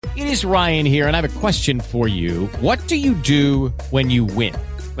It is Ryan here, and I have a question for you. What do you do when you win?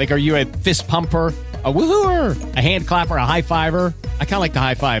 Like, are you a fist pumper, a woohooer, a hand clapper, a high fiver? I kind of like the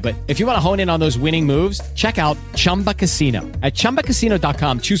high five, but if you want to hone in on those winning moves, check out Chumba Casino. At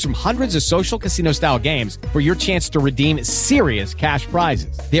ChumbaCasino.com, choose from hundreds of social casino-style games for your chance to redeem serious cash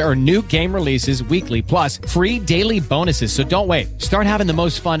prizes. There are new game releases weekly, plus free daily bonuses. So don't wait. Start having the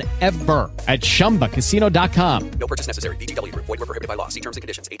most fun ever at ChumbaCasino.com. No purchase necessary. VGW Group. Void where prohibited by law. See terms and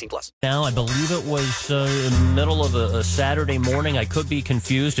conditions. 18+. Now, I believe it was in the middle of a Saturday morning. I could be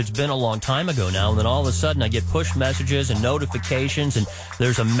confused. It's been a long time ago now. And then all of a sudden, I get push messages and notifications, and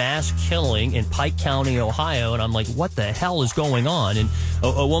there's a mass killing in Pike County, Ohio. And I'm like, what the hell is going on? And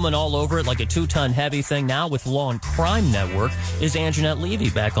a woman all over it, like a 2-ton heavy thing. Now with Law and Crime Network is Angenette Levy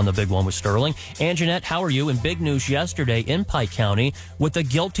back on the big one with Sterling. Angenette, how are you? In big news yesterday in Pike County with a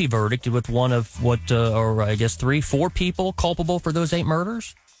guilty verdict with one of or I guess 3-4 people culpable for those 8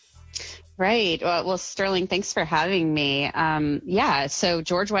 murders. Right. Well, Sterling, thanks for having me. So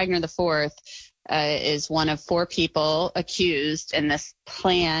George Wagner IV is one of 4 people accused in this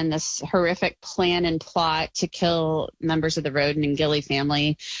horrific plan and plot to kill members of the Roden and Gilley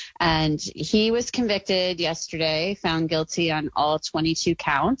family. And he was convicted yesterday, found guilty on all 22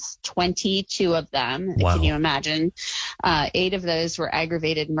 counts, 22 of them. Wow. Can you imagine? 8 of those were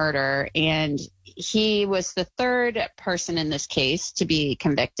aggravated murder. And he was the 3rd person in this case to be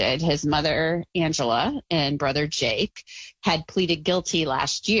convicted. His mother, Angela, and brother Jake had pleaded guilty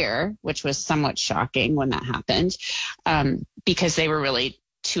last year, which was somewhat shocking when that happened, because they were really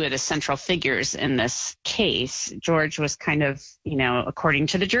 2 of the central figures in this case. George was kind of, according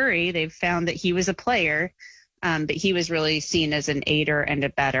to the jury, they found that he was a player, but he was really seen as an aider and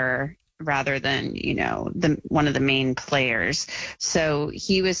abettor rather than, one of the main players. So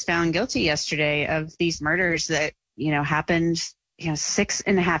he was found guilty yesterday of these murders that, happened,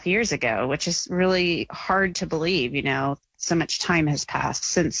 6.5 years ago, which is really hard to believe. So much time has passed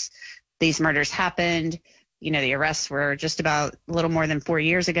since these murders happened. The arrests were just about a little more than 4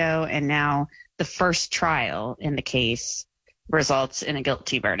 years ago. And now the first trial in the case results in a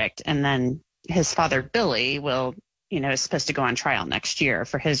guilty verdict. And then his father, Billy, is supposed to go on trial next year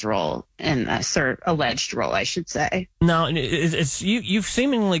for his role in alleged role, I should say. Now, you've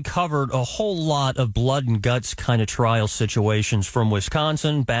seemingly covered a whole lot of blood and guts kind of trial situations from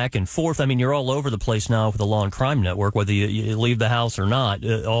Wisconsin back and forth. I mean, you're all over the place now with the Law and Crime Network, whether you leave the house or not,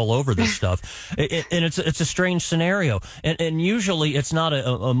 all over this stuff. And it's a strange scenario. And usually it's not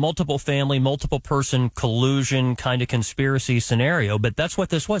a multiple family, multiple person collusion kind of conspiracy scenario, but that's what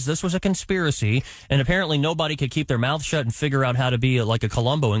this was. This was a conspiracy, and apparently nobody could keep their mouth shut and figure out how to be like a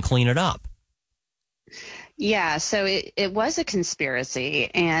Columbo and clean it up. Yeah, so it was a conspiracy,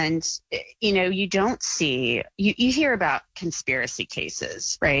 and you don't see you hear about conspiracy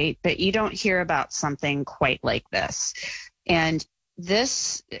cases, right? But you don't hear about something quite like this. And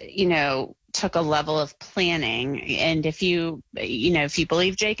this, took a level of planning. And if you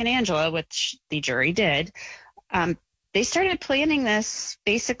believe Jake and Angela, which the jury did, they started planning this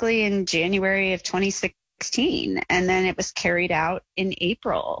basically in January of 2016. And then it was carried out in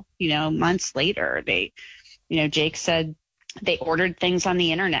April, months later. Jake said they ordered things on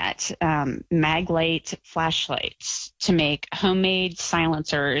the internet, Maglite flashlights to make homemade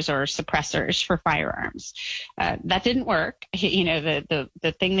silencers or suppressors for firearms. That didn't work.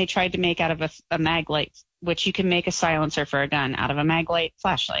 The thing they tried to make out of a Maglite, which you can make a silencer for a gun out of a Maglite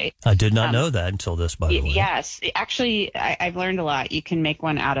flashlight. I did not know that until this, by the way. Yes. Actually, I've learned a lot. You can make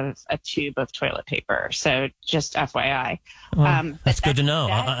one out of a tube of toilet paper. So just FYI. Well, that's good to know.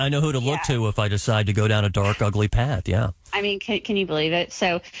 I know who to look to if I decide to go down a dark, ugly path. Yeah. I mean, can you believe it?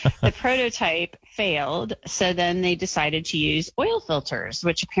 So the prototype failed. So then they decided to use oil filters,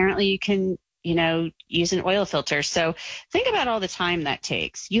 which apparently you can use an oil filter. So think about all the time that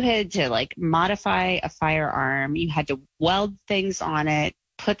takes. You had to modify a firearm. You had to weld things on it,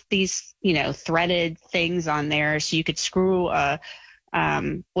 put these, threaded things on there so you could screw a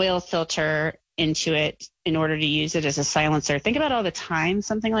oil filter into it in order to use it as a silencer. Think about all the time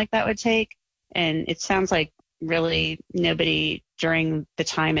something like that would take. And it sounds like really nobody during the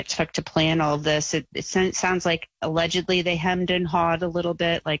time it took to plan all of this. It sounds like allegedly they hemmed and hawed a little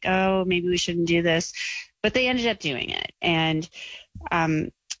bit, like, oh, maybe we shouldn't do this. But they ended up doing it. And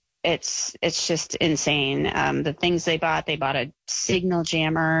it's just insane. The things they bought a signal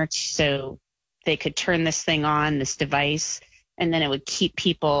jammer so they could turn this thing on, this device, and then it would keep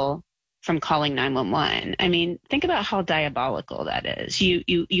people from calling 911. I mean, think about how diabolical that is.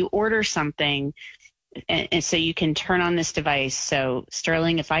 You order something and so you can turn on this device. So,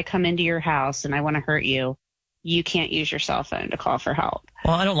 Sterling, if I come into your house and I want to hurt you, you can't use your cell phone to call for help.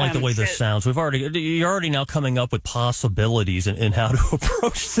 Well, I don't like the way this sounds. You're already now coming up with possibilities in how to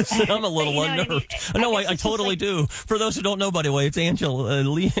approach this. And I'm a little unnerved. I totally do. For those who don't know, by the way, it's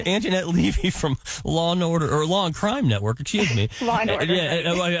Angenette Levy from Law and Order, or Law and Crime Network. Excuse me. Law and Order.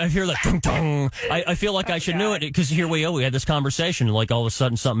 Yeah, I hear that. Ding, ding. I feel like I should know it, because here we go. We had this conversation, like all of a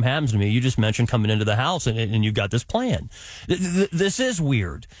sudden something happens to me. You just mentioned coming into the house, and you got this plan. This is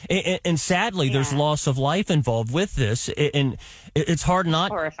weird, and sadly, there's loss of life involved with this, and it's hard not.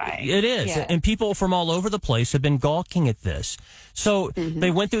 Horrifying. It is. Yeah. And people from all over the place have been gawking at this. So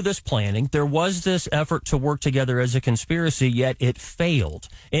they went through this planning. There was this effort to work together as a conspiracy, yet it failed.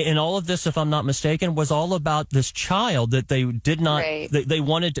 And all of this, if I'm not mistaken, was all about this child that they did not, they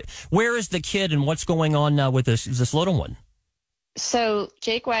wanted to. Where is the kid, and what's going on now with this little one? So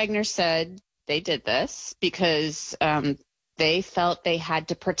Jake Wagner said they did this because they felt they had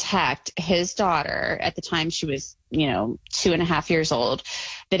to protect his daughter. At the time, she was 2.5 years old,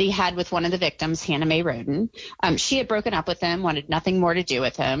 that he had with one of the victims, Hannah Mae Roden. She had broken up with him, wanted nothing more to do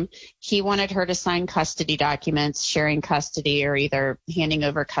with him. He wanted her to sign custody documents, sharing custody, or either handing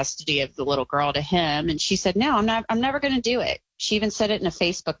over custody of the little girl to him. And she said, no, I'm never going to do it. She even said it in a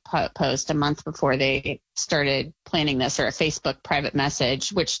Facebook post a month before they started planning this, or a Facebook private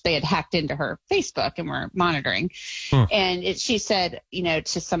message, which they had hacked into her Facebook and were monitoring. And she said, to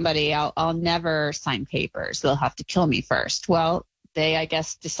somebody, I'll never sign papers. They'll have to kill me first. Well, they, I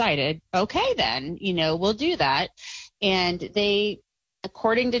guess, decided, okay, then, we'll do that. And they,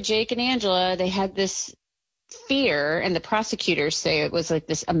 according to Jake and Angela, they had this fear, and the prosecutors say it was like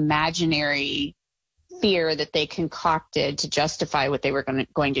this imaginary fear that they concocted to justify what they were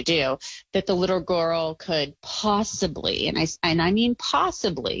going to do, that the little girl could possibly, and I mean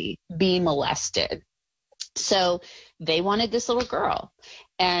possibly, be molested. So they wanted this little girl.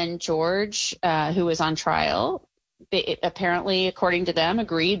 And George, who was on trial, apparently, according to them,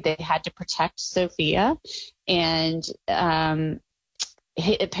 agreed they had to protect Sophia. And they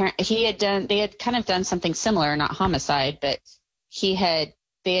had kind of done something similar, not homicide, but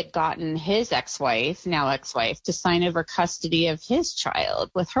they had gotten his now ex-wife, to sign over custody of his child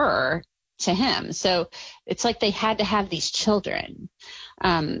with her to him. So it's like they had to have these children.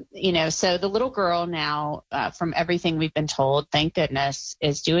 So the little girl now, from everything we've been told, thank goodness,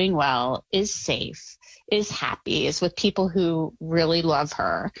 is doing well, is safe, is happy, is with people who really love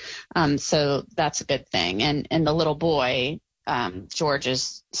her. So that's a good thing. And the little boy,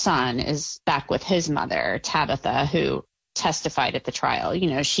 George's son, is back with his mother, Tabitha, who testified at the trial.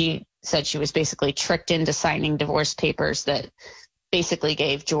 She said she was basically tricked into signing divorce papers that basically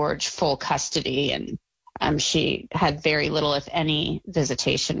gave George full custody, and she had very little, if any,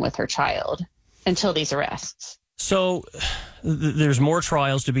 visitation with her child until these arrests. So there's more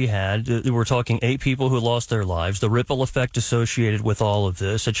trials to be had. We're talking 8 people who lost their lives, the ripple effect associated with all of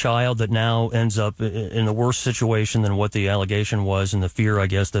this, a child that now ends up in a worse situation than what the allegation was, and the fear, I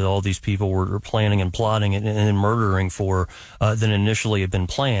guess, that all these people were planning and plotting and murdering for than initially had been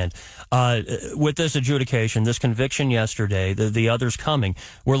planned. With this adjudication, this conviction yesterday, the others coming,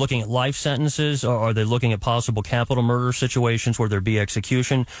 we're looking at life sentences, or are they looking at possible capital murder situations where there be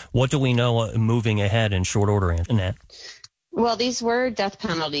execution? What do we know moving ahead in short order, Angenette? Well, these were death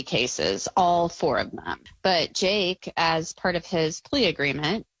penalty cases, all 4 of them. But Jake, as part of his plea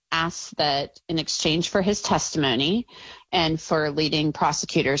agreement, asked that in exchange for his testimony and for leading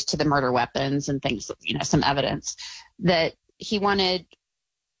prosecutors to the murder weapons and things, some evidence, that he wanted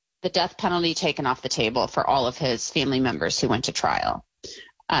the death penalty taken off the table for all of his family members who went to trial.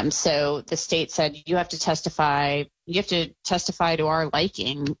 So the state said, you have to testify to our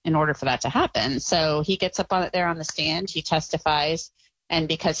liking in order for that to happen. So he gets up there on the stand, he testifies, and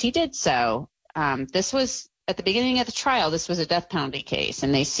because he did so, this was at the beginning of the trial, this was a death penalty case,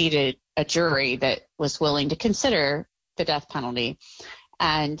 and they seated a jury that was willing to consider the death penalty.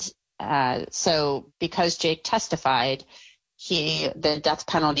 And so because Jake testified, the death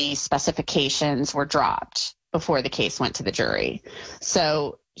penalty specifications were dropped before the case went to the jury.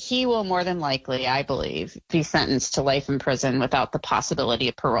 So he will more than likely, I believe, be sentenced to life in prison without the possibility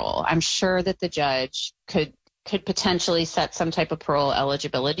of parole. I'm sure that the judge could potentially set some type of parole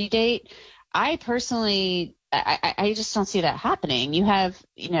eligibility date. I personally, I just don't see that happening. You have,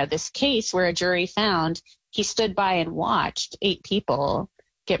 this case where a jury found he stood by and watched 8 people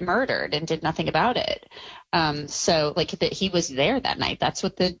get murdered and did nothing about it. So that he was there that night. That's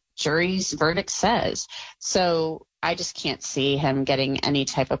what the jury's verdict says. So I just can't see him getting any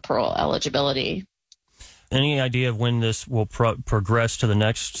type of parole eligibility. Any idea of when this will progress to the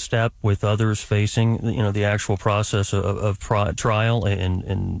next step with others facing, the actual process of trial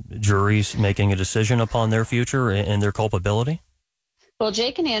and juries making a decision upon their future and their culpability? Well,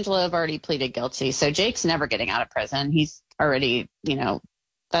 Jake and Angela have already pleaded guilty, so Jake's never getting out of prison. He's already,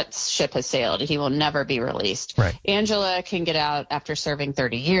 that ship has sailed. He will never be released. Right. Angela can get out after serving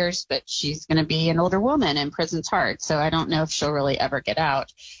 30 years, but she's going to be an older woman in prison's heart, so I don't know if she'll really ever get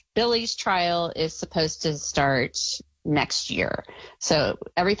out. Billy's trial is supposed to start next year. So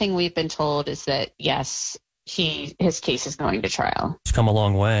everything we've been told is that, yes, his case is going to trial. It's come a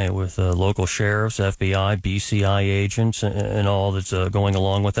long way with local sheriffs, FBI, BCI agents, and all that's going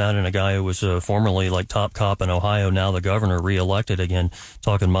along with that. And a guy who was formerly like top cop in Ohio, now the governor, reelected again,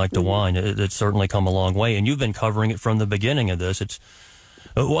 talking Mike DeWine. It's certainly come a long way. And you've been covering it from the beginning of this.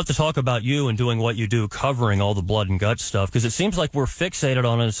 We'll have to talk about you and doing what you do, covering all the blood and guts stuff, because it seems like we're fixated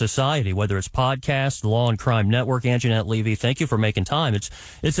on it in society, whether it's podcasts, the Law and Crime Network. Angenette Levy, thank you for making time.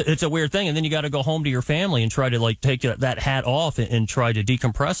 It's a weird thing, and then you got to go home to your family and try to take that hat off and try to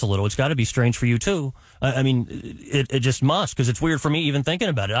decompress a little. It's got to be strange for you too. I mean, it just must, because it's weird for me even thinking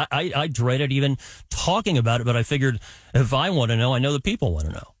about it. I dreaded even talking about it, but I figured if I want to know, I know the people want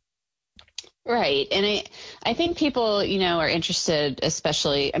to know. Right. And I think people, are interested,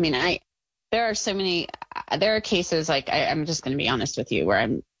 especially, there are cases, I'm just going to be honest with you, where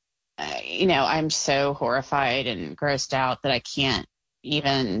I'm so horrified and grossed out that I can't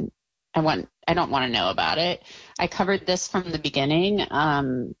even, I don't want to know about it. I covered this from the beginning.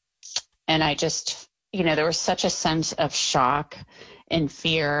 And I just, there was such a sense of shock and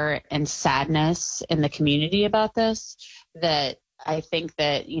fear and sadness in the community about this, that I think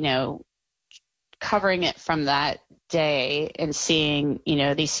that, covering it from that day and seeing,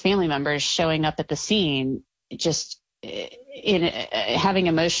 these family members showing up at the scene, just having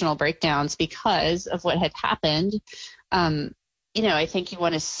emotional breakdowns because of what had happened. I think you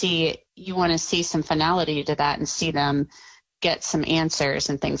want to see some finality to that and see them get some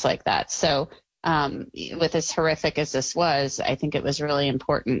answers and things like that. So, with as horrific as this was, I think it was really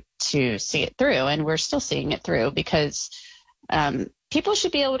important to see it through, and we're still seeing it through, because people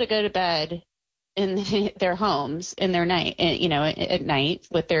should be able to go to bed in their homes in their night, at night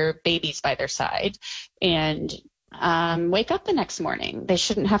with their babies by their side, and wake up the next morning. They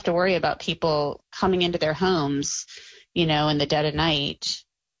shouldn't have to worry about people coming into their homes, in the dead of night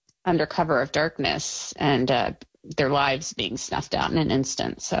under cover of darkness, and their lives being snuffed out in an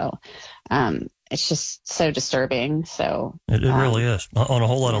instant. So it's just so disturbing. So it really is on a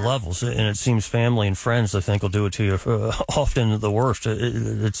whole lot of levels, and it seems family and friends, I think, will do it to you often the worst.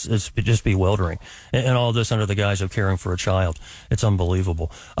 It's just bewildering, and all this under the guise of caring for a child. It's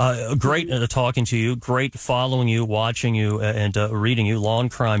unbelievable. Great talking to you, great following you, watching you, and reading you. Law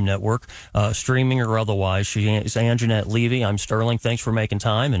and Crime Network, streaming or otherwise. She is Angenette Levy. I'm Sterling. Thanks for making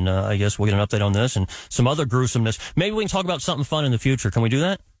time, and I guess we'll get an update on this and some other gruesomeness. Maybe we can talk about something fun in the future. Can we do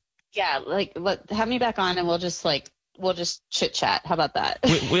that? Yeah, have me back on, and we'll just chit chat. How about that?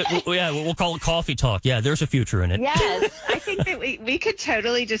 We'll call it coffee talk. Yeah, there's a future in it. Yes, I think that we could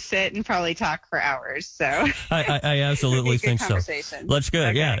totally just sit and probably talk for hours. So I absolutely think so. Let's go.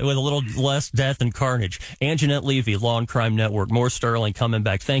 Okay. Yeah, with a little less death and carnage. Angenette Levy, Law and Crime Network. More Sterling coming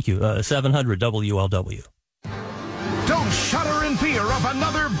back. Thank you. 700 WLW. Don't shudder in fear of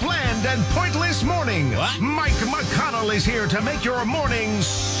another bland and pointless morning. What? Mike McConnell is here to make your morning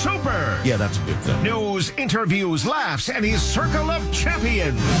super. Yeah, that's a good thing. News, interviews, laughs, and his circle of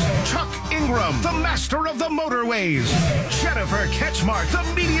champions. Chuck Ingram, the master of the motorways. Jennifer Ketchmark, the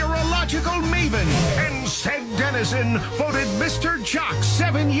meteorological maven. And Seg Dennison, voted Mr. Jock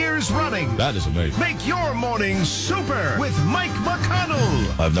 7 years running. That is amazing. Make your morning super with Mike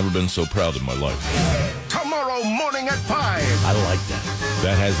McConnell. I've never been so proud in my life. Tomorrow morning at 5 I like that.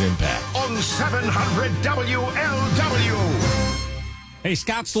 That has impact. on 700 WLW. Hey,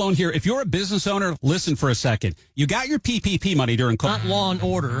 Scott Sloan here. If you're a business owner, listen for a second. You got your PPP money during Not Law and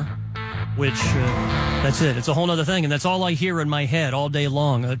Order, which that's it. It's a whole other thing, and that's all I hear in my head all day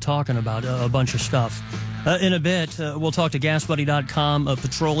long, talking about a bunch of stuff. In a bit, we'll talk to GasBuddy.com,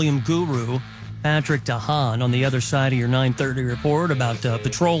 petroleum guru Patrick DeHann, on the other side of your 9:30 report about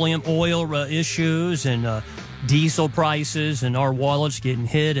petroleum oil issues and diesel prices and our wallets getting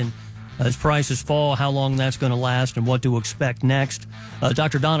hit, and as prices fall, how long that's going to last and what to expect next.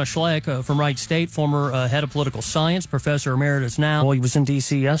 Dr. Donna Schlagheck from Wright State, former head of political science, professor emeritus now. Well, he was in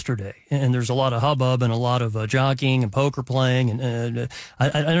D.C. yesterday, and there's a lot of hubbub and a lot of jockeying and poker playing. And I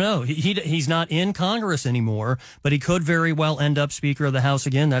don't know. He's not in Congress anymore, but he could very well end up Speaker of the House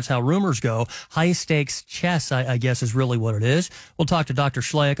again. That's how rumors go. High-stakes chess, I guess, is really what it is. We'll talk to Dr.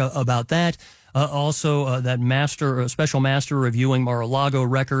 Schlagheck about that. Also, that special master reviewing Mar-a-Lago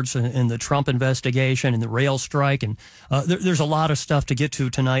records in the Trump investigation and the rail strike. And there's a lot of stuff to get to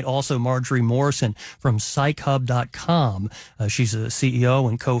tonight. Also, Marjorie Morrison from PsychHub.com. She's a CEO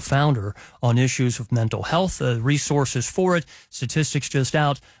and co-founder on issues of mental health, resources for it, statistics just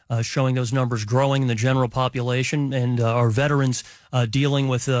out showing those numbers growing in the general population, and our veterans dealing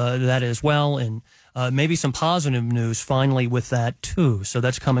with that as well. And maybe some positive news finally with that too. So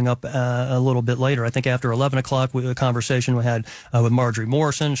that's coming up a little bit later. I think after 11 o'clock, a conversation we had with Marjorie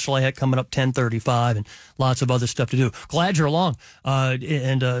Morrison, Schlagheck coming up 10:35, and lots of other stuff to do. Glad you're along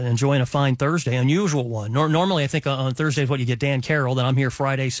and enjoying a fine Thursday, unusual one. Normally, I think on Thursdays what you get Dan Carroll. Then I'm here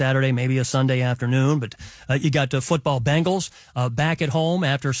Friday, Saturday, maybe a Sunday afternoon. But you got the football Bengals back at home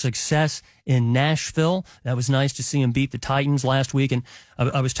after success in Nashville. That was nice to see him beat the Titans last week. And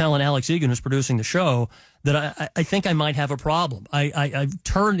I was telling Alex Egan, who's producing the show, that I think I might have a problem. I've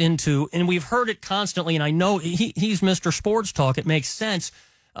turned into, and we've heard it constantly, and I know he's Mr. Sports Talk. It makes sense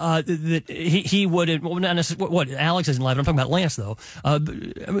that he would, well, not necessarily, what, Alex isn't live. I'm talking about Lance, though.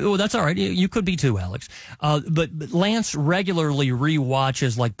 Well, that's all right. You could be too, Alex. But Lance regularly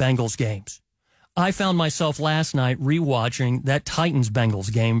rewatches like Bengals games. I found myself last night rewatching that Titans-Bengals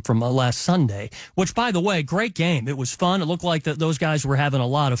game from last Sunday, which, by the way, great game. It was fun. It looked like those guys were having a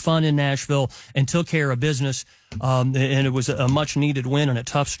lot of fun in Nashville and took care of business. And it was a much-needed win and a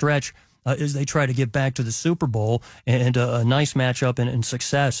tough stretch as they try to get back to the Super Bowl, and a nice matchup and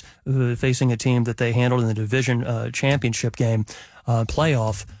success facing a team that they handled in the division championship game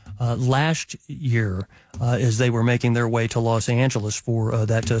playoff last year as they were making their way to Los Angeles for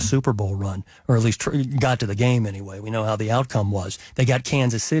that Super Bowl run, or at least got to the game anyway. We know how the outcome was. They got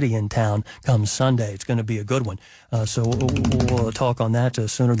Kansas City in town come Sunday. It's going to be a good one. So we'll talk on that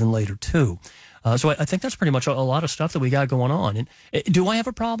sooner than later, too. So I think that's pretty much a lot of stuff that we got going on. And do I have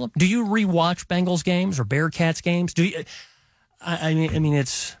a problem? Do you rewatch Bengals games or Bearcats games? Do you? I mean,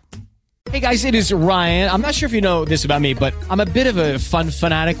 it's. Hey guys, it is Ryan. I'm not sure if you know this about me, but I'm a bit of a fun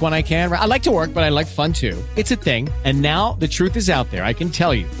fanatic when I can. I like to work, but I like fun too. It's a thing. And now the truth is out there. I can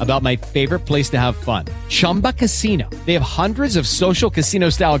tell you about my favorite place to have fun. Chumba Casino. They have hundreds of social casino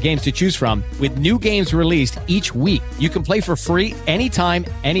style games to choose from, with new games released each week. You can play for free anytime,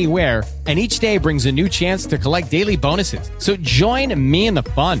 anywhere. And each day brings a new chance to collect daily bonuses. So join me in the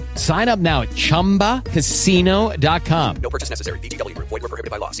fun. Sign up now at ChumbaCasino.com. No purchase necessary. VGW. Void where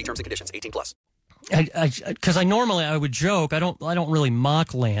prohibited by law. See terms and conditions. 18+. Because I normally would joke. I don't really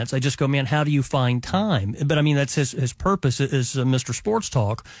mock Lance. I just go, man, how do you find time? But I mean, that's his purpose is Mr. Sports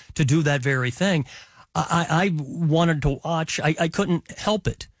Talk, to do that very thing. I wanted to watch. I couldn't help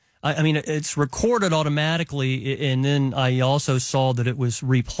it. I mean, it's recorded automatically, and then I also saw that it was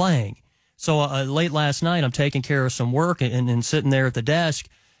replaying. So late last night, I'm taking care of some work and sitting there at the desk,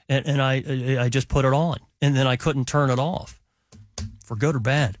 and I just put it on, and then I couldn't turn it off, for good or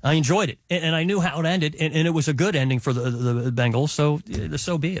bad. I enjoyed it, and I knew how it ended, and it was a good ending for the Bengals, so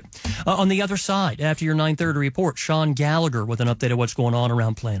be it. On the other side, after your 9:30 report, Sean Gallagher with an update of what's going on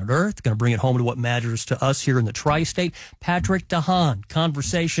around planet Earth. Going to bring it home to what matters to us here in the tri-state. Patrick DeHann,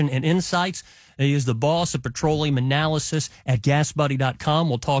 conversation and insights. He is the boss of petroleum analysis at GasBuddy.com.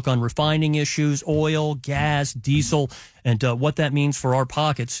 We'll talk on refining issues, oil, gas, diesel, and what that means for our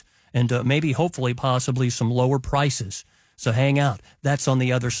pockets, and maybe, hopefully, possibly some lower prices. So hang out. That's on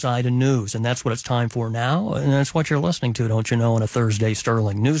the other side of news, and that's what it's time for now, and that's what you're listening to, don't you know, on a Thursday,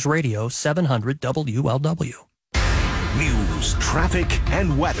 Sterling. News Radio 700 WLW. News, traffic,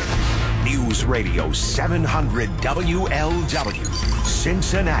 and weather. News Radio 700 WLW,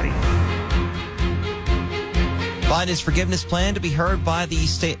 Cincinnati. Biden's forgiveness plan to be heard by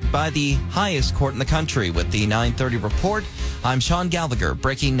the highest court in the country. With the 9:30 report, I'm Sean Gallagher,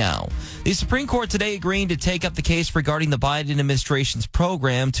 breaking now. The Supreme Court today agreeing to take up the case regarding the Biden administration's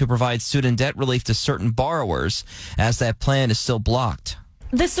program to provide student debt relief to certain borrowers, as that plan is still blocked.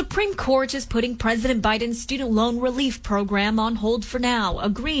 The Supreme Court is putting President Biden's student loan relief program on hold for now,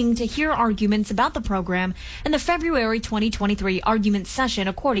 agreeing to hear arguments about the program in the February 2023 argument session,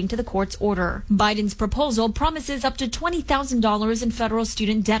 according to the court's order. Biden's proposal promises up to $20,000 in federal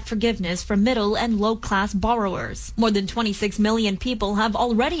student debt forgiveness for middle and low-class borrowers. More than 26 million people have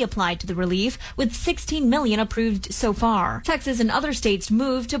already applied to the relief, with 16 million approved so far. Texas and other states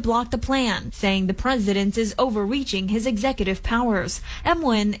moved to block the plan, saying the president is overreaching his executive powers.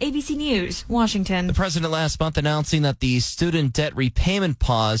 Wynn, ABC News, Washington. The president last month announcing that the student debt repayment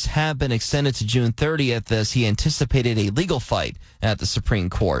pause have been extended to June 30th as he anticipated a legal fight at the Supreme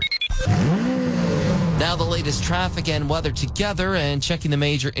Court. Now the latest traffic and weather together, and checking the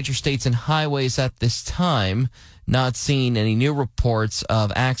major interstates and highways at this time. not seeing any new reports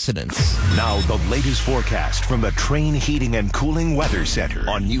of accidents. Now the latest forecast from the Train Heating and Cooling Weather Center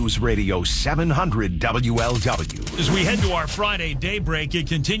on News Radio 700 WLW. As we head to our Friday daybreak, it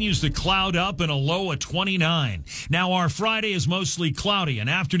continues to cloud up and a low of 29. Now our Friday is mostly cloudy, an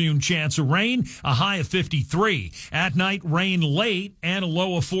afternoon chance of rain, a high of 53. At night, rain late and a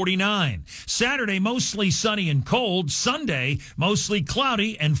low of 49. Saturday, mostly sunny and cold. Sunday, mostly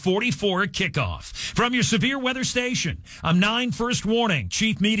cloudy and 44 at kickoff. From your severe weather station, I'm 9 First Warning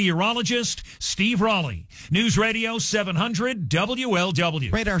Chief Meteorologist Steve Raleigh. News Radio 700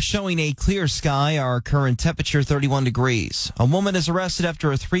 WLW. Radar showing a clear sky. Our current temperature 31 degrees. A woman is arrested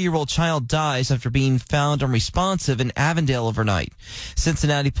after a 3-year-old child dies after being found unresponsive in Avondale overnight.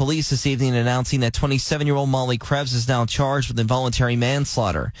 Cincinnati police this evening announcing that 27-year-old Molly Krebs is now charged with involuntary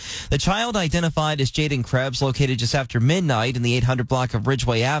manslaughter. The child, identified as Jaden Krebs, located just after midnight in the 800 block of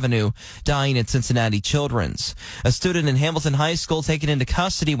Ridgeway Avenue, dying at Cincinnati Children's. A student in Hamilton High School taken into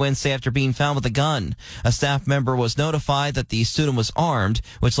custody Wednesday after being found with a gun. A staff member was notified that the student was armed,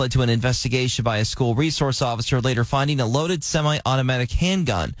 which led to an investigation by a school resource officer, later finding a loaded semi-automatic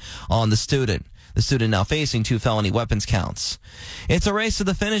handgun on the student. The student now facing 2 felony weapons counts. It's a race to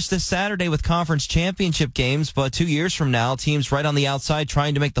the finish this Saturday with conference championship games, but 2 years from now, teams right on the outside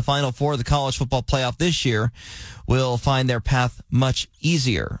trying to make the Final Four of the college football playoff this year will find their path much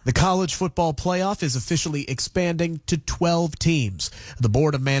easier. The college football playoff is officially expanding to 12 teams. The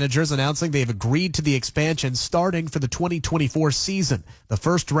Board of Managers announcing they've agreed to the expansion starting for the 2024 season. The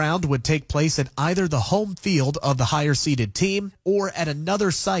first round would take place at either the home field of the higher-seeded team or at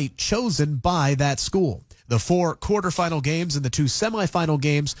another site chosen by that school. The 4 quarterfinal games and the 2 semifinal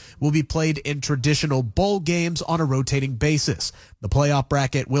games will be played in traditional bowl games on a rotating basis. The playoff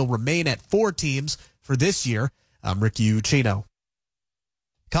bracket will remain at 4 teams for this year. I'm Rick Ucino.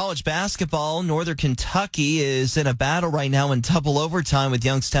 College basketball, Northern Kentucky is in a battle right now in double overtime with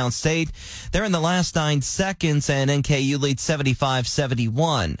Youngstown State. They're in the last 9 seconds, and NKU leads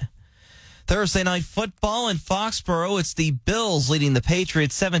 75-71. Thursday night football in Foxborough, it's the Bills leading the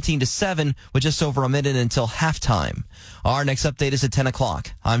Patriots 17-7 with just over a minute until halftime. Our next update is at 10 o'clock.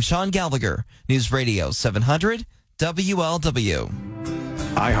 I'm Sean Gallagher, News Radio 700 WLW.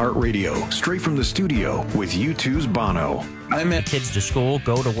 iHeartRadio, straight from the studio with U2's Bono. I met kids to school,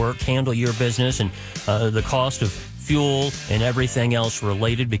 go to work, handle your business, and the cost of fuel and everything else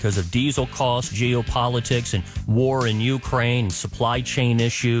related because of diesel costs, geopolitics, and war in Ukraine, and supply chain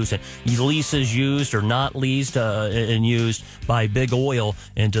issues, and leases used or not leased and used by big oil,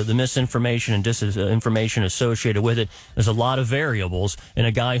 and the misinformation and disinformation associated with it. There's a lot of variables, and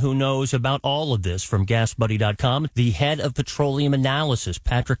a guy who knows about all of this from GasBuddy.com, the head of petroleum analysis,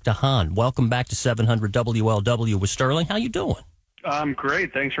 Patrick DeHann. Welcome back to 700 WLW with Sterling. How you doing? I'm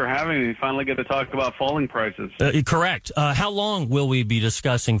great. Thanks for having me. Finally get to talk about falling prices. Correct. How long will we be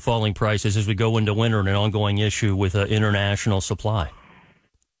discussing falling prices as we go into winter and an ongoing issue with international supply?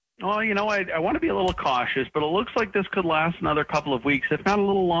 Well, I want to be a little cautious, but it looks like this could last another couple of weeks, if not a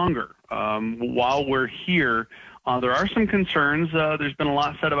little longer. While we're here, there are some concerns. There's been a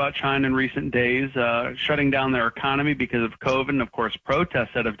lot said about China in recent days, shutting down their economy because of COVID and, of course,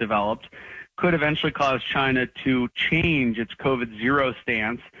 protests that have developed. Could eventually cause China to change its COVID zero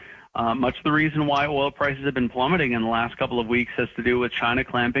stance. Much of the reason why oil prices have been plummeting in the last couple of weeks has to do with China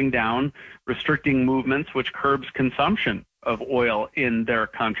clamping down, restricting movements, which curbs consumption of oil in their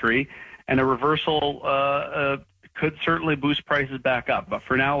country. And a reversal could certainly boost prices back up. But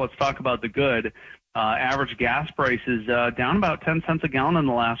for now, let's talk about the good. Average gas prices down about 10 cents a gallon in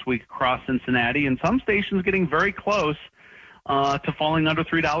the last week across Cincinnati, and some stations getting very close to falling under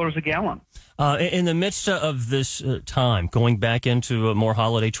 $3 a gallon. In the midst of this time, going back into a more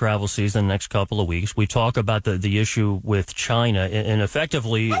holiday travel season the next couple of weeks, we talk about the issue with China, and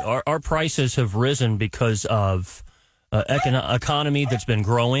effectively our prices have risen because of economy that's been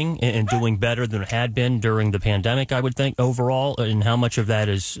growing and doing better than it had been during the pandemic, I would think, overall, and how much of that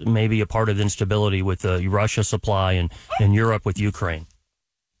is maybe a part of instability with Russia supply and Europe with Ukraine.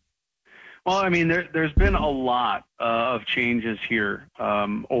 Well, I mean, there's been a lot of changes here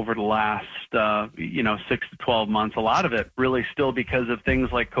over the last, 6 to 12 months. A lot of it really still because of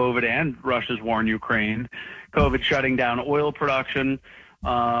things like COVID and Russia's war in Ukraine, COVID shutting down oil production,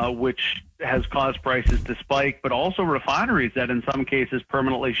 which has caused prices to spike, but also refineries that in some cases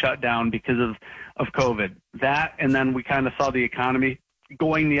permanently shut down because of COVID. That, and then we kind of saw the economy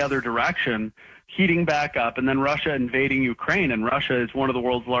going the other direction, heating back up, and then Russia invading Ukraine, and Russia is one of the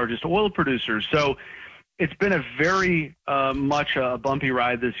world's largest oil producers. So it's been a very much a bumpy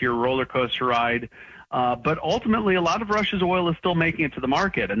ride this year, roller coaster ride. But ultimately, a lot of Russia's oil is still making it to the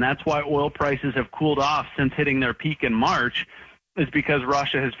market, and that's why oil prices have cooled off since hitting their peak in March, is because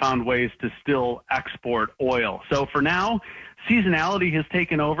Russia has found ways to still export oil. So for now, seasonality has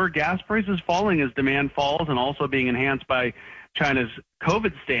taken over. Gas prices falling as demand falls and also being enhanced by China's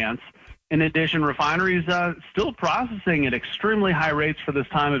COVID stance. In addition, refineries still processing at extremely high rates for this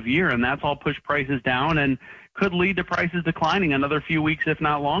time of year, and that's all pushed prices down and could lead to prices declining another few weeks, if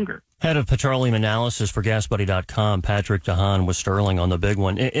not longer. Head of petroleum analysis for GasBuddy.com, Patrick DeHann, was Sterling on the big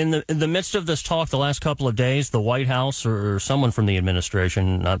one. In the midst of this talk the last couple of days, the White House or someone from the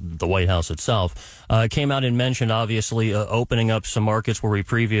administration, not the White House itself, came out and mentioned, obviously, opening up some markets where we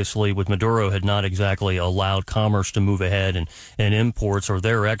previously, with Maduro, had not exactly allowed commerce to move ahead and imports or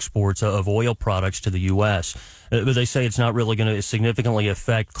their exports of oil products to the U.S. But they say it's not really going to significantly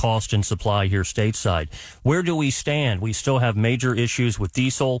affect cost and supply here stateside. Where do we stand? We still have major issues with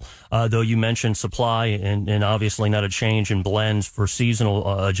diesel, though you mentioned supply and obviously not a change in blends for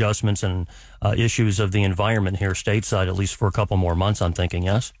seasonal adjustments and issues of the environment here stateside, at least for a couple more months, I'm thinking,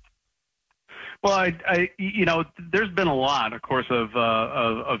 yes? Well, there's been a lot, of course,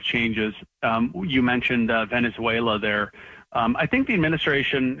 of changes. You mentioned Venezuela there. I think the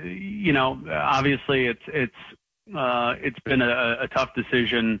administration, obviously it's been a tough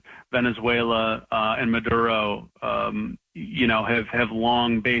decision. Venezuela and Maduro, have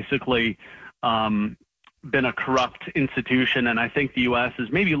long basically been a corrupt institution, and I think the U.S.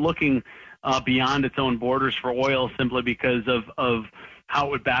 is maybe looking beyond its own borders for oil simply because of how it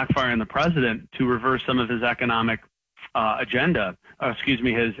would backfire on the president to reverse some of his economic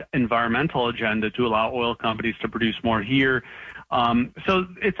his environmental agenda to allow oil companies to produce more here. So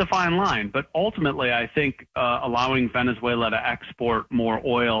it's a fine line. But ultimately, I think allowing Venezuela to export more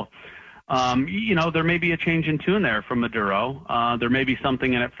oil, there may be a change in tune there from Maduro. There may be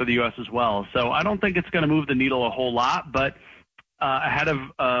something in it for the U.S. as well. So I don't think it's going to move the needle a whole lot. But ahead of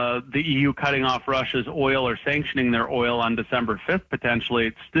the EU cutting off Russia's oil or sanctioning their oil on December 5th, potentially,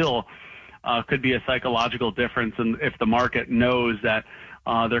 it still could be a psychological difference if the market knows that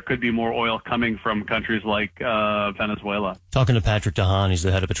there could be more oil coming from countries like Venezuela. Talking to Patrick DeHann, he's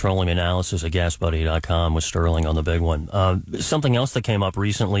the head of petroleum analysis at GasBuddy.com with Sterling on the big one. Something else that came up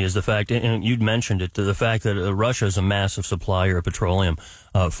recently is the fact, and you'd mentioned it, the fact that Russia is a massive supplier of petroleum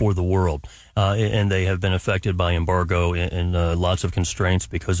for the world. And they have been affected by embargo and lots of constraints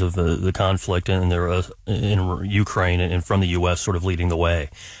because of the conflict in Ukraine and from the U.S. sort of leading the way.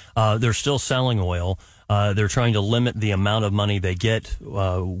 They're still selling oil. They're trying to limit the amount of money they get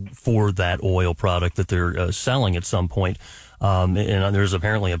for that oil product that they're selling at some point. And there's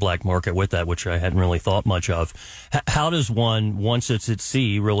apparently a black market with that, which I hadn't really thought much of. How does one, once it's at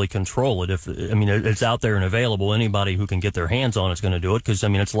sea, really control it? It's out there and available. Anybody who can get their hands on it's going to do it because,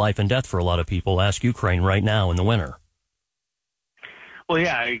 it's life and death for a lot of people. Ask Ukraine right now in the winter. Well,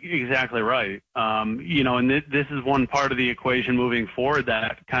 yeah, exactly right. And this is one part of the equation moving forward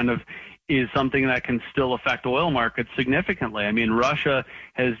that kind of is something that can still affect oil markets significantly. Russia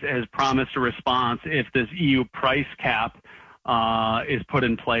has promised a response if this EU price cap is put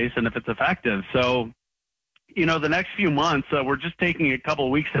in place and if it's effective. So, the next few months, we're just taking a couple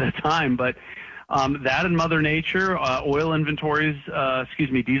of weeks at a time, but that and Mother Nature, diesel inventories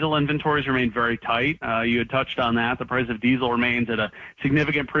remain very tight. You had touched on that. The price of diesel remains at a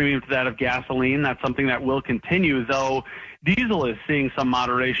significant premium to that of gasoline. That's something that will continue, though diesel is seeing some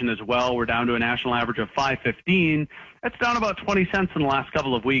moderation as well. We're down to a national average of $5.15. That's down about 20 cents in the last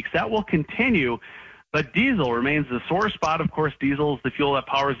couple of weeks. That will continue. But diesel remains the sore spot. Of course, diesel is the fuel that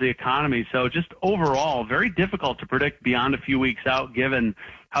powers the economy. So just overall, very difficult to predict beyond a few weeks out, given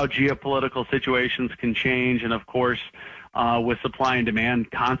how geopolitical situations can change. And, of course, with supply and demand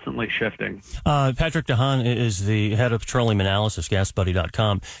constantly shifting. Patrick DeHann is the head of petroleum analysis,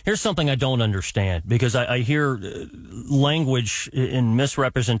 GasBuddy.com. Here's something I don't understand because I hear language in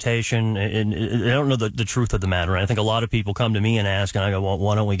misrepresentation and I don't know the truth of the matter. I think a lot of people come to me and ask, and I go, well,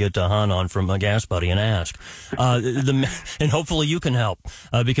 why don't we get DeHann on from GasBuddy and ask? And hopefully you can help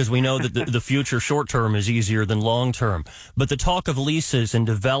because we know that the future short term is easier than long term. But the talk of leases and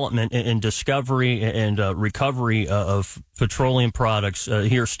development and discovery and recovery of petroleum products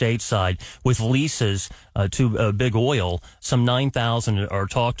here stateside with leases to big oil. Some 9,000 are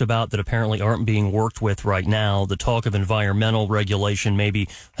talked about that apparently aren't being worked with right now. The talk of environmental regulation maybe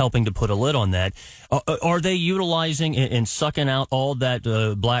helping to put a lid on that. Are they utilizing and sucking out all that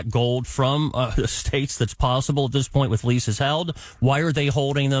black gold from states that's possible at this point with leases held? Why are they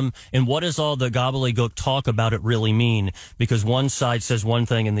holding them? And what does all the gobbledygook talk about it really mean? Because one side says one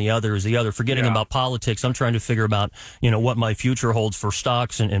thing and the other is the other. Forgetting about politics, I'm trying to figure about, what my future holds for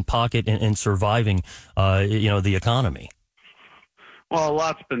stocks and pocket and surviving, the economy. Well, a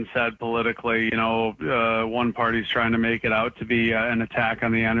lot's been said politically. One party's trying to make it out to be an attack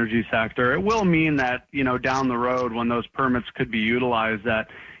on the energy sector. It will mean that, down the road when those permits could be utilized, that,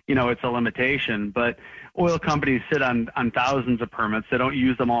 it's a limitation. But oil companies sit on thousands of permits. They don't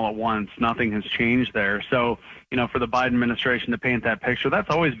use them all at once. Nothing has changed there. So, for the Biden administration to paint that picture, that's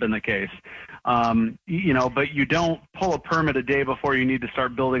always been the case. But you don't pull a permit a day before you need to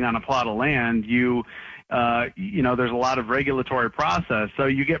start building on a plot of land. There's a lot of regulatory process. So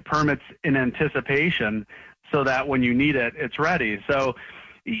you get permits in anticipation so that when you need it, it's ready. So,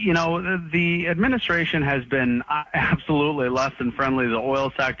 the administration has been absolutely less than friendly to the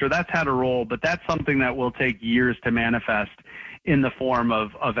oil sector. That's had a role, but that's something that will take years to manifest in the form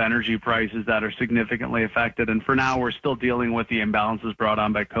of energy prices that are significantly affected. And for now, we're still dealing with the imbalances brought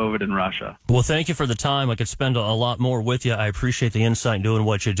on by COVID in Russia. Well, thank you for the time. I could spend a lot more with you. I appreciate the insight in doing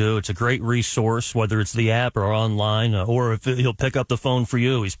what you do. It's a great resource, whether it's the app or online, or if he'll pick up the phone for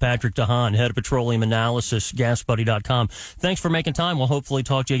you. He's Patrick DeHann, head of petroleum analysis, GasBuddy.com. Thanks for making time. We'll hopefully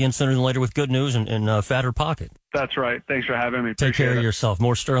talk to you again sooner than later with good news and fatter pocket. That's right. Thanks for having me. Take care of yourself.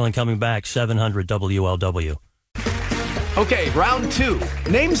 More Sterling coming back, 700 WLW. Okay, round two.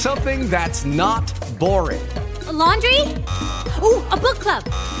 Name something that's not boring. A laundry? Ooh, a book club.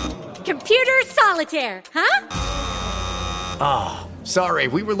 Computer solitaire, huh? Ah, sorry,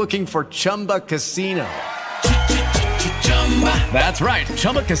 we were looking for Chumba Casino. That's right,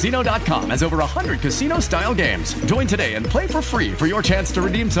 ChumbaCasino.com has over 100 casino-style games. Join today and play for free for your chance to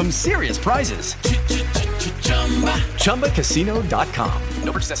redeem some serious prizes. ChumbaCasino.com.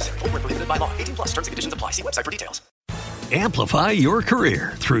 No purchase necessary. Void where prohibited by law. 18+ terms and conditions apply. See website for details. Amplify your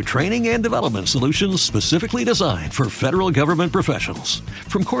career through training and development solutions specifically designed for federal government professionals.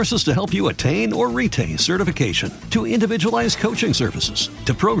 From courses to help you attain or retain certification, to individualized coaching services,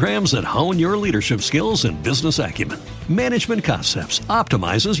 to programs that hone your leadership skills and business acumen, Management Concepts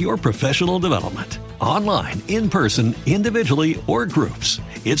optimizes your professional development. Online, in person, individually, or groups,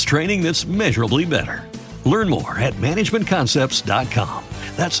 it's training that's measurably better. Learn more at managementconcepts.com.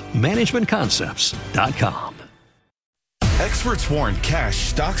 That's managementconcepts.com. Experts warn cash,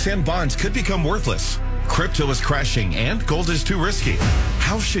 stocks, and bonds could become worthless. Crypto is crashing and gold is too risky.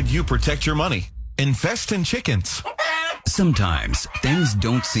 How should you protect your money? Invest in chickens. Sometimes things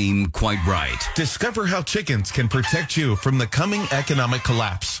don't seem quite right. Discover how chickens can protect you from the coming economic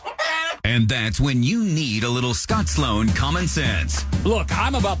collapse. And that's when you need a little Scott Sloan common sense. Look,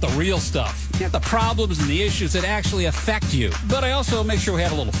 I'm about the real stuff. The problems and the issues that actually affect you. But I also make sure we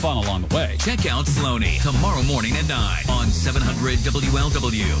had a little fun along the way. Check out Sloaney tomorrow morning at 9 on 700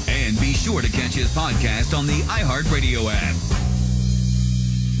 WLW. And be sure to catch his podcast on the iHeartRadio app.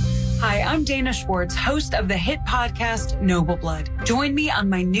 Hi, I'm Dana Schwartz, host of the hit podcast Noble Blood. Join me on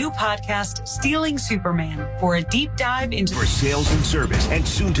my new podcast, Stealing Superman, for a deep dive into for sales and service, and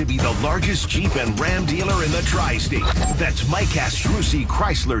soon to be the largest Jeep and Ram dealer in the Tri-State. That's Mike Castrucci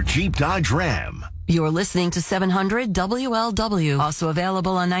Chrysler Jeep Dodge Ram. You're listening to 700 WLW, also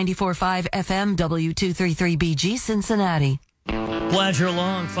available on 94.5 FM W233BG Cincinnati. Glad you're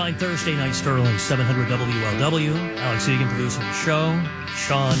along. Fine Thursday night, Sterling, 700 WLW. Alex Egan producing the show.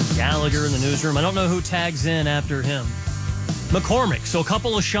 Sean Gallagher in the newsroom. I don't know who tags in after him. McCormick. So a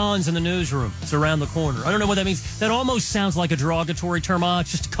couple of Seans in the newsroom. It's around the corner. I don't know what that means. That almost sounds like a derogatory term.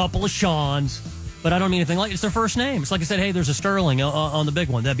 It's just a couple of Seans. But I don't mean anything like it. It's their first name. It's like I said, hey, there's a Sterling on the big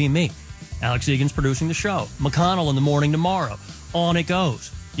one. That'd be me. Alex Egan's producing the show. McConnell in the morning tomorrow. On it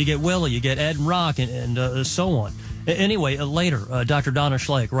goes. You get Willie, you get Ed and Rock, and so on. Anyway, later, Dr. Donna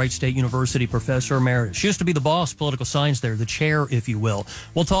Schlagheck, Wright State University professor emeritus. She used to be the boss, political science there, the chair, if you will.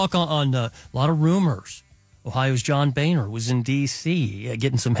 We'll talk on a lot of rumors. Ohio's John Boehner was in D.C.,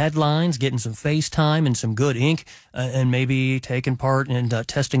 getting some headlines, getting some FaceTime and some good ink, and maybe taking part in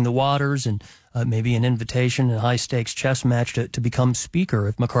testing the waters and maybe an invitation in a high-stakes chess match to become speaker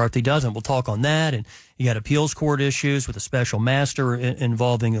if McCarthy doesn't. We'll talk on that. And you got appeals court issues with a special master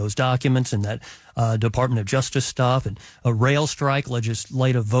involving those documents and that Department of Justice stuff, and a rail strike,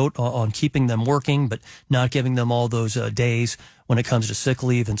 legislative vote on keeping them working but not giving them all those days when it comes to sick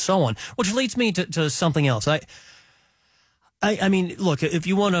leave and so on, which leads me to something else. I mean, look, if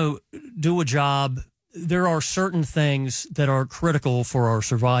you want to do a job, there are certain things that are critical for our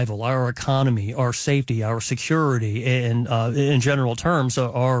survival, our economy, our safety, our security, and in general terms,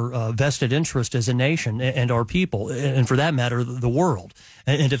 our vested interest as a nation and our people, and for that matter, the world.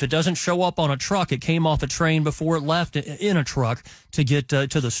 And if it doesn't show up on a truck, it came off a train before it left in a truck to get to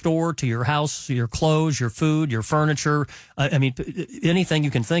the store, to your house, your clothes, your food, your furniture. I mean, anything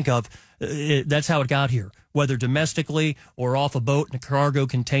you can think of, that's how it got here. whether domestically or off a boat in a cargo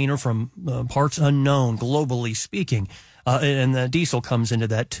container from parts unknown, globally speaking. And the diesel comes into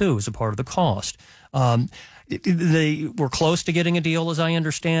that, too, as a part of the cost. They were close to getting a deal, as I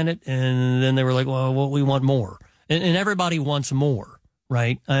understand it, and then they were like, well, we want more. And everybody wants more,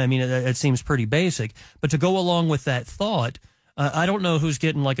 right? I mean, it seems pretty basic. But to go along with that thought, I don't know who's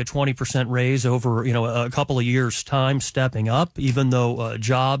getting like a 20% raise over, a couple of years' time stepping up, even though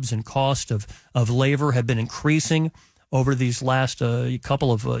jobs and cost of labor have been increasing over these last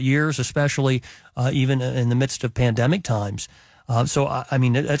couple of years, especially even in the midst of pandemic times. So, I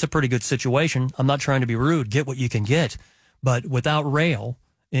mean, that's a pretty good situation. I'm not trying to be rude. Get what you can get. But without rail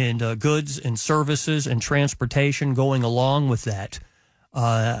and goods and services and transportation going along with that,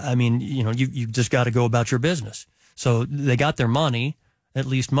 I mean, you've just got to go about your business. So they got their money, at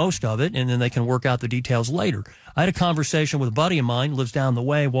least most of it, and then they can work out the details later. I had a conversation with a buddy of mine, lives down the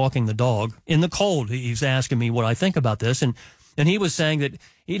way, walking the dog in the cold. He's asking me what I think about this, and he was saying that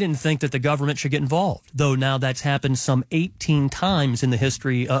he didn't think that the government should get involved, though now that's happened some 18 times in the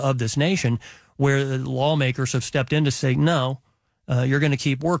history of this nation where the lawmakers have stepped in to say, no, you're going to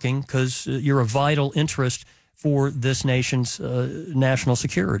keep working because you're a vital interest for this nation's national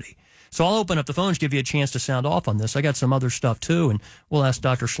security. So I'll open up the phones, give you a chance to sound off on this. I got some other stuff, too, and we'll ask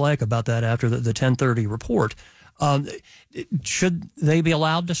Dr. Schlagheck about that after the 10:30 report. Should they be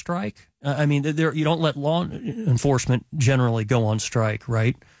allowed to strike? I mean, you don't let law enforcement generally go on strike,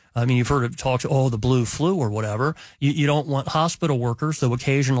 right? I mean, you've heard of talk to, the blue flu or whatever. You don't want hospital workers, though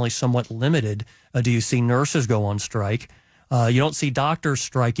occasionally somewhat limited. Do you see nurses go on strike? You don't see doctors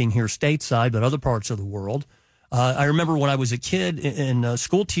striking here stateside, but other parts of the world. I remember when I was a kid and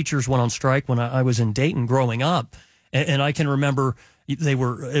school teachers went on strike when I was in Dayton growing up. And I can remember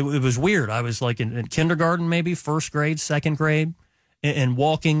it was weird. I was like in kindergarten, maybe first grade, second grade, and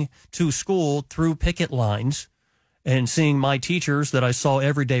walking to school through picket lines and seeing my teachers that I saw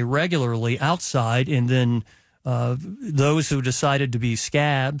every day regularly outside. And then those who decided to be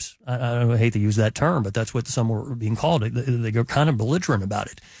scabs, I hate to use that term, but that's what some were being called. They go kind of belligerent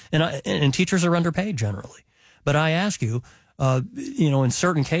about it. And teachers are underpaid generally. But I ask you, in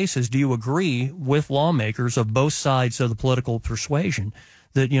certain cases, do you agree with lawmakers of both sides of the political persuasion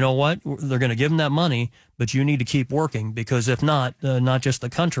that, they're going to give them that money, but you need to keep working because if not, not just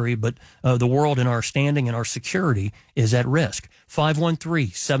the country, but the world and our standing and our security is at risk.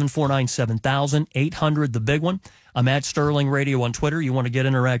 513-749-7000, 800, the big one. I'm at Sterling Radio on Twitter. You want to get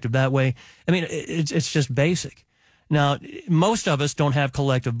interactive that way. I mean, it's just basic. Now, most of us don't have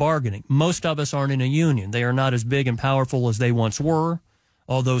collective bargaining. Most of us aren't in a union. They are not as big and powerful as they once were,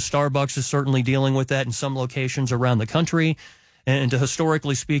 although Starbucks is certainly dealing with that in some locations around the country. And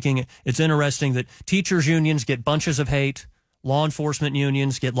historically speaking, it's interesting that teachers' unions get bunches of hate, law enforcement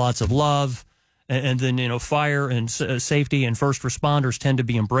unions get lots of love, and then, fire and safety and first responders tend to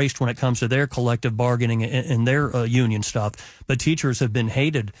be embraced when it comes to their collective bargaining and their union stuff. But teachers have been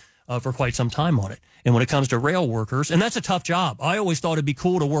hated for quite some time on it. And when it comes to rail workers, and that's a tough job. I always thought it'd be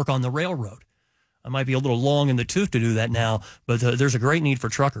cool to work on the railroad. I might be a little long in the tooth to do that now, but there's a great need for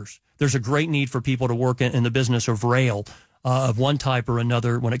truckers. There's a great need for people to work in the business of rail of one type or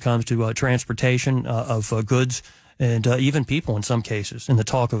another when it comes to transportation of goods and even people in some cases. And the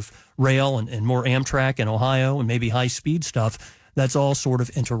talk of rail and more Amtrak in Ohio and maybe high-speed stuff, that's all sort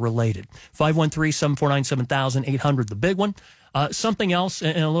of interrelated. 513-749-7000, 800, the big one. Something else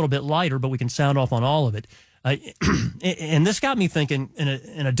and a little bit lighter, but we can sound off on all of it. And this got me thinking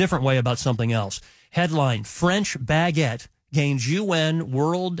in a different way about something else. Headline, French baguette gains UN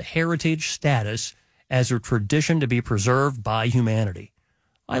World Heritage status as a tradition to be preserved by humanity.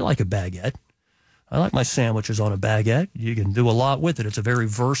 I like a baguette. I like my sandwiches on a baguette. You can do a lot with it. It's a very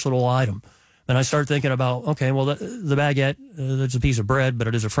versatile item. And I start thinking about, okay, well, the baguette, it's a piece of bread, but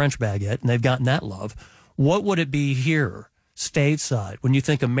it is a French baguette, and they've gotten that love. What would it be here? Stateside, when you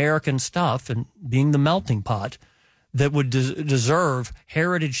think American stuff and being the melting pot that would deserve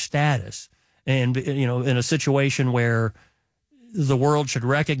heritage status and, in a situation where the world should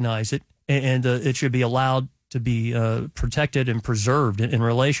recognize it and it should be allowed to be protected and preserved in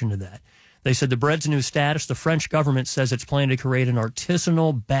relation to that. They said the bread's new status, the French government says it's planning to create an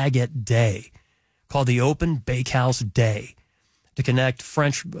artisanal baguette day called the Open Bakehouse Day to connect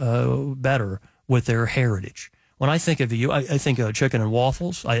French better with their heritage. When I think of you, I think chicken and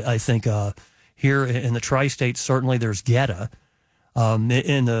waffles. I think here in the tri-states, certainly there's Geta.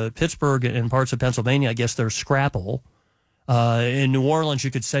 In the Pittsburgh and parts of Pennsylvania, I guess there's Scrapple. In New Orleans, you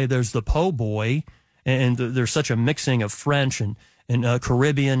could say there's the po' boy. And there's such a mixing of French and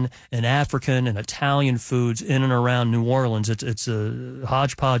Caribbean and African and Italian foods in and around New Orleans. It's a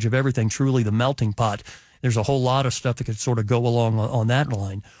hodgepodge of everything, truly the melting pot. There's a whole lot of stuff that could sort of go along on that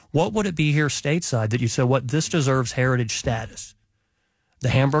line. What would it be here stateside that you say, what, this deserves heritage status? The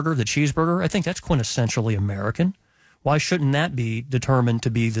hamburger, the cheeseburger, I think that's quintessentially American. Why shouldn't that be determined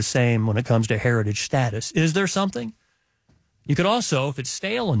to be the same when it comes to heritage status? Is there something? You could also, if it's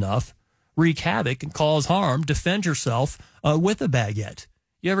stale enough, wreak havoc and cause harm, defend yourself with a baguette.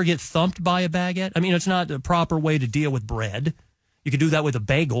 You ever get thumped by a baguette? I mean, it's not the proper way to deal with bread. You could do that with a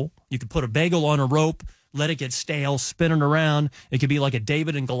bagel. You could put a bagel on a rope, let it get stale, spin it around. It could be like a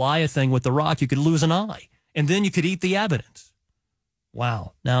David and Goliath thing with the rock. You could lose an eye, and then you could eat the evidence.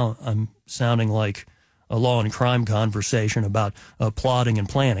 Wow. Now I'm sounding like a law and crime conversation about plotting and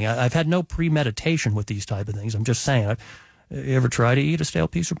planning. I've had no premeditation with these type of things. I'm just saying, you ever try to eat a stale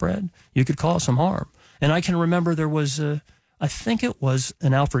piece of bread? You could cause some harm. And I can remember there was, I think it was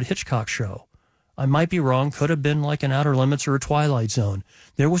an Alfred Hitchcock show. I might be wrong. Could have been like an Outer Limits or a Twilight Zone.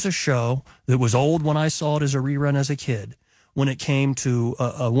 There was a show that was old when I saw it as a rerun as a kid, when it came to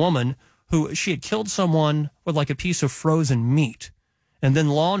a woman who, she had killed someone with like a piece of frozen meat. And then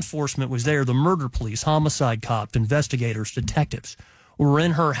law enforcement was there. The murder police, homicide cops, investigators, detectives were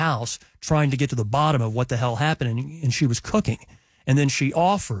in her house trying to get to the bottom of what the hell happened. And she was cooking. And then she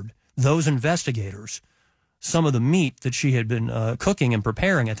offered those investigators some of the meat that she had been cooking and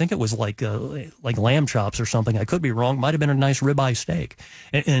preparing. I think it was like lamb chops or something. I could be wrong. Might have been a nice ribeye steak.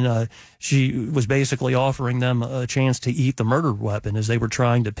 And she was basically offering them a chance to eat the murder weapon as they were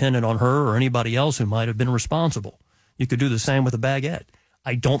trying to pin it on her or anybody else who might have been responsible. You could do the same with a baguette.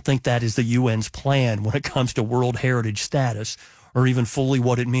 I don't think that is the UN's plan when it comes to World Heritage status or even fully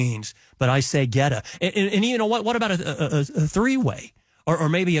what it means. But I say get a. And you know what? What about a three-way? Or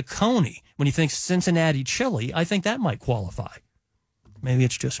maybe a coney. When you think Cincinnati chili, I think that might qualify. Maybe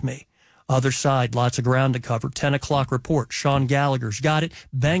it's just me. Other side, lots of ground to cover. 10 o'clock report. Sean Gallagher's got it.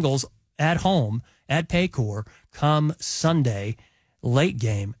 Bengals at home at Paycor come Sunday. Late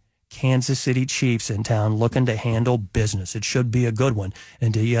game. Kansas City Chiefs in town looking to handle business. It should be a good one.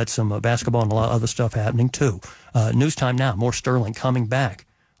 And you had some basketball and a lot of other stuff happening too. News time now. More Sterling coming back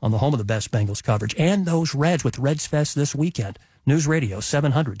on the home of the best Bengals coverage. And those Reds with Reds Fest this weekend. News Radio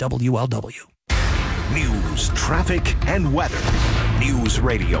 700 WLW. News, traffic, and weather. News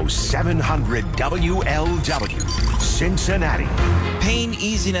Radio 700 WLW. Cincinnati. Pain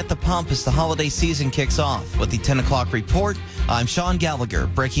easing at the pump as the holiday season kicks off. With the 10 o'clock report, I'm Sean Gallagher,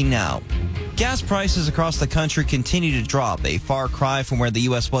 breaking now. Gas prices across the country continue to drop, a far cry from where the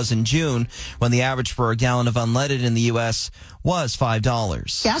U.S. was in June, when the average for a gallon of unleaded in the U.S. was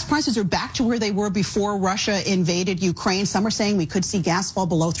 $5. Gas prices are back to where they were before Russia invaded Ukraine. Some are saying we could see gas fall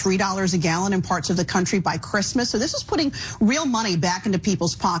below $3 a gallon in parts of the country by Christmas. So this is putting real money back into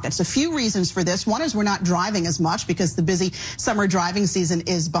people's pockets. A few reasons for this. One is we're not driving as much because the busy summer driving season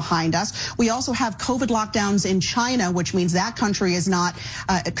is behind us. We also have COVID lockdowns in China, which means that country is not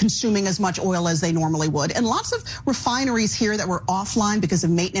consuming as much oil as they normally would. And lots of refineries here that were offline because of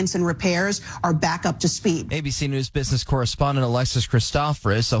maintenance and repairs are back up to speed. ABC News business correspondent Alexis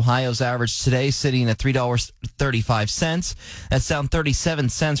Christoforous. Ohio's average today sitting at $3.35. That's down 37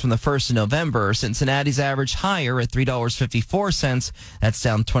 cents from the 1st of November. Cincinnati's average higher at $3.54. That's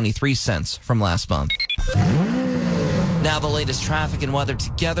down 23 cents from last month. Now the latest traffic and weather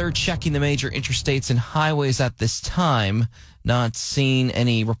together, checking the major interstates and highways at this time. Not seeing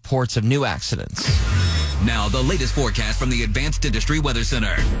any reports of new accidents. Now, the latest forecast from the Advanced Dentistry Weather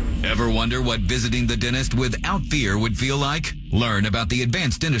Center. Ever wonder what visiting the dentist without fear would feel like? Learn about the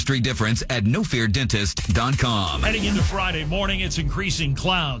advanced dentistry difference at nofeardentist.com. Heading into Friday morning, it's increasing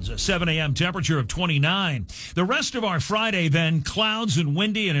clouds, a 7 a.m. temperature of 29. The rest of our Friday, then, clouds and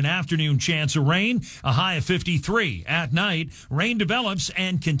windy and an afternoon chance of rain, a high of 53. At night, rain develops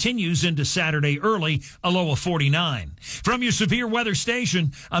and continues into Saturday early, a low of 49. From your severe weather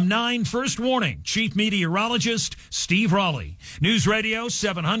station, I'm 9 First Warning, Chief Meteorologist Steve Raleigh. News Radio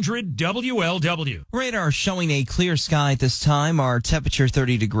 700 WLW. Radar showing a clear sky at this time. Our temperature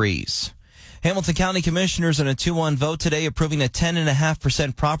 30 degrees. Hamilton County Commissioners in a 2-1 vote today approving a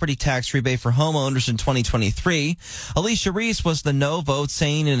 10.5% property tax rebate for homeowners in 2023. Alicia Reese was the no vote,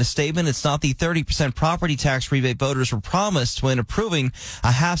 saying in a statement it's not the 30% property tax rebate voters were promised when approving a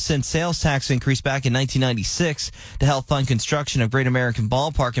 0.5-cent sales tax increase back in 1996 to help fund construction of Great American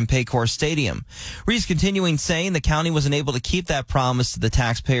Ballpark and Paycor Stadium. Reese continuing saying the county was unable to keep that promise to the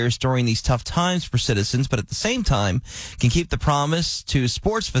taxpayers during these tough times for citizens, but at the same time can keep the promise to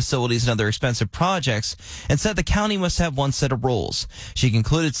sports facilities and other expensive projects, and said the county must have one set of rules. She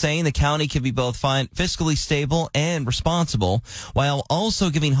concluded saying the county can be both fiscally stable and responsible while also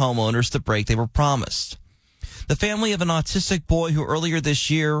giving homeowners the break they were promised. The family of an autistic boy who earlier this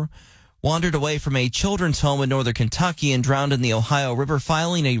year wandered away from a children's home in northern Kentucky and drowned in the Ohio River,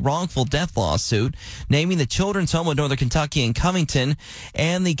 filing a wrongful death lawsuit, naming the children's home in northern Kentucky and Covington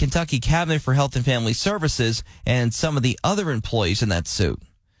and the Kentucky Cabinet for Health and Family Services and some of the other employees in that suit.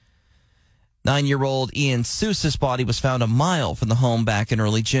 9-year-old Ian Seuss's body was found a mile from the home back in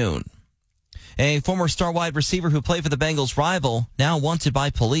early June. A former star wide receiver who played for the Bengals' rival, now wanted by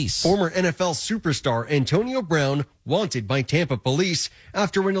police. Former NFL superstar Antonio Brown wanted by Tampa police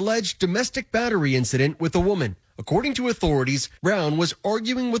after an alleged domestic battery incident with a woman. According to authorities, Brown was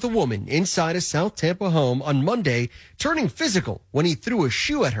arguing with a woman inside a South Tampa home on Monday, turning physical when he threw a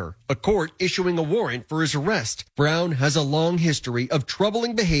shoe at her, a court issuing a warrant for his arrest. Brown has a long history of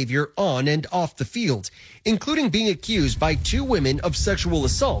troubling behavior on and off the field, including being accused by 2 women of sexual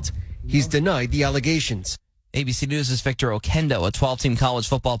assault. He's denied the allegations. ABC News' Victor Oquendo. A 12-team college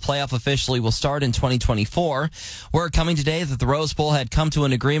football playoff officially will start in 2024. Word coming today that the Rose Bowl had come to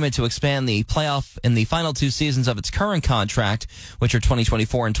an agreement to expand the playoff in the final 2 seasons of its current contract, which are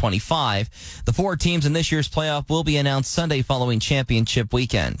 2024 and 25. The 4 teams in this year's playoff will be announced Sunday following championship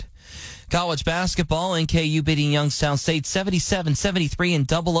weekend. College basketball, NKU beating Youngstown State 77-73 in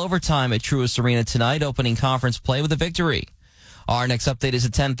double overtime at Truist Arena tonight, opening conference play with a victory. Our next update is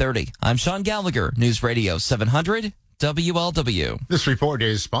at 10:30. I'm Sean Gallagher, News Radio 700 WLW. This report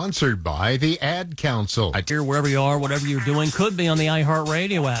is sponsored by the Ad Council. I hear wherever you are, whatever you're doing, could be on the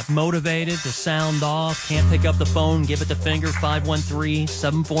iHeartRadio app. Motivated to sound off, can't pick up the phone, give it the finger,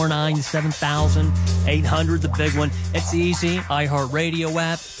 513-749-7000, 800, the big one. It's easy. iHeartRadio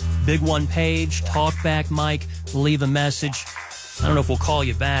app, big one page, talkback mic, leave a message. I don't know if we'll call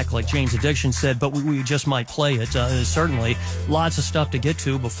you back like James Addiction said, but we just might play it. Certainly, lots of stuff to get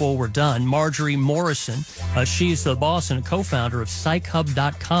to before we're done. Marjorie Morrison, she's the boss and co-founder of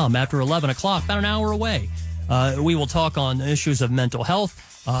PsychHub.com. After 11 o'clock, about an hour away, we will talk on issues of mental health,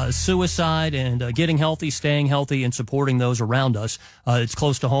 suicide, and getting healthy, staying healthy, and supporting those around us. It's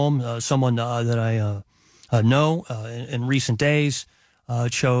close to home. Someone that I know in recent days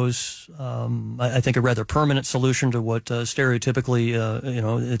chose, I think, a rather permanent solution to what stereotypically,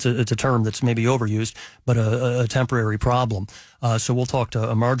 it's a term that's maybe overused, but a temporary problem. So we'll talk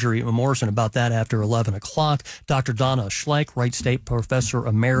to Marjorie Morrison about that after 11 o'clock. Dr. Donna Schlagheck, Wright State Professor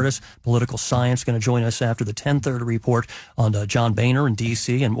Emeritus, Political Science, going to join us after the 10:30 report on John Boehner in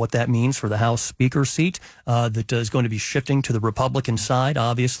D.C. and what that means for the House Speaker seat that is going to be shifting to the Republican side,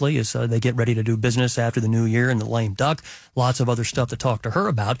 obviously, as they get ready to do business after the new year and the lame duck. Lots of other stuff to talk to her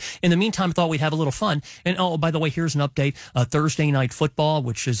about. In the meantime, I thought we'd have a little fun. And, oh, by the way, here's an update. Thursday Night Football,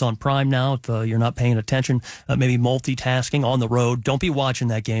 which is on Prime now, if you're not paying attention, maybe multitasking on the road. Don't be watching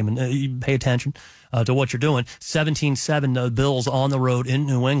that game, and pay attention to what you're doing. 17-7 Bills on the road in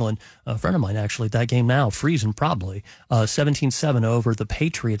New England. A friend of mine actually at that game now, freezing probably. 17-7 over the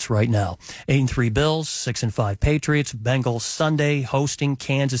Patriots right now. 8-3 Bills, 6-5 Patriots. Bengals Sunday hosting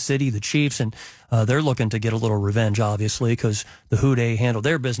Kansas City, the Chiefs, and they're looking to get a little revenge, obviously, because the Houday handled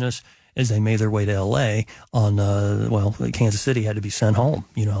their business as they made their way to L.A. on, Kansas City had to be sent home.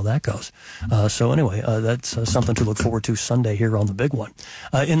 You know how that goes. So anyway, that's something to look forward to Sunday here on the big one.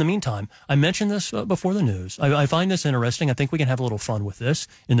 In the meantime, I mentioned this before the news. I find this interesting. I think we can have a little fun with this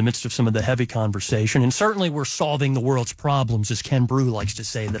in the midst of some of the heavy conversation. And certainly we're solving the world's problems, as Ken Brew likes to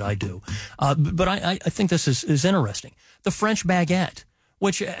say that I do. But I think this is interesting. The French baguette,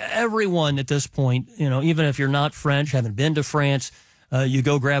 which everyone at this point, even if you're not French, haven't been to France, you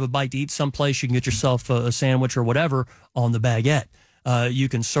go grab a bite to eat someplace, you can get yourself a sandwich or whatever on the baguette. You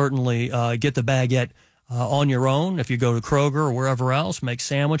can certainly get the baguette on your own if you go to Kroger or wherever else, make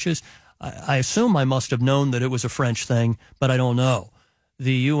sandwiches. I assume I must have known that it was a French thing, but I don't know.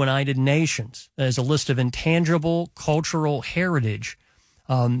 The United Nations has a list of intangible cultural heritage,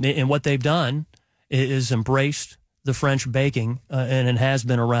 and what they've done is embraced the French baking, and it has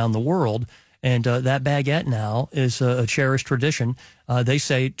been around the world. And that baguette now is a cherished tradition, they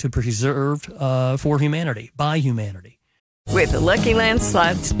say, to preserve for humanity, by humanity. With the Lucky Land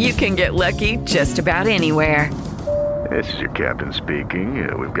Slots, you can get lucky just about anywhere. This is your captain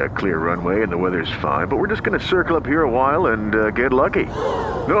speaking. We've got clear runway and the weather's fine, but we're just going to circle up here a while and get lucky.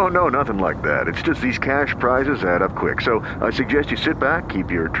 No, nothing like that. It's just these cash prizes add up quick. So I suggest you sit back, keep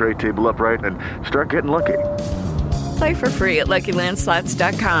your tray table upright, and start getting lucky. Play for free at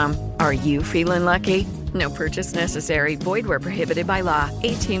LuckyLandSlots.com. Are you feeling lucky? No purchase necessary. Void where prohibited by law.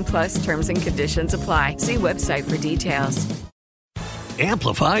 18+ terms and conditions apply. See website for details.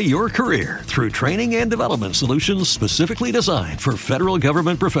 Amplify your career through training and development solutions specifically designed for federal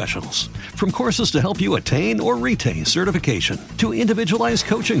government professionals. From courses to help you attain or retain certification, to individualized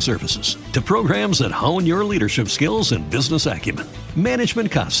coaching services, to programs that hone your leadership skills and business acumen, Management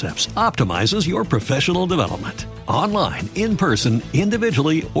Concepts optimizes your professional development. Online, in person,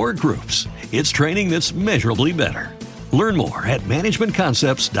 individually, or groups, it's training that's measurably better. Learn more at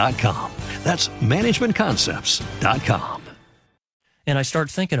managementconcepts.com. That's managementconcepts.com. And I start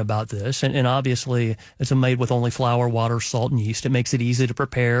thinking about this, and obviously it's made with only flour, water, salt, and yeast. It makes it easy to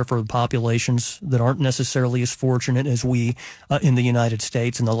prepare for populations that aren't necessarily as fortunate as we in the United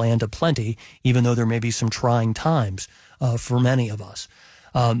States in the land of plenty, even though there may be some trying times for many of us.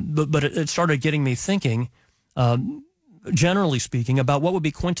 But it started getting me thinking, generally speaking, about what would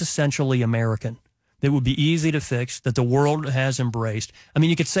be quintessentially American. That would be easy to fix, that the world has embraced. I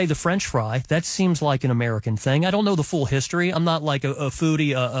mean, you could say the French fry. That seems like an American thing. I don't know the full history. I'm not like a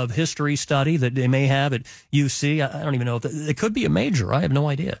foodie of history study that they may have at UC. I don't even know if it could be a major. I have no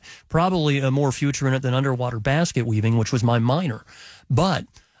idea. Probably a more future in it than underwater basket weaving, which was my minor. But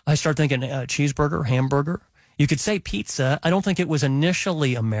I start thinking cheeseburger, hamburger. You could say pizza. I don't think it was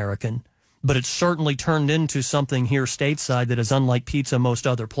initially American, but it certainly turned into something here stateside that is unlike pizza most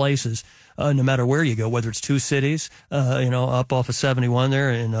other places, no matter where you go, whether it's two cities, up off of 71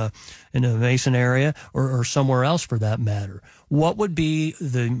 there in the Mason area or somewhere else for that matter. What would be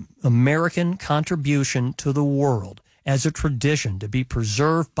the American contribution to the world as a tradition to be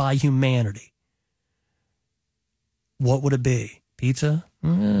preserved by humanity? What would it be? Pizza?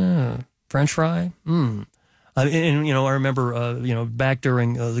 French fry? I remember, back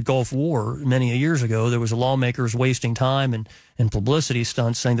during the Gulf War many years ago, there was lawmakers wasting time and publicity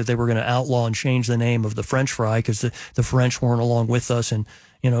stunts saying that they were going to outlaw and change the name of the French fry because the French weren't along with us and,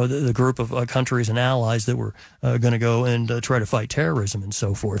 the group of countries and allies that were going to go and try to fight terrorism and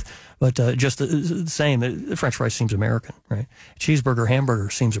so forth. But just the same, the French fry seems American, right? Cheeseburger,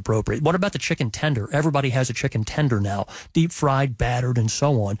 hamburger seems appropriate. What about the chicken tender? Everybody has a chicken tender now. Deep fried, battered, and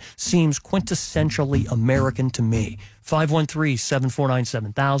so on. Seems quintessentially American to me.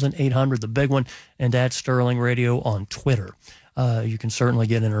 513-749-7000, 800, the big one, and at Sterling Radio on Twitter. You can certainly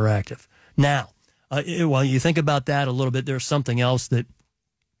get interactive. Now, while you think about that a little bit, there's something else that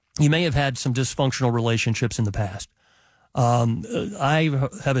you may have had some dysfunctional relationships in the past. I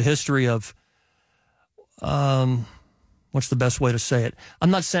have a history of, what's the best way to say it?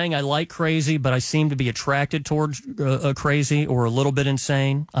 I'm not saying I like crazy, but I seem to be attracted towards crazy or a little bit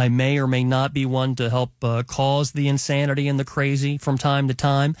insane. I may or may not be one to help cause the insanity and the crazy from time to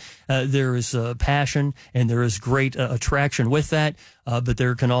time. There is passion and there is great attraction with that, but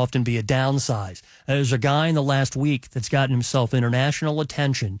there can often be a downside. There's a guy in the last week that's gotten himself international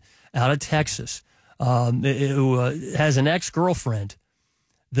attention out of Texas who has an ex-girlfriend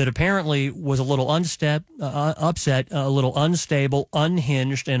that apparently was a little upset, a little unstable,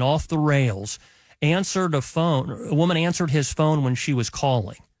 unhinged, and off the rails. Answered a phone. A woman answered his phone when she was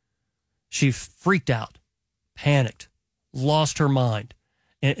calling. She freaked out, panicked, lost her mind,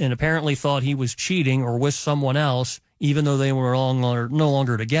 and apparently thought he was cheating or with someone else, even though they were no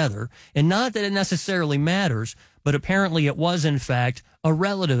longer together. And not that it necessarily matters, but apparently it was, in fact, a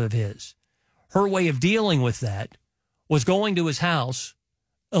relative of his. Her way of dealing with that was going to his house,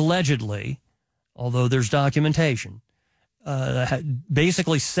 allegedly, although there's documentation,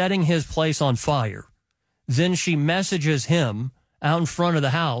 basically setting his place on fire. Then she messages him out in front of the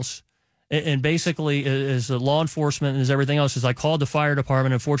house and basically as the law enforcement and as everything else, as I called the fire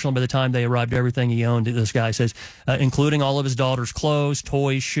department. Unfortunately, by the time they arrived, everything he owned, this guy says, including all of his daughter's clothes,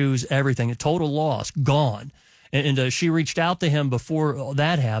 toys, shoes, everything, a total loss, gone. And she reached out to him before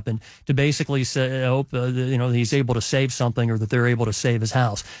that happened to basically say, I hope he's able to save something or that they're able to save his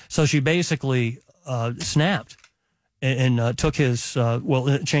house. So she basically snapped and took his,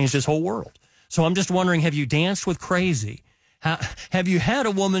 it changed his whole world. So I'm just wondering, have you danced with crazy? Have you had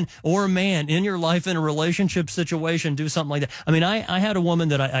a woman or a man in your life in a relationship situation do something like that? I mean, I had a woman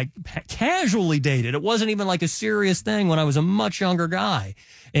that I casually dated. It wasn't even like a serious thing when I was a much younger guy.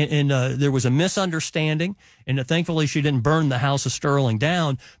 And there was a misunderstanding, and thankfully she didn't burn the house of Sterling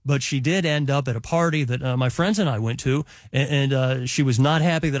down, but she did end up at a party that my friends and I went to, and she was not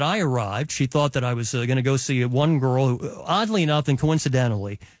happy that I arrived. She thought that I was going to go see one girl who, oddly enough and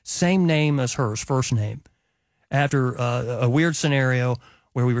coincidentally, same name as hers, first name. After a weird scenario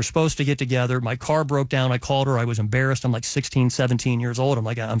where we were supposed to get together, my car broke down. I called her. I was embarrassed. I'm like 16, 17 years old. I'm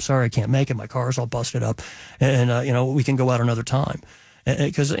like, I'm sorry, I can't make it. My car's all busted up. And we can go out another time.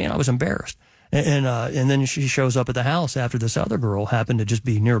 Because, I was embarrassed. And then she shows up at the house after this other girl happened to just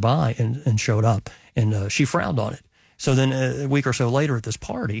be nearby and showed up. And she frowned on it. So then a week or so later at this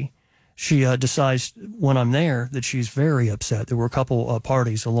party, she decides when I'm there that she's very upset. There were a couple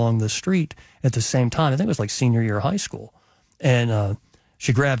parties along the street at the same time. I think it was like senior year of high school. And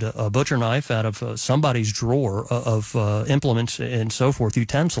she grabbed a butcher knife out of somebody's drawer of implements and so forth,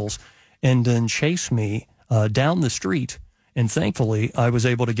 utensils, and then chased me down the street. And thankfully, I was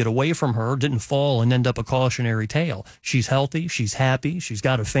able to get away from her, didn't fall and end up a cautionary tale. She's healthy. She's happy. She's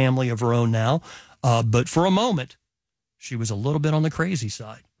got a family of her own now. But for a moment, she was a little bit on the crazy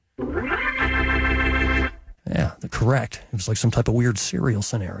side. Yeah, correct. It was like some type of weird serial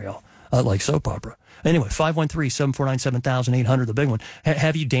scenario, like soap opera. Anyway, 513-749-7800, the big one.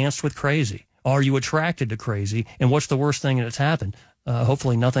 Have you danced with crazy? Are you attracted to crazy? And what's the worst thing that's happened?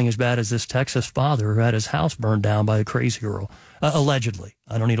 Hopefully nothing as bad as this Texas father who had his house burned down by a crazy girl. Allegedly.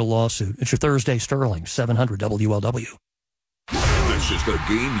 I don't need a lawsuit. It's your Thursday Sterling, 700 WLW. This is the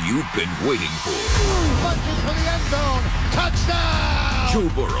game you've been waiting for. Punches for the end zone. Touchdown! Joe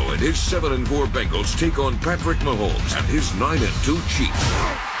Burrow and his 7-4 Bengals take on Patrick Mahomes and his 9-2 Chiefs.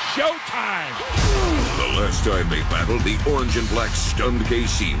 Showtime! The last time they battled, the orange and black stunned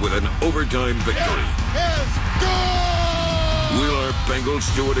KC with an overtime victory. Is good! Will our Bengals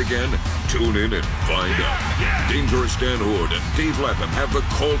do it again? Tune in and find out. Dangerous Dan Hoard and Dave Lapham have the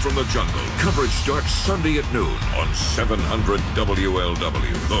call from the jungle. Coverage starts Sunday at noon on 700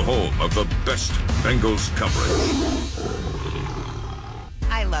 WLW, the home of the best Bengals coverage.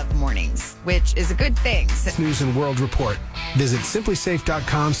 I love mornings, which is a good thing. News and World Report. Visit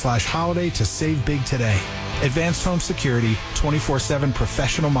simplysafe.com/holiday to save big today. Advanced home security, 24/7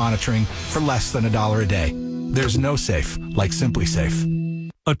 professional monitoring for less than $1 a day. There's no safe like Simply Safe.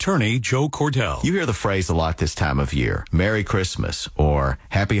 Attorney Joe Cordell. You hear the phrase a lot this time of year, Merry Christmas or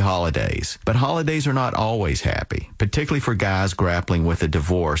Happy Holidays. But holidays are not always happy, particularly for guys grappling with a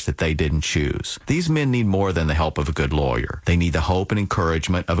divorce that they didn't choose. These men need more than the help of a good lawyer. They need the hope and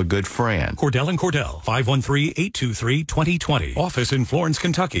encouragement of a good friend. Cordell and Cordell, 513-823-2020. Office in Florence,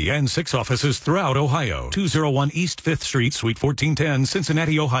 Kentucky, and 6 offices throughout Ohio. 201 East 5th Street, Suite 1410,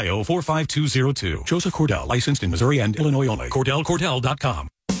 Cincinnati, Ohio, 45202. Joseph Cordell, licensed in Missouri and Illinois only. CordellCordell.com.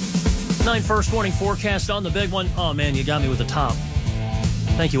 9 first morning forecast on the big one. Oh, man, you got me with the top.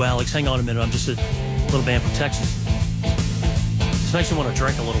 Thank you, Alex. Hang on a minute. I'm just a little band from Texas. This makes me want to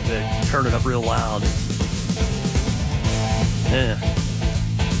drink a little bit. Turn it up real loud. Yeah.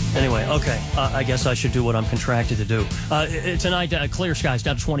 Anyway, okay. I guess I should do what I'm contracted to do. Tonight, clear skies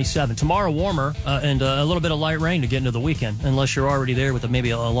down to 27. Tomorrow, warmer and a little bit of light rain to get into the weekend, unless you're already there with maybe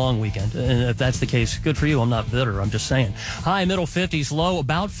a long weekend. And if that's the case, good for you. I'm not bitter. I'm just saying. High, middle 50s, low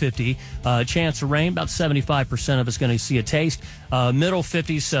about 50. Chance of rain, about 75% of it's going to see a taste. Middle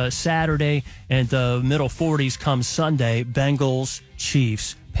 50s Saturday, and middle 40s come Sunday. Bengals,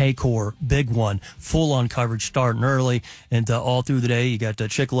 Chiefs. Paycor, big one, full-on coverage starting early, and all through the day, you got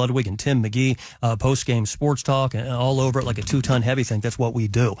Chick Ludwig and Tim McGee, post-game sports talk, and all over it like a 2-ton heavy thing. That's what we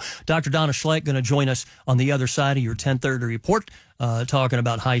do. Dr. Donna Schlagheck going to join us on the other side of your 10:30 report, talking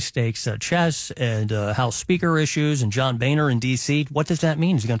about high-stakes chess and House Speaker issues, and John Boehner in D.C. What does that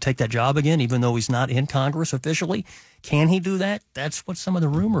mean? Is he going to take that job again, even though he's not in Congress officially? Can he do that? That's what some of the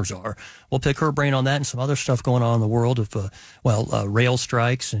rumors are. We'll pick her brain on that and some other stuff going on in the world of, rail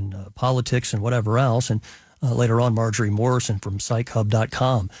strikes and politics and whatever else. And later on, Marjorie Morrison from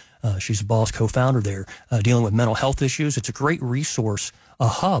PsychHub.com. She's a boss co-founder there, dealing with mental health issues. It's a great resource, a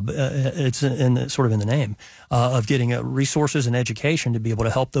hub. It's sort of in the name of getting resources and education to be able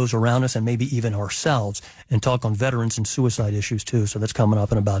to help those around us and maybe even ourselves, and talk on veterans and suicide issues too. So that's coming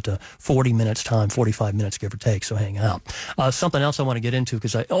up in about 40 minutes time, 45 minutes give or take. So hang out. Something else I want to get into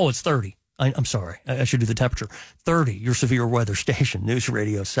because it's 30. I'm sorry. I should do the temperature. 30, your severe weather station, News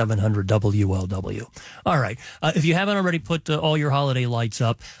Radio 700 WLW. All right. If you haven't already put all your holiday lights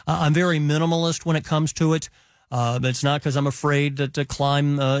up, I'm very minimalist when it comes to it. It's not because I'm afraid to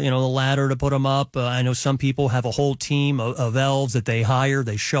climb, the ladder to put them up. I know some people have a whole team of elves that they hire.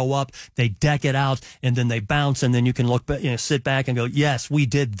 They show up, they deck it out, and then they bounce, and then you can look, sit back and go, yes, we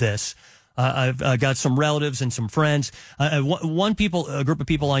did this. I've got some relatives and some friends. A group of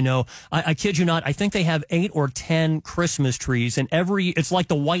people I know, I kid you not, I think they have 8 or 10 Christmas trees, and it's like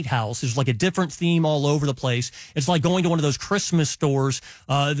the White House. There's like a different theme all over the place. It's like going to one of those Christmas stores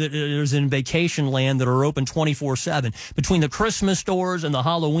that there's in vacation land that are open 24/7. Between the Christmas stores and the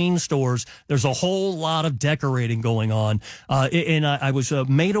Halloween stores, there's a whole lot of decorating going on. And I was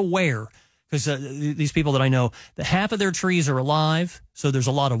made aware, because these people that I know, that half of their trees are alive, so there's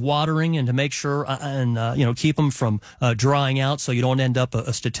a lot of watering and to make sure and keep them from drying out, so you don't end up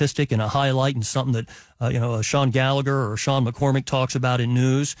a statistic and a highlight and something that Sean Gallagher or Sean McCormick talks about in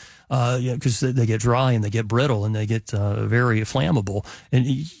news, because they get dry and they get brittle and they get very flammable, and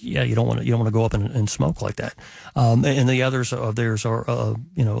you don't want to go up and smoke like that. And the others of theirs are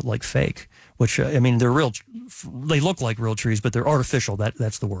like fake. Which, they're real, they look like real trees, but they're artificial.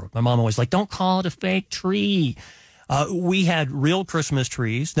 That's the word. My mom always like, don't call it a fake tree. We had real Christmas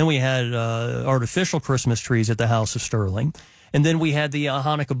trees. Then we had artificial Christmas trees at the House of Sterling. And then we had the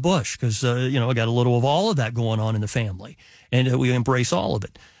Hanukkah bush because, I got a little of all of that going on in the family. And we embrace all of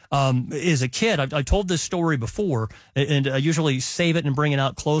it. As a kid, I told this story before, and I usually save it and bring it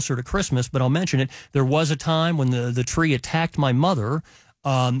out closer to Christmas, but I'll mention it. There was a time when the tree attacked my mother,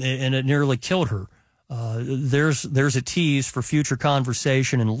 and it nearly killed her. There's a tease for future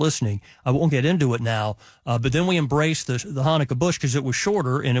conversation and listening. I won't get into it now, but then we embraced the Hanukkah bush because it was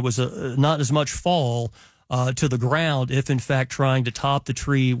shorter and it was not as much fall to the ground, if in fact trying to top the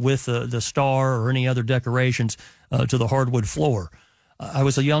tree with the star or any other decorations to the hardwood floor. I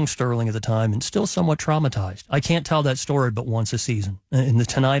was a young Sterling at the time and still somewhat traumatized. I can't tell that story but once a season. And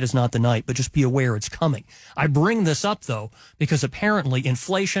tonight is not the night, but just be aware it's coming. I bring this up, though, because apparently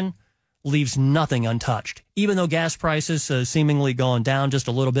inflation leaves nothing untouched. Even though gas prices seemingly gone down just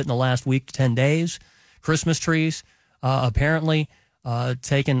a little bit in the last week to 10 days, Christmas trees apparently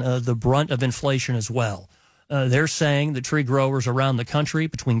taking the brunt of inflation as well. They're saying the tree growers around the country,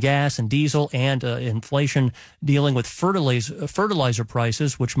 between gas and diesel and inflation dealing with fertilizer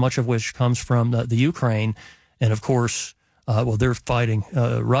prices, much of which comes from the Ukraine. And, of course, they're fighting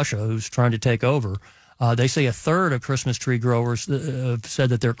Russia, who's trying to take over. They say a third of Christmas tree growers said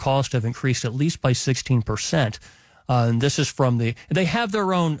that their costs have increased at least by 16%. And this is from they have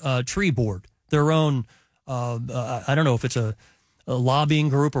their own tree board, their own, I don't know if it's a lobbying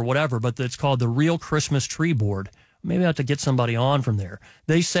group or whatever, but it's called the Real Christmas Tree Board. Maybe I have to get somebody on from there.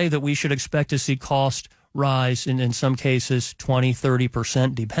 They say that we should expect to see cost rise in some cases 20,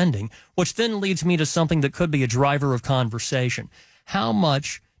 30% depending, which then leads me to something that could be a driver of conversation. How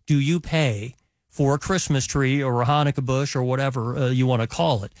much do you pay for a Christmas tree or a Hanukkah bush or whatever you want to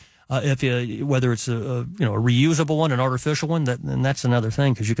call it? Whether it's a reusable one, an artificial one, then that's another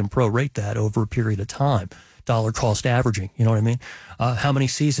thing because you can prorate that over a period of time. Dollar cost averaging, you know what I mean? How many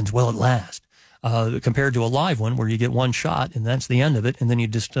seasons will it last? Compared to a live one where you get one shot and that's the end of it, and then you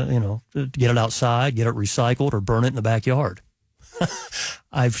just, get it outside, get it recycled, or burn it in the backyard.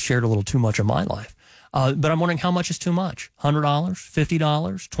 I've shared a little too much of my life. But I'm wondering how much is too much? $100, $50,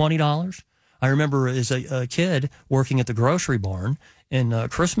 $20? I remember as a kid working at the grocery barn in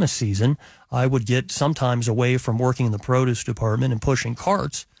Christmas season, I would get sometimes away from working in the produce department and pushing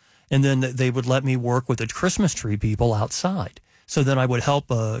carts, and then they would let me work with the Christmas tree people outside. So then I would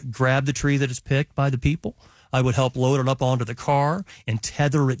help grab the tree that is picked by the people. I would help load it up onto the car and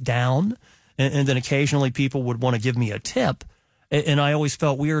tether it down. And then occasionally people would want to give me a tip. And I always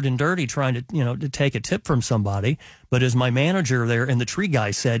felt weird and dirty trying to, to take a tip from somebody. But as my manager there and the tree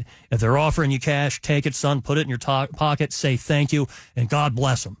guy said, if they're offering you cash, take it, son, put it in your pocket, say thank you, and God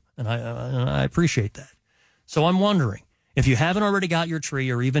bless them. And I appreciate that. So I'm wondering, if you haven't already got your tree,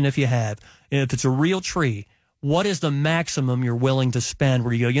 or even if you have, if it's a real tree, what is the maximum you're willing to spend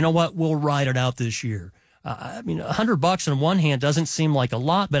where you go, you know what, we'll ride it out this year? $100 on one hand doesn't seem like a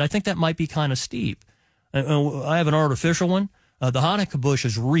lot, but I think that might be kind of steep. I have an artificial one. The Hanukkah bush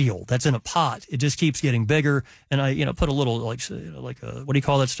is real. That's in a pot. It just keeps getting bigger. And I, put a little what do you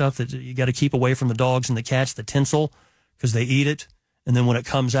call that stuff that you got to keep away from the dogs and the cats, the tinsel, because they eat it. And then when it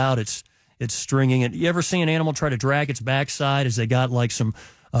comes out, it's stringing it. You ever see an animal try to drag its backside as they got like some,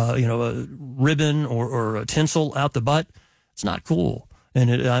 a ribbon or a tinsel out the butt? It's not cool.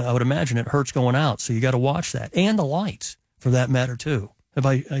 And I would imagine it hurts going out. So you got to watch that. And the lights, for that matter, too. Have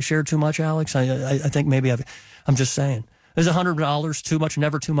I shared too much, Alex? I think maybe I'm just saying. Is $100 too much?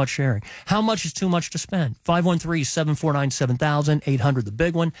 Never too much sharing. How much is too much to spend? 513-749-7000, 800, the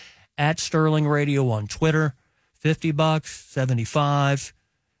big one. At Sterling Radio on Twitter. $50, $75.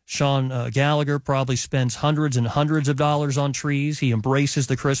 Sean Gallagher probably spends hundreds and hundreds of dollars on trees. He embraces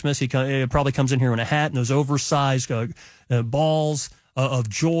the Christmas. He probably comes in here in a hat and those oversized balls of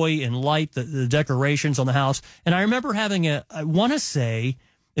joy and light, the decorations on the house. And I remember having I want to say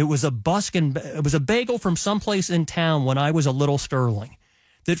it was a bagel from someplace in town when I was a little Sterling,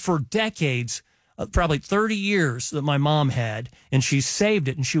 that for decades, probably 30 years that my mom had, and she saved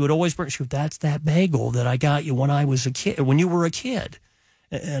it, and she would always bring, that's that bagel that I got you when I was a kid, when you were a kid.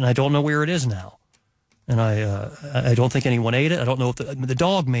 And I don't know where it is now. And I don't think anyone ate it. I don't know if the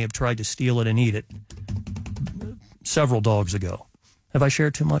dog may have tried to steal it and eat it several dogs ago. Have I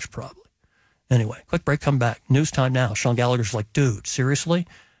shared too much? Probably. Anyway, quick break, come back. News time now. Sean Gallagher's like, dude, seriously?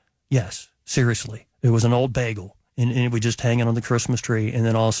 Yes, seriously. It was an old bagel. And we just hang it on the Christmas tree and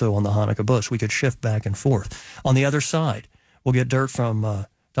then also on the Hanukkah bush. We could shift back and forth. On the other side, we'll get dirt from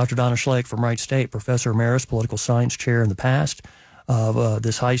Dr. Donna Schlagheck from Wright State, Professor Emeritus, Political Science Chair in the past.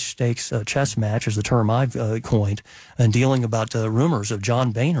 This high-stakes chess match is the term I've coined, and dealing about rumors of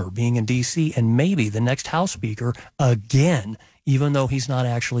John Boehner being in D.C. and maybe the next House Speaker again, even though he's not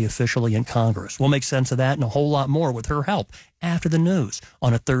actually officially in Congress. We'll make sense of that and a whole lot more with her help after the news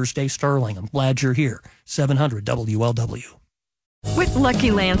on a Thursday Sterling. I'm glad you're here. 700 WLW. With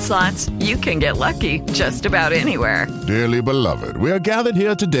Lucky Land Slots, you can get lucky just about anywhere. Dearly beloved, we are gathered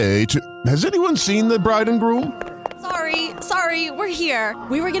here today to... Has anyone seen the bride and groom? Sorry, we're here.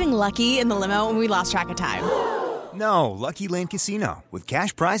 We were getting lucky in the limo and we lost track of time. No, Lucky Land Casino, with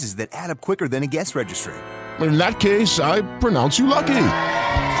cash prizes that add up quicker than a guest registry. In that case, I pronounce you lucky.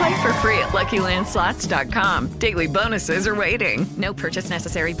 Play for free at LuckyLandSlots.com. Daily bonuses are waiting. No purchase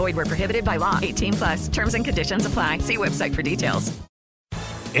necessary. Void where prohibited by law. 18+. Terms and conditions apply. See website for details.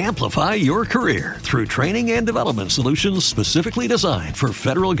 Amplify your career through training and development solutions specifically designed for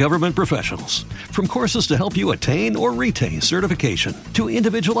federal government professionals. From courses to help you attain or retain certification, to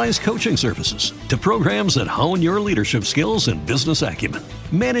individualized coaching services, to programs that hone your leadership skills and business acumen,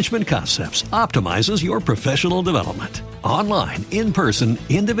 Management Concepts optimizes your professional development. Online, in person,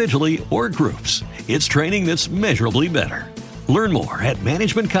 individually, or groups, it's training that's measurably better. Learn more at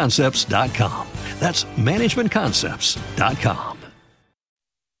managementconcepts.com. That's managementconcepts.com.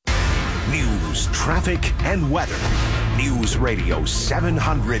 News, traffic, and weather. News Radio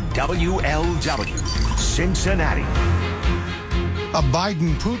 700 WLW, Cincinnati. A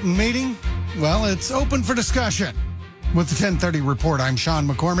Biden-Putin meeting? Well, it's open for discussion. With the 10:30 report, I'm Sean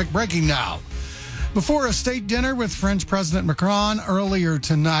McCormick, breaking now. Before a state dinner with French President Macron earlier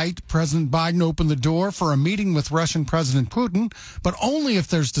tonight, President Biden opened the door for a meeting with Russian President Putin, but only if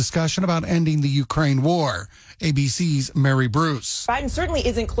there's discussion about ending the Ukraine war. ABC's Mary Bruce. Biden certainly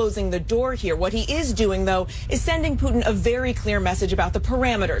isn't closing the door here. What he is doing, though, is sending Putin a very clear message about the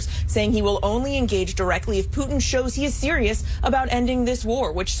parameters, saying he will only engage directly if Putin shows he is serious about ending this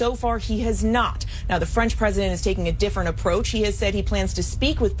war, which so far he has not. Now, the French president is taking a different approach. He has said he plans to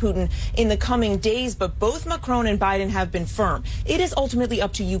speak with Putin in the coming days, but both Macron and Biden have been firm. It is ultimately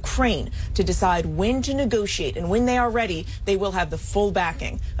up to Ukraine to decide when to negotiate, and when they are ready, they will have the full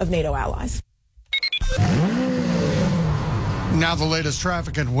backing of NATO allies. Now the latest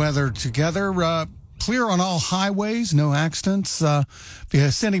traffic and weather together. Clear on all highways, no accidents. If you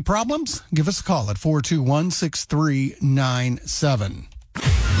have any problems, give us a call at 421-6397.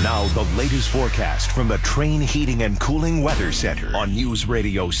 Now the latest forecast from the Train Heating and Cooling Weather Center on News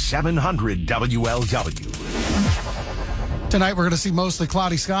Radio 700 WLW. Tonight we're going to see mostly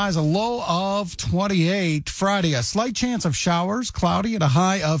cloudy skies, a low of 28. Friday, a slight chance of showers, cloudy at a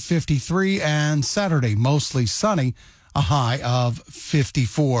high of 53. And Saturday, mostly sunny, a high of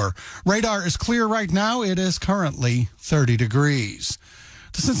 54. Radar is clear right now. It is currently 30 degrees.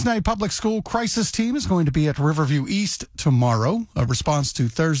 The Cincinnati Public School crisis team is going to be at Riverview East tomorrow, a response to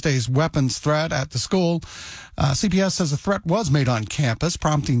Thursday's weapons threat at the school. CPS says a threat was made on campus,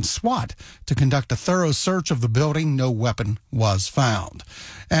 prompting SWAT to conduct a thorough search of the building. No weapon was found.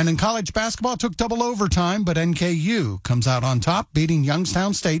 And in college basketball, it took double overtime, but NKU comes out on top, beating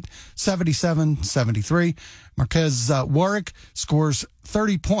Youngstown State 77-73. Marquez Warwick scores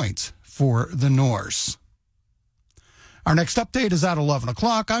 30 points for the Norse. Our next update is at 11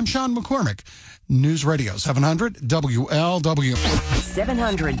 o'clock. I'm Sean McCormick, News Radio 700 WLW.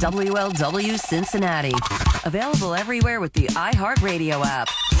 700 WLW Cincinnati. Available everywhere with the iHeartRadio app.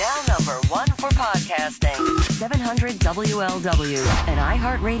 Now number one for podcasting. 700 WLW, an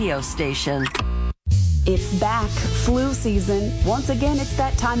iHeartRadio station. It's back, flu season. Once again, it's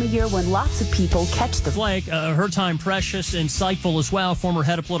that time of year when lots of people catch the... Blake, her time precious, insightful as well. Former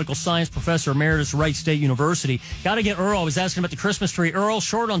head of political science, Professor Emeritus, Wright State University. Got to get Earl. I was asking about the Christmas tree. Earl,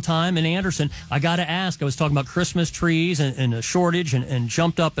 short on time in Anderson. I got to ask. I was talking about Christmas trees and a shortage and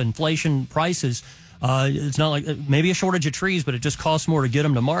jumped up inflation prices. It's not like maybe a shortage of trees, but it just costs more to get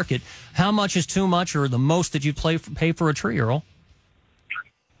them to market. How much is too much or the most that you pay for a tree, Earl?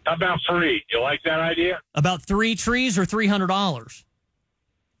 How about free? You like that idea? About 3 trees or $300?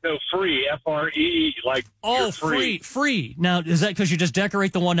 No, free, F-R-E-E, like you're free. Free. Now, is that because you just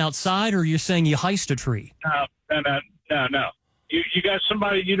decorate the one outside, or you're saying you heist a tree? No. You got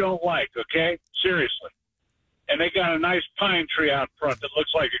somebody you don't like, okay? Seriously. and they got a nice pine tree out front that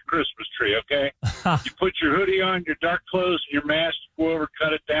looks like a Christmas tree, okay? You put your hoodie on, your dark clothes, and your mask, go over,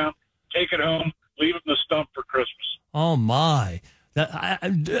 cut it down, take it home, leave it in the stump for Christmas. Oh, my.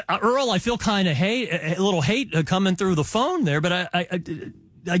 Earl, I feel kind of a little hate coming through the phone there, but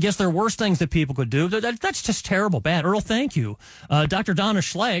I guess there are worse things that people could do. That's just terrible bad. Earl, thank you. Dr. Donna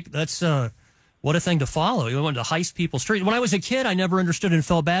Schlagheck, that's what a thing to follow. You wanted to heist people's trees. When I was a kid, I never understood and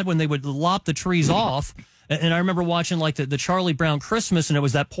felt bad when they would lop the trees off. And I remember watching like the Charlie Brown Christmas, and it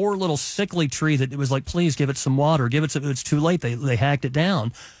was that poor little sickly tree that it was like, please give it some water. It's too late. They hacked it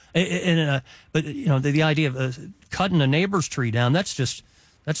down. But you know, the idea of cutting a neighbor's tree down, that's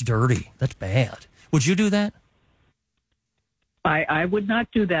dirty. That's bad. Would you do that? I would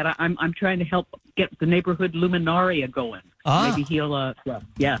not do that. I'm trying to help get the neighborhood luminaria going. Maybe he'll.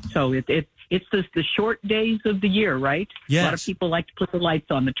 So it's the short days of the year, right? Yes. A lot of people like to put the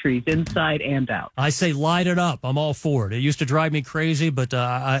lights on the trees, inside and out. I say light it up. I'm all for it. It used to drive me crazy, but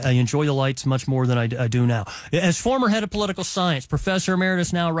I enjoy the lights much more than I do now. As former head of political science, Professor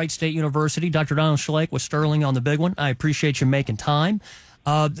Emeritus now at Wright State University, Dr. Donna Schlagheck with Sterling on the big one. I appreciate you making time.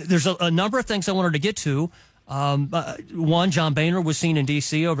 There's a number of things I wanted to get to. One, John Boehner was seen in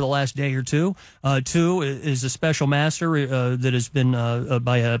D.C. over the last day or two. Two is a special master that has been,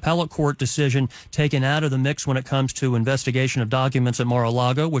 by an appellate court decision, taken out of the mix when it comes to investigation of documents at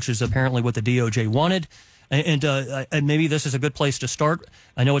Mar-a-Lago, which is apparently what the DOJ wanted. And maybe this is a good place to start.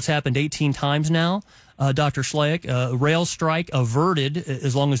 I know it's happened 18 times now. Dr. Schlagheck, rail strike averted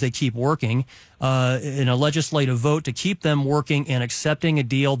as long as they keep working, in a legislative vote to keep them working and accepting a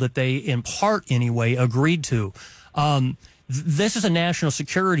deal that they, in part anyway, agreed to. This is a national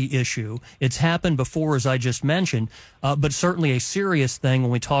security issue. It's happened before, as I just mentioned, but certainly a serious thing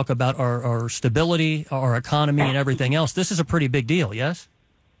when we talk about our stability, our economy, and everything else. This is a pretty big deal, yes?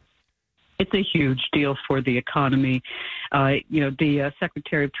 It's a huge deal for the economy. The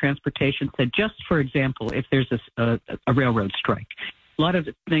Secretary of Transportation said, just for example, if there's a railroad strike, a lot of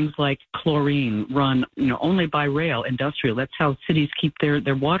things like chlorine run, only by rail, industrial. That's how cities keep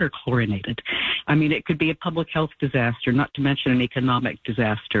their water chlorinated. I mean, it could be a public health disaster, not to mention an economic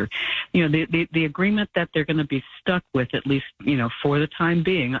disaster. The agreement that they're going to be stuck with, at least, for the time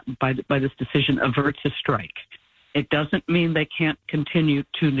being, by this decision, averts a strike. It doesn't mean they can't continue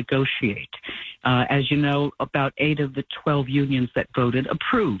to negotiate. As you know, about 8 of the 12 unions that voted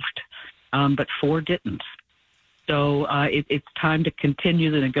approved, but 4 didn't. So it's time to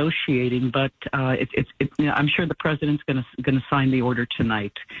continue the negotiating, but I'm sure the president's going to sign the order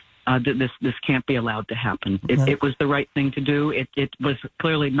tonight. This can't be allowed to happen. It was the right thing to do. It was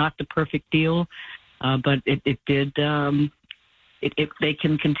clearly not the perfect deal, but it did. If they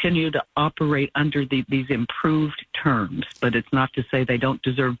can continue to operate under these improved terms, but it's not to say they don't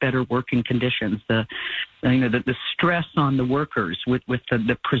deserve better working conditions. The stress on the workers with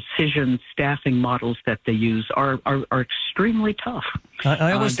the precision staffing models that they use are extremely tough.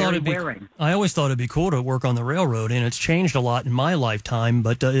 I always thought it'd be cool to work on the railroad, and it's changed a lot in my lifetime.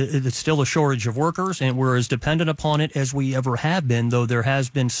 But it's still a shortage of workers, and we're as dependent upon it as we ever have been. Though there has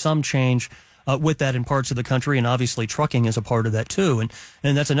been some change with that in parts of the country, and obviously trucking is a part of that too.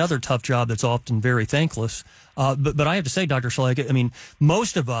 And that's another tough job that's often very thankless. But I have to say, Dr. Schlagheck, I mean,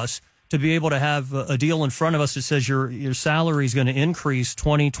 most of us, to be able to have a deal in front of us that says your salary is going to increase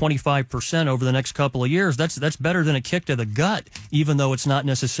 25% over the next couple of years, that's better than a kick to the gut, even though it's not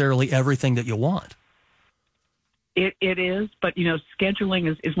necessarily everything that you want. It is, but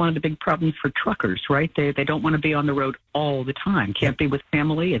scheduling is one of the big problems for truckers, right? They don't want to be on the road all the time. Can't be with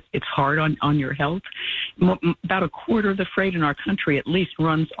family. It's hard on your health. About a quarter of the freight in our country, at least,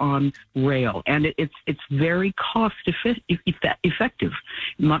 runs on rail, and it's very cost effective,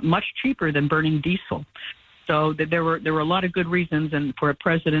 much cheaper than burning diesel. So there were a lot of good reasons, and for a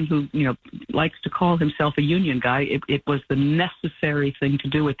president who likes to call himself a union guy, it was the necessary thing to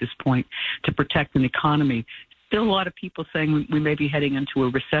do at this point to protect an economy. Still a lot of people saying we may be heading into a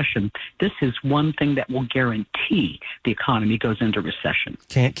recession. This is one thing that will guarantee the economy goes into recession.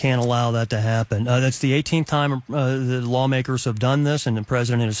 Can't allow that to happen. That's the 18th time the lawmakers have done this, and the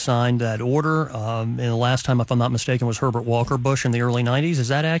president has signed that order. And the last time, if I'm not mistaken, was Herbert Walker Bush in the early 90s. Is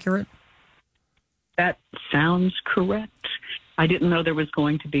that accurate? That sounds correct. I didn't know there was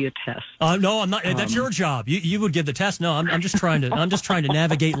going to be a test. No, I'm not. That's your job. You would give the test. No, I'm just trying to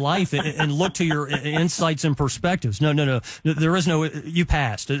navigate life and look to your insights and perspectives. No. There is no. You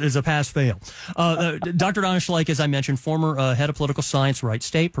passed. It's a pass fail. Dr. Donna Schlagheck, as I mentioned, former head of political science, Wright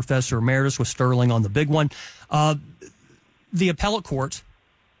State, Professor Emeritus with Sterling on the big one. The appellate courts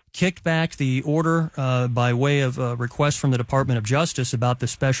kicked back the order by way of request from the Department of Justice about the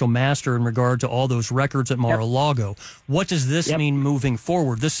special master in regard to all those records at Mar-a-Lago. What does this mean moving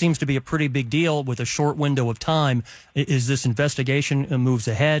forward? This seems to be a pretty big deal with a short window of time. Is this investigation moves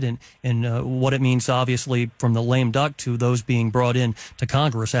ahead, and what it means, obviously, from the lame duck to those being brought in to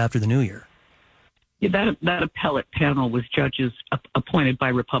Congress after the new year? Yeah, that appellate panel was judges appointed by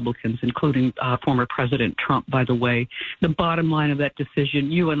Republicans, including former President Trump, by the way. The bottom line of that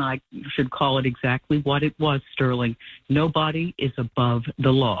decision, you and I should call it exactly what it was, Sterling. Nobody is above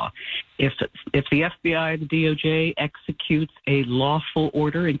the law. If the FBI, the DOJ, executes a lawful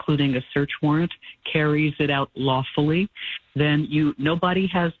order, including a search warrant, carries it out lawfully, then nobody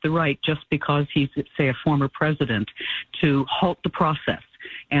has the right, just because he's, say, a former president, to halt the process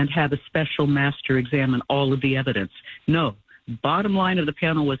and have a special master examine all of the evidence. No. Bottom line of the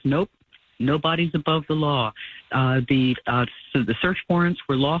panel was nope. Nobody's above the law. So the search warrants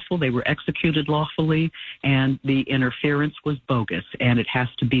were lawful. They were executed lawfully, and the interference was bogus, and it has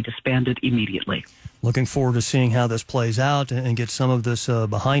to be disbanded immediately. Looking forward to seeing how this plays out and get some of this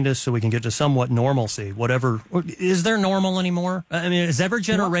behind us so we can get to somewhat normalcy. Whatever. Is there normal anymore? I mean, has every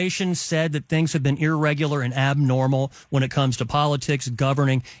generation said that things have been irregular and abnormal when it comes to politics,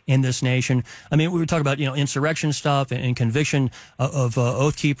 governing in this nation? I mean, we were talking about, insurrection stuff and conviction of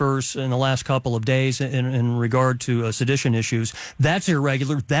Oath Keepers in the last couple of days in regard to sedition issues. That's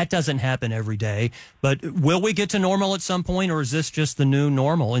irregular. That doesn't happen every day. But will we get to normal at some point, or is this just the new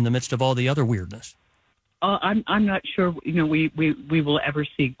normal in the midst of all the other weirdness? I'm not sure, we will ever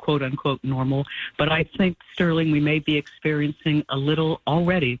see quote unquote normal, but I think, Sterling, we may be experiencing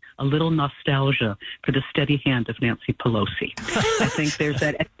already a little nostalgia for the steady hand of Nancy Pelosi. I think there's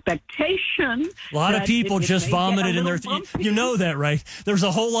that expectation. A lot of people just vomited in their, you know that, right? There's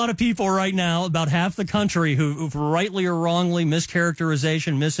a whole lot of people right now, about half the country, who rightly or wrongly,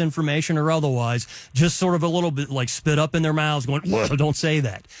 mischaracterization, misinformation or otherwise, just sort of a little bit like spit up in their mouths going, whoa, don't say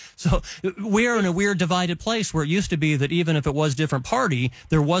that. So we are in a weird divided place where it used to be that even if it was different party,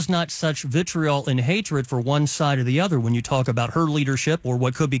 there was not such vitriol and hatred for one side or the other when you talk about her leadership or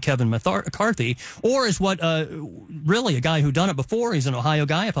what could be Kevin McCarthy, or is what really a guy who done it before. He's an Ohio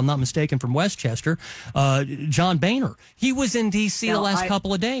guy, if I'm not mistaken, from Westchester, John Boehner. He was in D.C. the last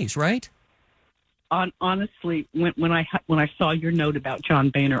couple of days, right? Honestly, when I saw your note about John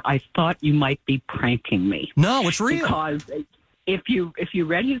Boehner, I thought you might be pranking me. No, it's real. Because if you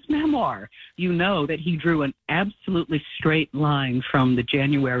read his memoir, you know that he drew an absolutely straight line from the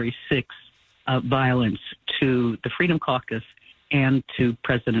January 6th violence to the Freedom Caucus and to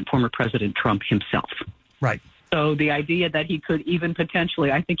former President Trump himself. Right. So the idea that he could even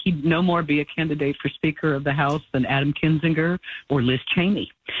potentially, I think he'd no more be a candidate for Speaker of the House than Adam Kinzinger or Liz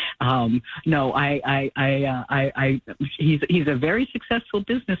Cheney. No, he's a very successful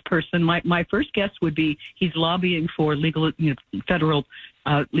business person. My first guess would be he's lobbying for federal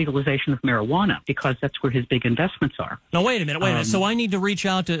legalization of marijuana, because that's where his big investments are. Now, wait a minute. So I need to reach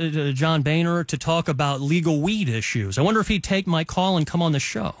out to John Boehner to talk about legal weed issues. I wonder if he'd take my call and come on the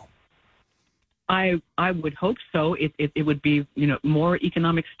show. I would hope so. It would be, more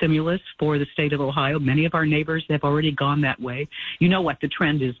economic stimulus for the state of Ohio. Many of our neighbors have already gone that way. You know what the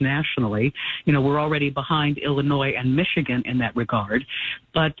trend is nationally. We're already behind Illinois and Michigan in that regard.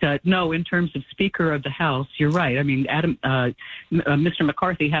 But no, in terms of Speaker of the House, you're right. I mean, Mr.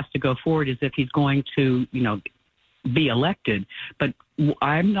 McCarthy has to go forward as if he's going to, be elected. But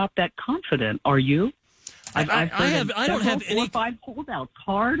I'm not that confident. Are you? I don't have any 4 or 5 holdouts,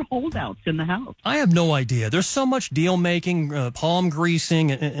 hard holdouts in the House. I have no idea. There's so much deal making, palm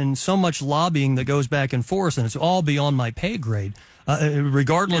greasing, and so much lobbying that goes back and forth, and it's all beyond my pay grade.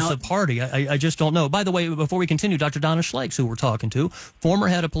 Regardless of party, I just don't know. By the way, before we continue, Dr. Donna Schlagheck, who we're talking to, former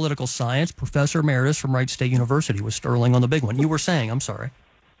head of political science, professor emeritus from Wright State University, was Sterling on the big one. You were saying, I'm sorry.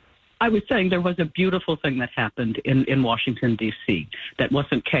 I was saying there was a beautiful thing that happened in Washington, D.C. that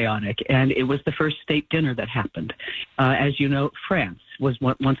wasn't chaotic, and it was the first state dinner that happened. As you know, France was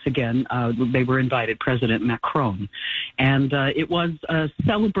once again, they were invited, President Macron, and it was a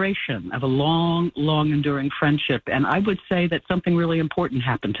celebration of a long, long enduring friendship, and I would say that something really important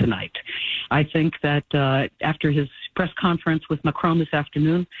happened tonight. I think that after his press conference with Macron this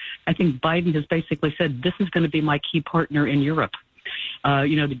afternoon, I think Biden has basically said, this is going to be my key partner in Europe.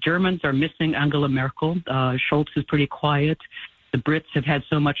 The Germans are missing Angela Merkel. Scholz is pretty quiet. The Brits have had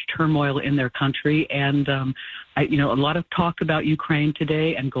so much turmoil in their country. And, a lot of talk about Ukraine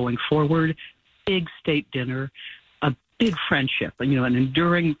today and going forward. Big state dinner. A big friendship,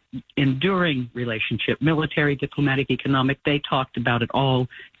 an enduring relationship, military, diplomatic, economic. They talked about it all.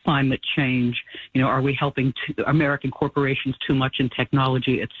 Climate change, are we helping American corporations too much in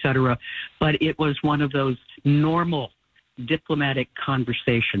technology, et cetera? But it was one of those normal diplomatic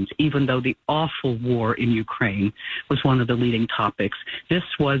conversations, even though the awful war in Ukraine was one of the leading topics. This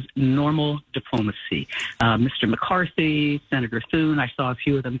was normal diplomacy. Mr. McCarthy, Senator Thune, I saw a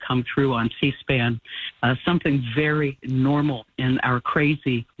few of them come through on C-SPAN. Something very normal in our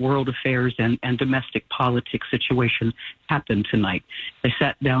crazy world affairs and domestic politics situation happened tonight. They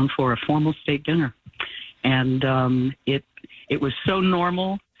sat down for a formal state dinner, and it was so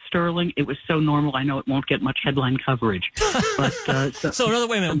normal. Sterling, it was so normal. I know it won't get much headline coverage. But, so another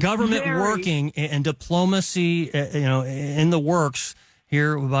way, government working and diplomacy, in the works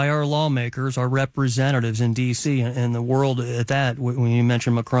here by our lawmakers, our representatives in D.C. and the world at that. When you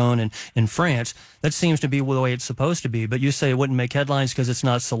mention Macron and France, that seems to be the way it's supposed to be. But you say it wouldn't make headlines because it's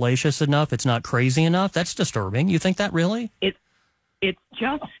not salacious enough, it's not crazy enough. That's disturbing. You think that really? It's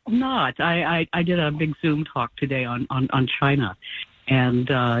just not. I did a big Zoom talk today on China. And,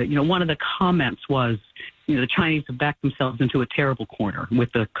 one of the comments was, the Chinese have backed themselves into a terrible corner with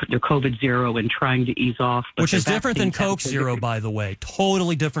their COVID zero and trying to ease off. Which is different than Coke Zero, by the way.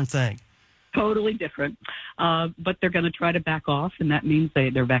 Totally different thing. Totally different. But they're going to try to back off, and that means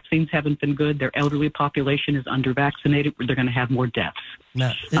their vaccines haven't been good. Their elderly population is under-vaccinated. They're going to have more deaths.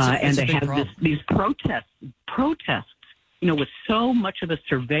 No, and they have these protests, with so much of a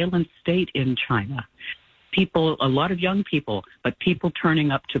surveillance state in China. People, a lot of young people, but people turning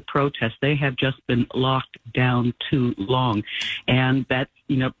up to protest, they have just been locked down too long. And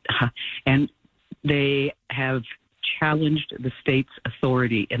and they have challenged the state's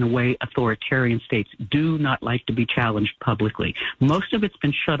authority in a way authoritarian states do not like to be challenged publicly. Most of it's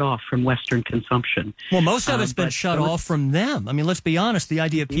been shut off from Western consumption. Well, most of it's been shut off from them. I mean, let's be honest. The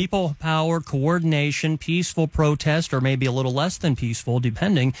idea of people power, coordination, peaceful protest, or maybe a little less than peaceful,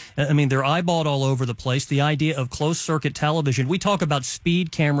 depending. I mean, they're eyeballed all over the place. The idea of closed-circuit television. We talk about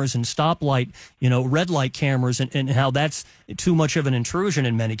speed cameras and stoplight, red light cameras, and how that's too much of an intrusion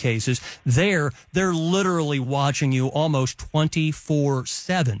in many cases. They're literally watching you almost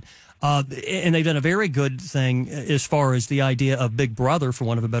 24/7. And they've done a very good thing as far as the idea of Big Brother, for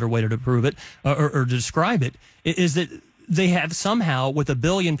want of a better way to prove it, or to describe it, is that they have somehow, with 1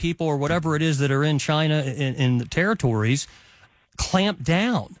 billion people or whatever it is that are in China, in the territories, clamped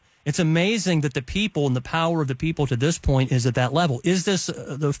down. It's amazing that the people and the power of the people to this point is at that level. Is this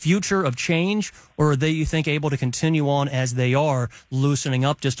the future of change, or are they, you think, able to continue on as they are, loosening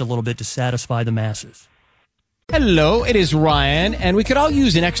up just a little bit to satisfy the masses? Hello, it is Ryan, and we could all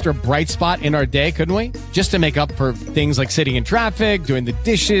use an extra bright spot in our day, couldn't we? Just to make up for things like sitting in traffic, doing the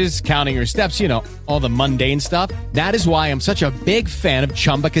dishes, counting your steps, all the mundane stuff. That is why I'm such a big fan of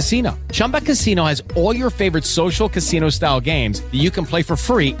Chumba Casino. Chumba Casino has all your favorite social casino-style games that you can play for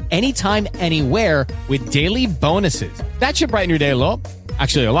free anytime, anywhere with daily bonuses. That should brighten your day a little.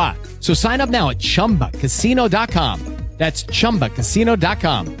 Actually, a lot. So sign up now at ChumbaCasino.com. That's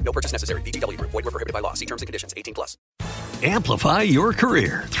ChumbaCasino.com. No purchase necessary. VGW Group. Void where prohibited by law. See terms and conditions. 18+. Amplify your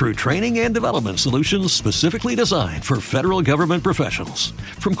career through training and development solutions specifically designed for federal government professionals.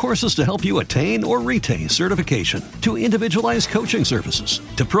 From courses to help you attain or retain certification, to individualized coaching services,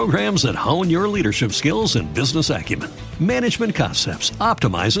 to programs that hone your leadership skills and business acumen, Management Concepts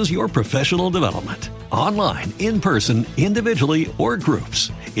optimizes your professional development. Online, in person, individually, or groups,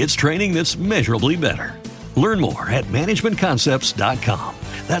 it's training that's measurably better. Learn more at managementconcepts.com.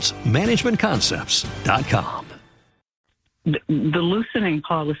 That's managementconcepts.com. The loosening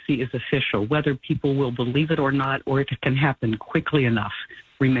policy is official. Whether people will believe it or not, or if it can happen quickly enough,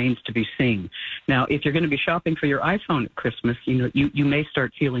 remains to be seen. Now, if you're going to be shopping for your iPhone at Christmas, you may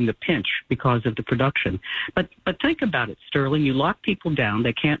start feeling the pinch because of the production. But think about it, Sterling. You lock people down;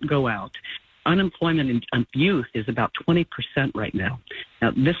 they can't go out. Unemployment in youth is about 20% right now. Now,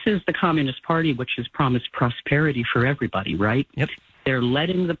 this is the Communist Party, which has promised prosperity for everybody, right? Yep. They're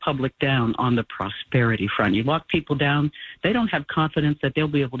letting the public down on the prosperity front. You lock people down, they don't have confidence that they'll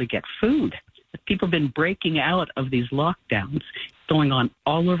be able to get food. People have been breaking out of these lockdowns, going on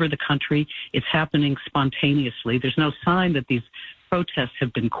all over the country. It's happening spontaneously. There's no sign that these protests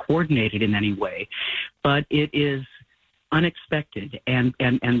have been coordinated in any way, but it is unexpected, and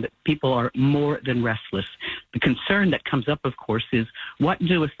people are more than restless. The concern that comes up, of course, is what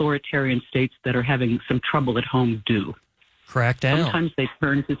do authoritarian states that are having some trouble at home do? Crack down. Sometimes they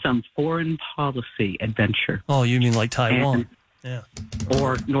turn to some foreign policy adventure. Oh, you mean like Taiwan?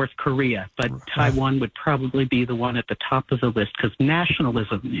 or North Korea. But Taiwan would probably be the one at the top of the list because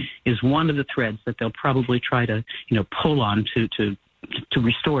nationalism is one of the threads that they'll probably try to, pull on to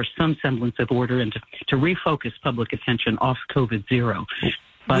restore some semblance of order and to refocus public attention off COVID-0.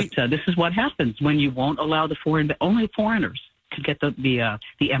 But this is what happens when you won't allow only foreigners to get the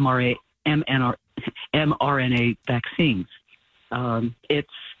mRNA vaccines.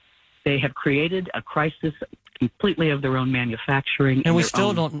 They have created a crisis completely of their own manufacturing, and we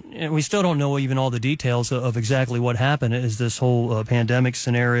still don't know even all the details of exactly what happened as this whole pandemic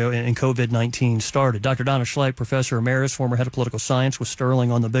scenario and COVID-19 started. Dr. Donna Schlagheck, Professor Emeritus, former head of political science, with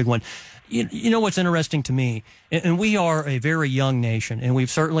Sterling on the big one. You know what's interesting to me, and we are a very young nation, and we've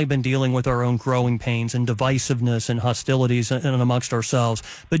certainly been dealing with our own growing pains and divisiveness and hostilities and amongst ourselves.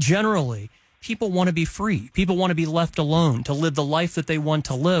 But generally, people want to be free. People want to be left alone to live the life that they want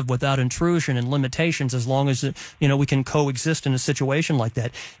to live without intrusion and limitations, as long as we can coexist in a situation like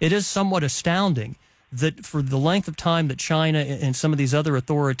that. It is somewhat astounding that for the length of time that China and some of these other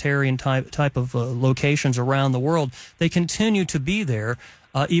authoritarian type of locations around the world, they continue to be there.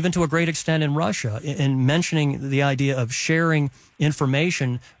 Even to a great extent in Russia, in mentioning the idea of sharing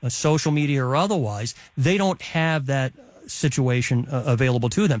information, social media or otherwise, they don't have that situation available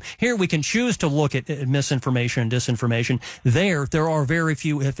to them. Here we can choose to look at misinformation and disinformation. There are very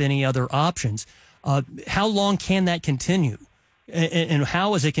few, if any, other options. How long can that continue? And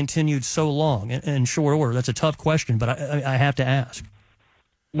how has it continued so long? In short order, that's a tough question, but I have to ask.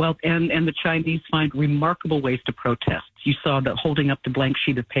 Well, and the Chinese find remarkable ways to protest. You saw the holding up the blank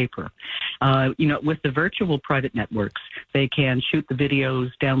sheet of paper. With the virtual private networks, they can shoot the videos,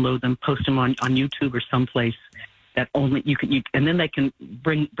 download them, post them on YouTube or someplace that only you can, and then they can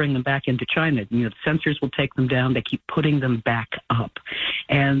bring them back into China. The censors will take them down. They keep putting them back up.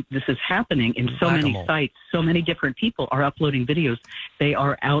 And this is happening in so many sites. So many different people are uploading videos. They're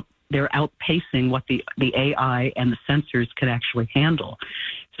outpacing what the AI and the censors can actually handle.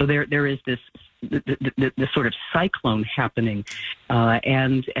 So there is this sort of cyclone happening,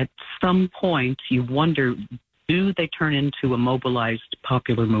 and at some point you wonder, do they turn into a mobilized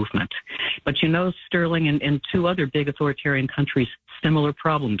popular movement? But Sterling, and two other big authoritarian countries, similar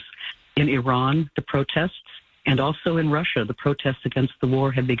problems. In Iran, the protests, and also in Russia, the protests against the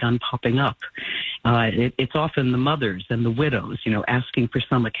war have begun popping up. It's often the mothers and the widows, asking for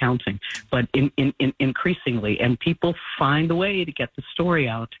some accounting. But increasingly, and people find a way to get the story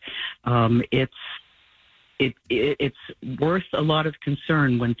out, it's worth a lot of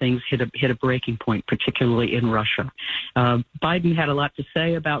concern when things hit a breaking point, particularly in Russia. Biden had a lot to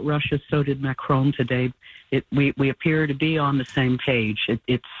say about Russia. So did Macron today. We appear to be on the same page.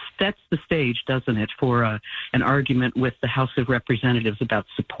 It sets the stage, doesn't it, for an argument with the House of Representatives about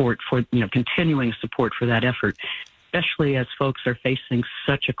support for, continuing support for that effort, especially as folks are facing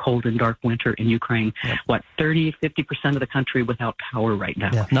such a cold and dark winter in Ukraine. Yep. 50% of the country without power right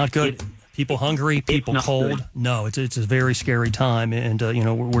now. Yeah, not good. People hungry, people cold. Good. No, it's a very scary time. And,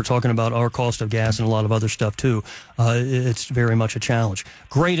 we're talking about our cost of gas and a lot of other stuff, too. It's very much a challenge.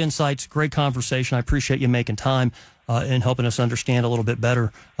 Great insights, great conversation. I appreciate you making time and helping us understand a little bit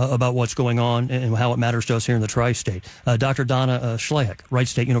better about what's going on and how it matters to us here in the Tri-State. Dr. Donna Schlagheck, Wright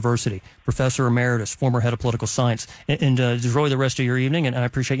State University, Professor Emeritus, former head of political science. And enjoy the rest of your evening, and I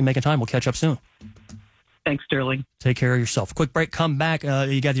appreciate you making time. We'll catch up soon. Thanks, Sterling. Take care of yourself. Quick break, come back.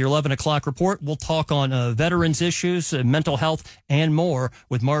 You got your 11 o'clock report. We'll talk on veterans issues, mental health, and more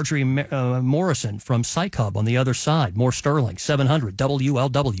with Marjorie Morrison from Psych Hub on the other side. More Sterling, 700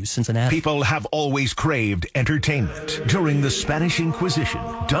 WLW, Cincinnati. People have always craved entertainment. During the Spanish Inquisition,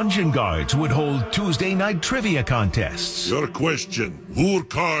 dungeon guards would hold Tuesday night trivia contests. Your question, who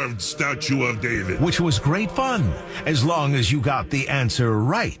carved statue of David? Which was great fun, as long as you got the answer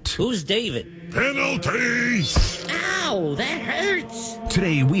right. Who's David? Penalty! Ow, that hurts!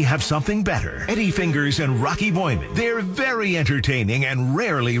 Today we have something better. Eddie Fingers and Rocky Boyman. They're very entertaining and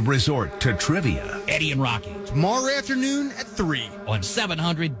rarely resort to trivia. Eddie and Rocky, tomorrow afternoon at 3 on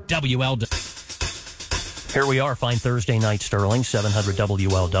 700 WLW. Here we are, fine Thursday night, Sterling, 700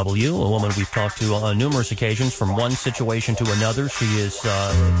 WLW, a woman we've talked to on numerous occasions from one situation to another. She is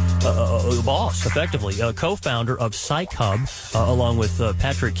a boss, effectively, a co-founder of Psych Hub, along with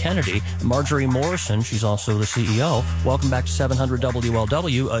Patrick Kennedy. Marjorie Morrison, she's also the CEO. Welcome back to 700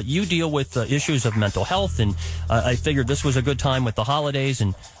 WLW. You deal with issues of mental health, and I figured this was a good time with the holidays,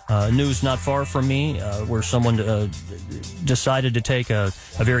 and news not far from me, where someone decided to take a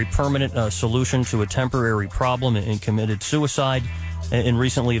very permanent solution to a temporary problem and committed suicide. and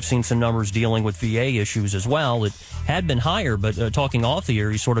recently have seen some numbers dealing with VA issues as well. It had been higher, but talking off the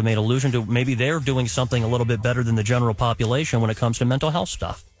air, you sort of made allusion to maybe they're doing something a little bit better than the general population when it comes to mental health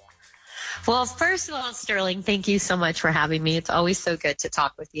stuff. Well, first of all, Sterling, thank you so much for having me. It's always so good to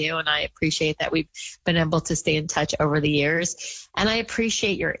talk with you, and I appreciate that we've been able to stay in touch over the years. And I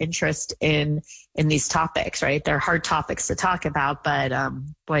appreciate your interest in these topics, right? They're hard topics to talk about, but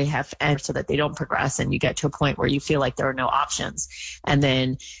boy, have so that they don't progress and you get to a point where you feel like there are no options and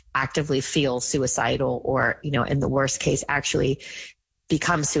then actively feel suicidal or, in the worst case, actually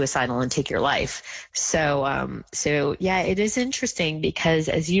become suicidal and take your life. So yeah, it is interesting because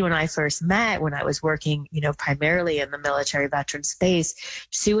as you and I first met when I was working, primarily in the military veteran space,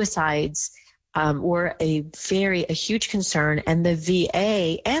 suicides were a huge concern, and the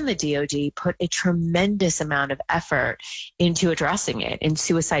VA and the DoD put a tremendous amount of effort into addressing it in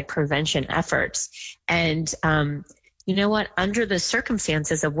suicide prevention efforts. And you know what? Under the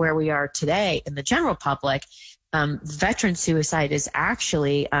circumstances of where we are today in the general public, veteran suicide is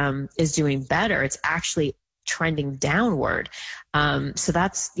actually is doing better. It's actually trending downward. So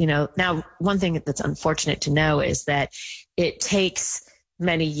that's, now one thing that's unfortunate to know is that it takes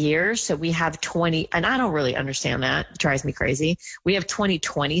many years. So we have 20, and I don't really understand that. It drives me crazy. We have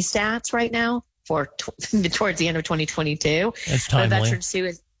 2020 stats right now for towards the end of 2022. It's timely. Veteran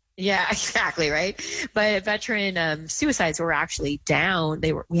suicide. Yeah, exactly. Right. But veteran suicides were actually down.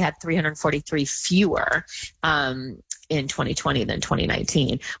 We had 343 fewer in 2020 than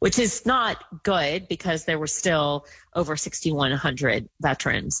 2019, which is not good because there were still over 6,100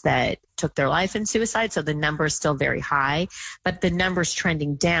 veterans that took their life in suicide. So the number is still very high, but the number's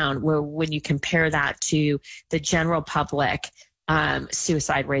trending down when you compare that to the general public.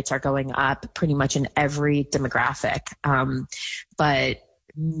 Suicide rates are going up pretty much in every demographic. But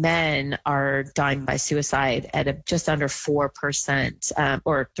men are dying by suicide at just under 4%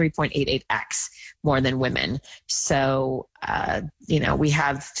 or 3.88x more than women. So, we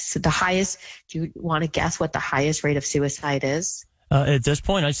have the highest. Do you want to guess what the highest rate of suicide is? At this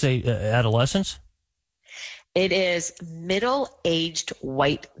point, I'd say adolescents. It is middle-aged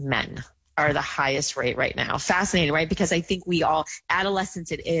white men are the highest rate right now. Fascinating, right? Because I think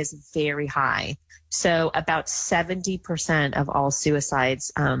adolescents, it is very high. So about 70% of all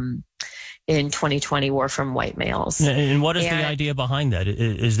suicides in 2020 were from white males. And what is the idea behind that?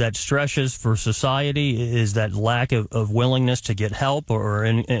 Is that stresses for society? Is that lack of willingness to get help or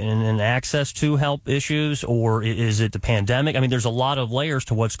in access to help issues? Or is it the pandemic? I mean, there's a lot of layers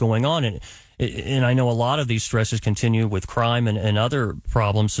to what's going on. And I know a lot of these stresses continue with crime and other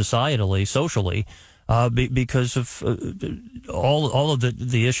problems societally, socially, because of all of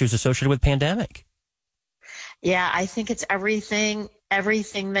the issues associated with pandemic. Yeah, I think it's everything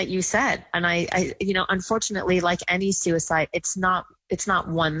that you said. And I unfortunately, like any suicide, it's not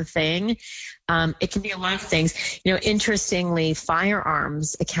one thing. It can be a lot of things. Interestingly,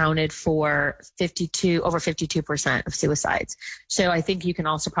 firearms accounted for over 52% of suicides. So I think you can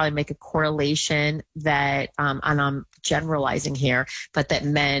also probably make a correlation that, and I'm generalizing here, but that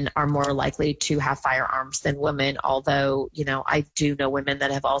men are more likely to have firearms than women. Although, I do know women that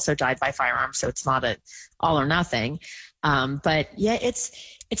have also died by firearms, so it's not all or nothing. But yeah,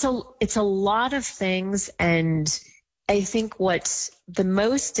 it's a lot of things. And I think what's the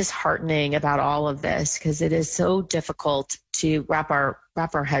most disheartening about all of this, because it is so difficult to wrap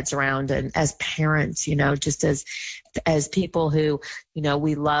our heads around, and as parents, just as people who,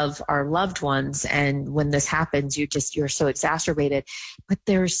 we love our loved ones, and when this happens, you're so exacerbated. But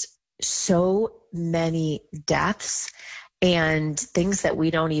there's so many deaths and things that we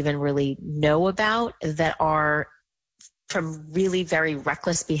don't even really know about that are from really very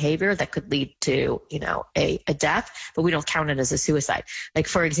reckless behavior that could lead to, a death, but we don't count it as a suicide. Like,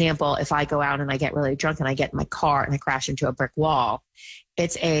 for example, if I go out and I get really drunk and I get in my car and I crash into a brick wall,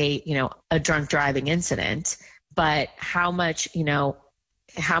 it's a drunk driving incident. But how much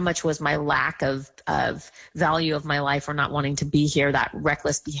was my lack of value of my life or not wanting to be here, that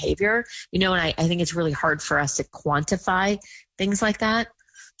reckless behavior, and I think it's really hard for us to quantify things like that.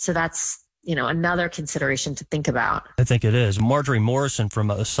 So that's, another consideration to think about. I think it is. Marjorie Morrison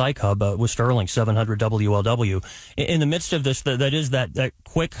from Psych Hub with Sterling 700 WLW. In the midst of this, that is that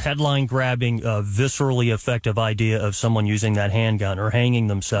quick headline grabbing, viscerally effective idea of someone using that handgun or hanging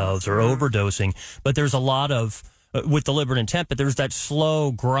themselves or overdosing. But there's a lot of with deliberate intent, but there's that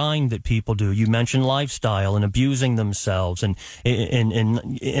slow grind that people do. You mentioned lifestyle and abusing themselves and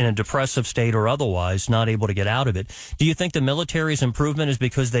in a depressive state or otherwise not able to get out of it. Do you think the military's improvement is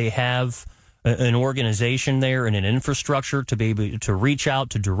because they have an organization there and an infrastructure to be able to reach out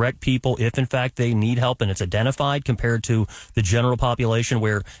to direct people if in fact they need help and it's identified, compared to the general population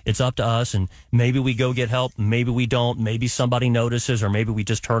where it's up to us and maybe we go get help, maybe we don't, maybe somebody notices, or maybe we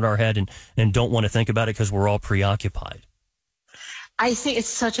just turn our head and don't want to think about it because we're all preoccupied? I think it's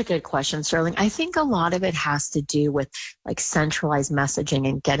such a good question, Sterling. I think a lot of it has to do with like centralized messaging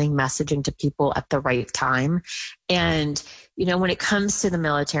and getting messaging to people at the right time. And, you know, when it comes to the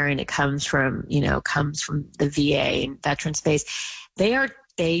military and it comes from the VA and veteran space,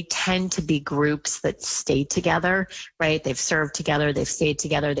 they tend to be groups that stay together, right? They've served together, they've stayed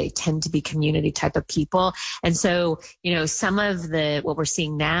together, they tend to be community type of people. And so, you know, some of what we're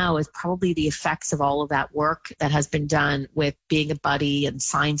seeing now is probably the effects of all of that work that has been done with being a buddy and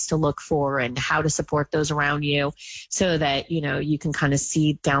signs to look for and how to support those around you so that, you know, you can kind of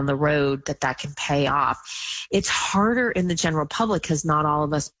see down the road that can pay off. It's harder in the general public because not all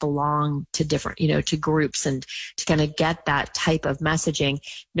of us belong to different, you know, to groups, and to kind of get that type of messaging.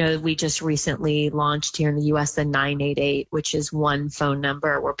 You know, we just recently launched here in the U.S. the 988, which is one phone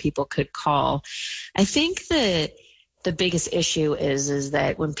number where people could call. I think that the biggest issue is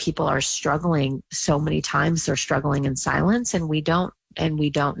that when people are struggling, so many times they're struggling in silence, and we don't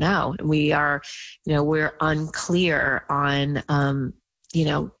know. We are, you know, we're unclear on, you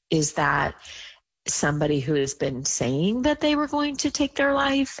know, is that somebody who has been saying that they were going to take their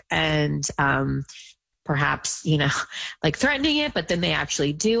life and, perhaps, you know, like threatening it, but then they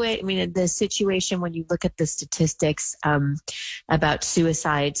actually do it. I mean, the situation, when you look at the statistics about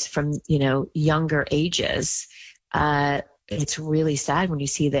suicides from, you know, younger ages, it's really sad when you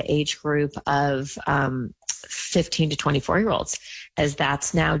see the age group of 15 to 24-year-olds, as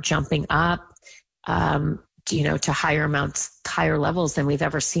that's now jumping up, you know, to higher levels than we've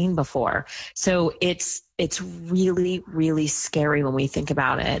ever seen before. So it's really, really scary when we think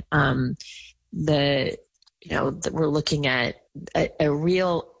about it. We're looking at a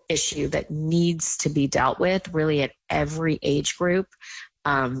real issue that needs to be dealt with really at every age group.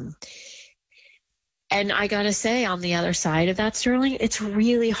 And I got to say, on the other side of that, Sterling, it's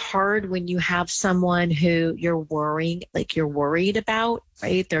really hard when you have someone who you're worried about,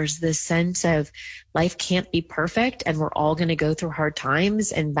 right? There's this sense of life can't be perfect, and we're all going to go through hard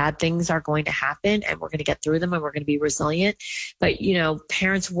times, and bad things are going to happen, and we're going to get through them, and we're going to be resilient. But, you know,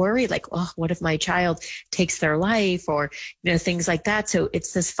 parents worry like, oh, what if my child takes their life, or, you know, things like that. So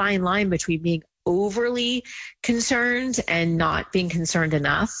it's this fine line between being overly concerned and not being concerned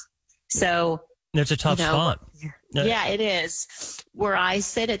enough. So it's a tough spot. Yeah, it is. Where I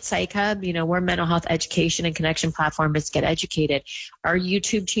sit at Psych Hub, you know, we're a mental health education and connection platform. It's Get Educated. Our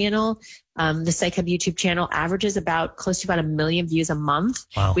YouTube channel, the Psych Hub YouTube channel, averages close to about 1 million views a month.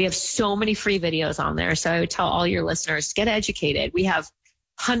 Wow. We have so many free videos on there. So I would tell all your listeners, get educated. We have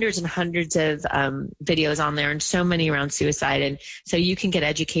hundreds and hundreds of videos on there, and so many around suicide. And so you can get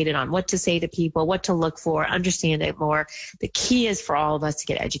educated on what to say to people, what to look for, understand it more. The key is for all of us to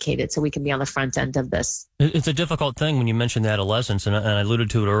get educated so we can be on the front end of this. It's a difficult thing when you mentioned adolescence, and I alluded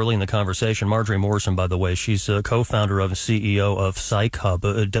to it early in the conversation. Marjorie Morrison, by the way, she's a co-founder of and CEO of Psych Hub.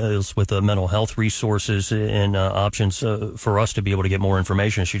 It deals with mental health resources and options for us to be able to get more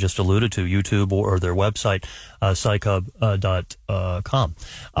information, as she just alluded to, YouTube or their website, psychhub.com.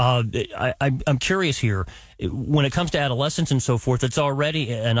 I'm curious here. When it comes to adolescence and so forth, it's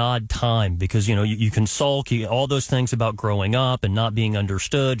already an odd time because, you know, you can sulk, all those things about growing up and not being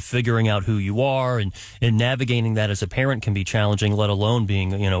understood, figuring out who you are, and navigating that as a parent can be challenging, let alone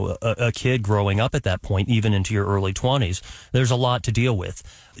being, you know, a kid growing up at that point, even into your early 20s. There's a lot to deal with.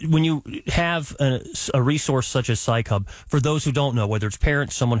 When you have a resource such as Psych Hub, for those who don't know, whether it's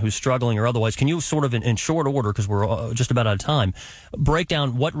parents, someone who's struggling or otherwise, can you sort of, in short order, because we're just about out of time, break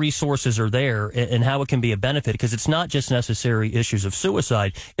down what resources are there and how it can be a benefit? Because it's not just necessary issues of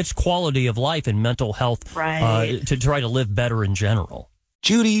suicide, it's quality of life and mental health, right, to try to live better in general.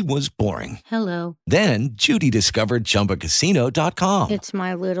 Judy was boring. Hello. Then Judy discovered ChumbaCasino.com. It's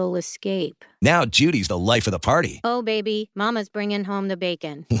my little escape. Now Judy's the life of the party. Oh, baby, mama's bringing home the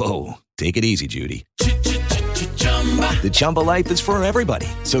bacon. Whoa, take it easy, Judy. The Chumba life is for everybody.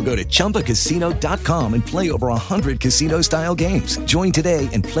 So go to ChumbaCasino.com and play over 100 casino-style games. Join today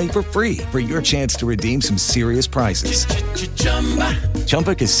and play for free for your chance to redeem some serious prizes.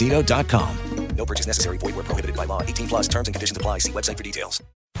 ChumbaCasino.com. No purchase necessary. Void where prohibited by law. 18+ terms and conditions apply. See website for details.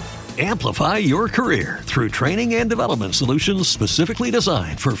 Amplify your career through training and development solutions specifically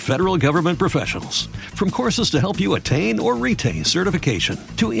designed for federal government professionals. From courses to help you attain or retain certification,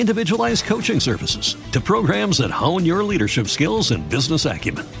 to individualized coaching services, to programs that hone your leadership skills and business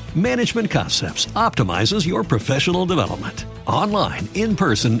acumen, Management Concepts optimizes your professional development. Online, in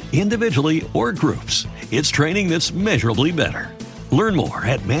person, individually, or groups, it's training that's measurably better. Learn more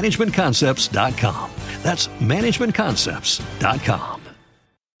at managementconcepts.com. That's managementconcepts.com.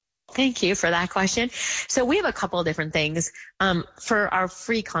 Thank you for that question. So we have a couple of different things. For our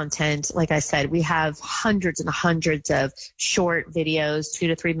free content, like I said, we have hundreds and hundreds of short videos, 2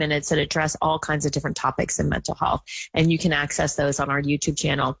 to 3 minutes, that address all kinds of different topics in mental health. And you can access those on our YouTube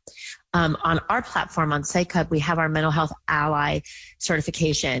channel. On our platform on Psych Hub, we have our Mental Health Ally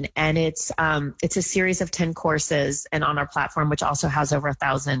certification, and it's a series of 10 courses, and on our platform, which also has over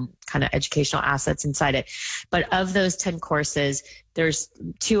 1,000 kind of educational assets inside it. But of those 10 courses, there's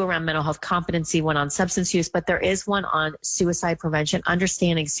 2 around mental health competency, 1 on substance use, but there is 1 on suicide prevention,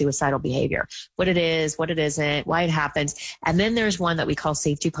 understanding suicidal behavior, what it is, what it isn't, why it happens. And then there's 1 that we call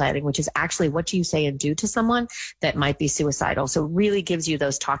safety planning, which is actually what do you say and do to someone that might be suicidal. So it really gives you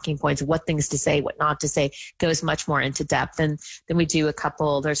those talking points, what things to say, what not to say, goes much more into depth. And then we do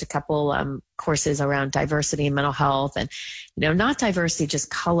there's a couple courses around diversity in mental health, and, not diversity just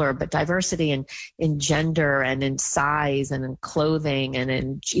color, but diversity in gender and in size and in clothing and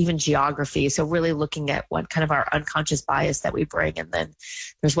in even geography. So really looking at what kind of our unconscious bias that we bring. And then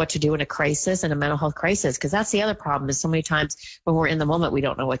there's what to do in a crisis, and a mental health crisis, because that's the other problem is so many times when we're in the moment, we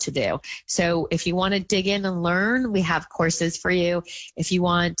don't know what to do. So if you want to dig in and learn, we have courses for you. If you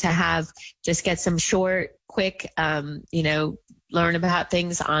want to just get some short, quick, learn about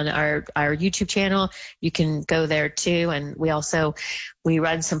things on our YouTube channel, you can go there too. And we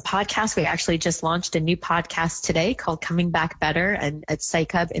run some podcasts. We actually just launched a new podcast today called Coming Back Better, and at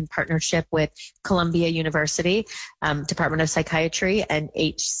Psych Hub in partnership with Columbia University, Department of Psychiatry, and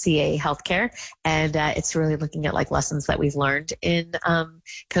HCA Healthcare. And it's really looking at lessons that we've learned in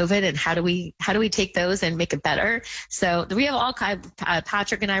COVID, and how do we take those and make it better. So we have all kinds.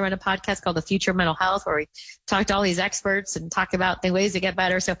 Patrick and I run a podcast called The Future of Mental Health, where we talk to all these experts and talk about the ways to get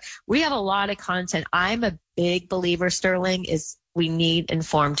better. So we have a lot of content. I'm a big believer, Sterling, is we need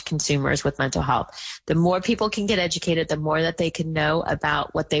informed consumers with mental health. The more people can get educated, the more that they can know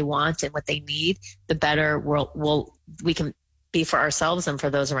about what they want and what they need, the better we can be for ourselves and for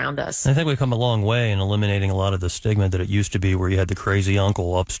those around us. I think we've come a long way in eliminating a lot of the stigma that it used to be, where you had the crazy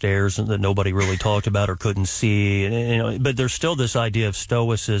uncle upstairs that nobody really talked about or couldn't see. And, but there's still this idea of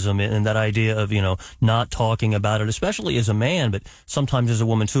stoicism and that idea of, not talking about it, especially as a man, but sometimes as a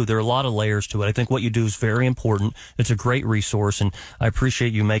woman too. There are a lot of layers to it. I think what you do is very important. It's a great resource, and I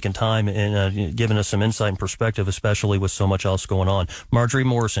appreciate you making time and giving us some insight and perspective, especially with so much else going on. Marjorie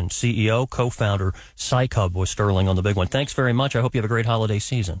Morrison, CEO, co-founder, Psych Hub, with Sterling on the big one. Thanks very much. I hope you have a great holiday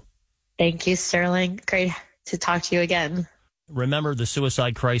season. Thank you, Sterling. Great to talk to you again. Remember, the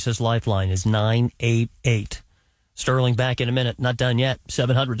Suicide Crisis Lifeline is 988. Sterling back in a minute. Not done yet.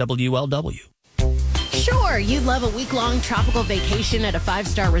 700 WLW. Sure, you'd love a week-long tropical vacation at a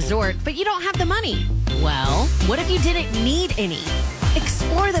 5-star resort, but you don't have the money. Well, what if you didn't need any?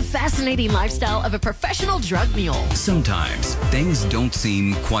 Explore the fascinating lifestyle of a professional drug mule. Sometimes things don't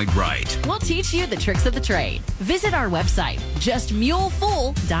seem quite right. We'll teach you the tricks of the trade. Visit our website,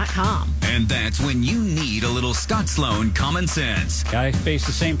 justmulefool.com. And that's when you need a little Scott Sloan common sense. I face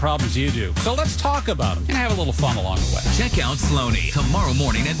the same problems you do. So let's talk about them and have a little fun along the way. Check out Sloaney tomorrow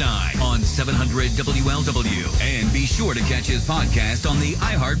morning at 9 on 700 WLW. And be sure to catch his podcast on the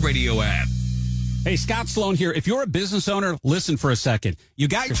iHeartRadio app. Hey, Scott Sloan here. If you're a business owner, listen for a second. You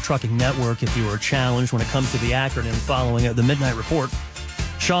got your trucking network. If you are challenged when it comes to the acronym following the Midnight Report,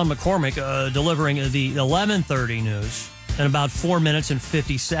 Sean McCormick delivering the 11:30 news in about 4 minutes and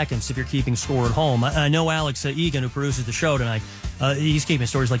 50 seconds if you're keeping score at home. I know Alex Egan, who produces the show tonight, he's keeping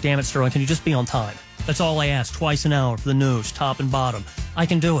stories like, damn it, Sterling, can you just be on time? That's all I ask, twice an hour for the news, top and bottom. I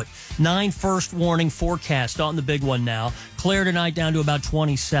can do it. 9 first warning forecast on the big one now. Clear tonight down to about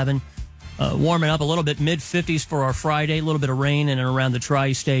 27. Warming up a little bit, mid-50s for our Friday. A little bit of rain in and around the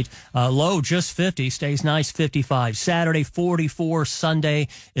tri-state. Low, just 50. Stays nice, 55. Saturday, 44. Sunday,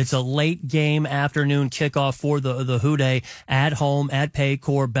 it's a late game afternoon kickoff for the Who Day at home at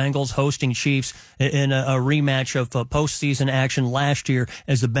Paycor. Bengals hosting Chiefs in a rematch of postseason action last year,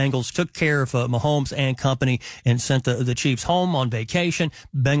 as the Bengals took care of Mahomes and company and sent the Chiefs home on vacation.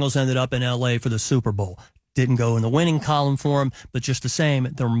 Bengals ended up in L.A. for the Super Bowl. Didn't go in the winning column for them, but just the same,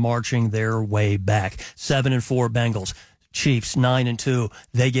 they're marching their way back. 7-4 Bengals. Chiefs 9-2.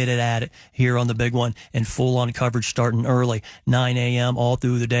 They get it at it here on the big one, and full on coverage starting early, 9 a.m. all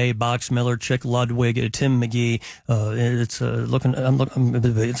through the day. Box Miller, Chick Ludwig, Tim McGee. It's a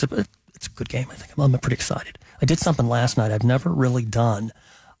good game. I think I'm pretty excited. I did something last night I've never really done.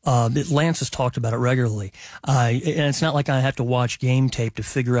 Lance has talked about it regularly. And it's not like I have to watch game tape to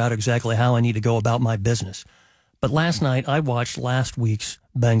figure out exactly how I need to go about my business. But last night I watched last week's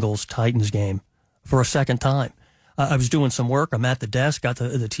Bengals-Titans game for a second time. I was doing some work. I'm at the desk, got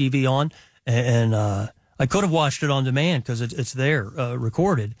the TV on, and I could have watched it on demand because it's there,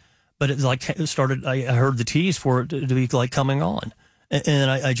 recorded. But it started. I heard the tease for it to be coming on,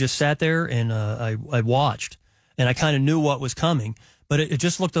 and I just sat there and I watched, and I kind of knew what was coming. But it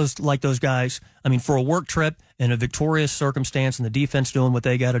just looked like those guys, I mean, for a work trip in a victorious circumstance and the defense doing what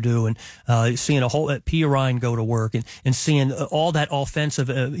they got to do, and seeing a whole P. Ryan go to work and seeing all that offensive,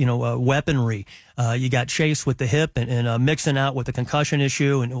 weaponry. You got Chase with the hip and mixing out with the concussion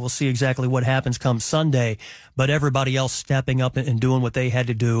issue, and we'll see exactly what happens come Sunday. But everybody else stepping up and doing what they had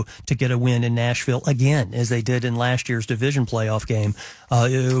to do to get a win in Nashville again, as they did in last year's division playoff game.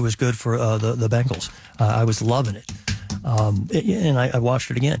 It was good for the Bengals. I was loving it. And I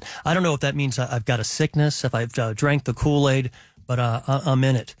watched it again. I don't know if that means I've got a sickness, if I've drank the Kool-Aid, but I'm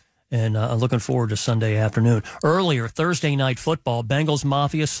in it. And I'm looking forward to Sunday afternoon. Earlier, Thursday night football, Bengals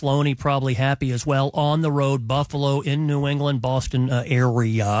Mafia, Sloaney probably happy as well. On the road, Buffalo in New England, Boston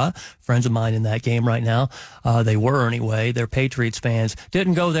area. Friends of mine in that game right now. They were anyway. They're Patriots fans.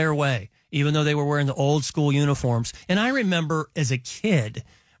 Didn't go their way, even though they were wearing the old school uniforms. And I remember as a kid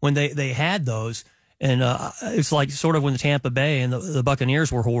when they had those. And it's like sort of when the Tampa Bay and the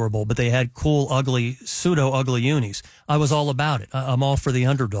Buccaneers were horrible, but they had cool, ugly, pseudo-ugly unis. I was all about it. I'm all for the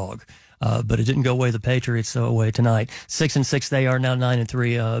underdog. But it didn't go away the Patriots away tonight. 6-6 they are now,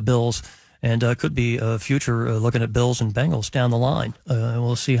 9-3 Bills. And could be a future looking at Bills and Bengals down the line.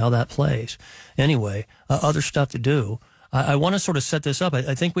 We'll see how that plays. Anyway, other stuff to do. I want to sort of set this up.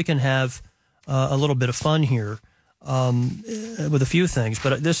 I think we can have a little bit of fun here. With a few things,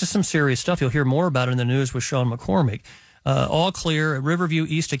 but this is some serious stuff. You'll hear more about it in the news with Sean McCormick. All clear at Riverview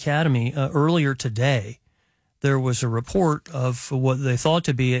East Academy earlier today. There was a report of what they thought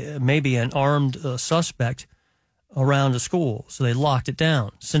to be maybe an armed suspect around the school, so they locked it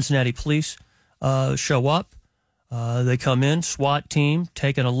down. Cincinnati police show up. They come in, SWAT team,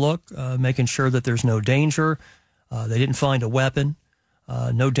 taking a look, making sure that there's no danger. They didn't find a weapon,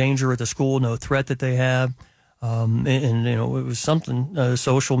 no danger at the school, no threat that they have. And it was something,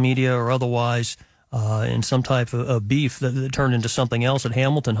 social media or otherwise, in some type of beef that turned into something else at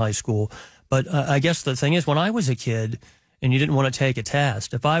Hamilton High School. But I guess the thing is, when I was a kid and you didn't want to take a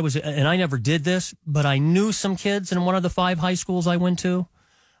test, and I never did this, but I knew some kids in one of the 5 high schools I went to,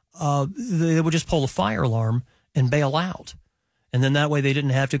 they would just pull a fire alarm and bail out. And then that way they didn't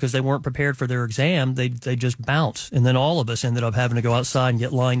have to, because they weren't prepared for their exam. They just bounce. And then all of us ended up having to go outside and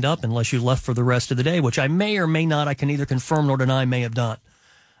get lined up unless you left for the rest of the day, which I may or may not, I can neither confirm nor deny, may have done.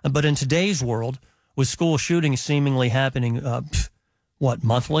 But in today's world, with school shootings seemingly happening,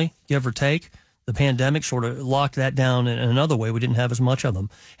 monthly, give or take, the pandemic sort of locked that down in another way. We didn't have as much of them.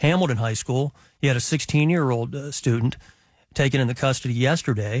 Hamilton High School, you had a 16-year-old student taken into custody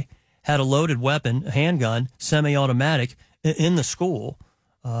yesterday, had a loaded weapon, a handgun, semi-automatic, in the school.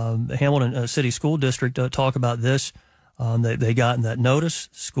 The Hamilton City School District talk about this. They got that notice.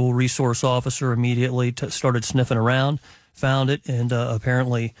 School resource officer immediately started sniffing around, found it, and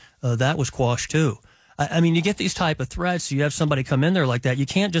apparently that was quashed too. I mean, you get these type of threats. You have somebody come in there like that. You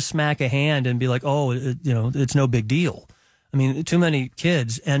can't just smack a hand and be like, oh, it's no big deal. I mean, too many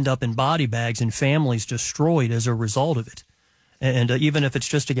kids end up in body bags and families destroyed as a result of it. And even if it's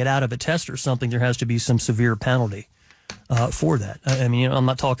just to get out of a test or something, there has to be some severe penalty for that. I mean, I'm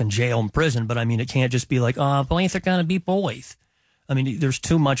not talking jail and prison, but I mean, it can't just be like, boys are going to be boys. I mean, there's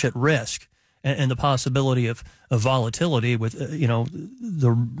too much at risk, and the possibility of volatility with,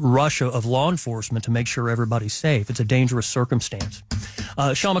 the rush of law enforcement to make sure everybody's safe. It's a dangerous circumstance.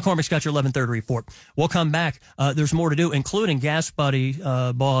 Sean McCormick's got your 11:30 report. We'll come back. There's more to do, including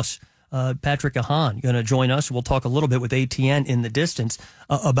GasBuddy boss Patrick DeHann going to join us. We'll talk a little bit with ATN in the distance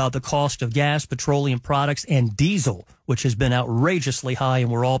about the cost of gas, petroleum products, and diesel, which has been outrageously high,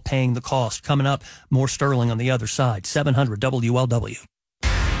 and we're all paying the cost. Coming up, more Sterling on the other side. 700 WLW.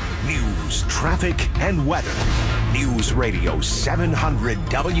 News, traffic, and weather. News Radio 700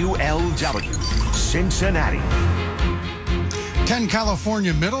 WLW, Cincinnati. 10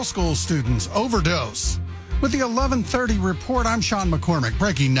 California middle school students overdose With the 11:30 report, I'm Sean McCormick.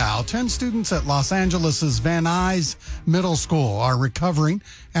 Breaking now, 10 students at Los Angeles' Van Nuys Middle School are recovering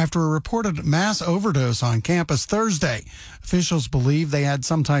after a reported mass overdose on campus Thursday. Officials believe they had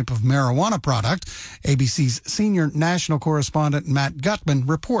some type of marijuana product. ABC's senior national correspondent Matt Gutman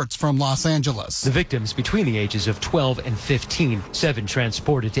reports from Los Angeles. The victims between the ages of 12 and 15, 7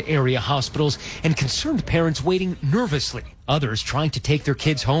 transported to area hospitals, and concerned parents waiting nervously, others trying to take their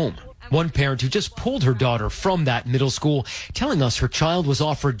kids home. One parent who just pulled her daughter from that middle school, telling us her child was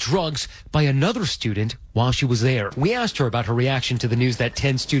offered drugs by another student while she was there. We asked her about her reaction to the news that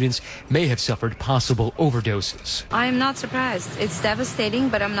 10 students may have suffered possible overdoses. I'm not surprised. It's devastating,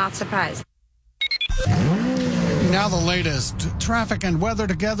 but I'm not surprised. Now the latest traffic and weather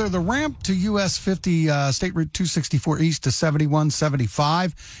together. The ramp to US 50 State Route 264 east to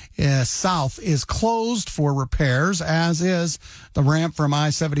 7175 south is closed for repairs, as is the ramp from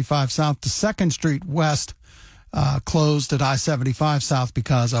I-75 south to 2nd Street west, closed at I-75 south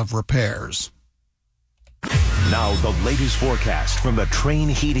because of repairs. Now the latest forecast from the Train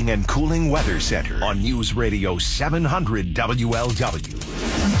Heating and Cooling Weather Center on News Radio 700 WLW.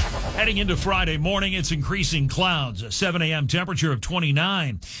 Heading into Friday morning, it's increasing clouds, a 7 a.m. temperature of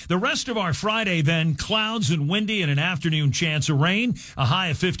 29. The rest of our Friday, then, clouds and windy and an afternoon chance of rain, a high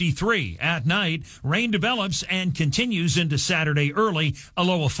of 53. At night, rain develops and continues into Saturday early, a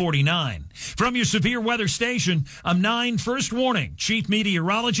low of 49. From your severe weather station, I'm 9 First Warning, Chief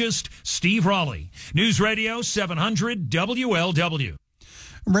Meteorologist Steve Raleigh. News Radio 700 WLW.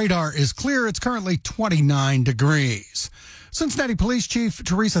 Radar is clear. It's currently 29 degrees. Cincinnati Police Chief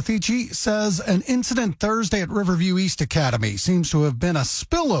Teresa Thici says an incident Thursday at Riverview East Academy seems to have been a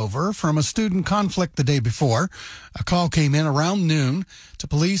spillover from a student conflict the day before. A call came in around noon to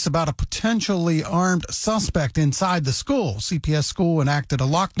police about a potentially armed suspect inside the school. CPS school enacted a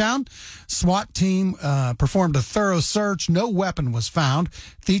lockdown. SWAT team performed a thorough search. No weapon was found.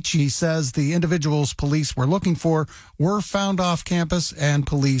 Thici says the individuals police were looking for were found off campus, and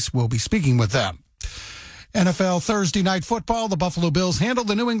police will be speaking with them. NFL Thursday night football. The Buffalo Bills handled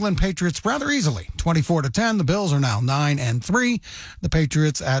the New England Patriots rather easily, 24-10. The Bills are now 9-3. The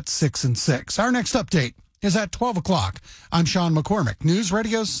Patriots at 6-6. Our next update is at 12 o'clock. I'm Sean McCormick, News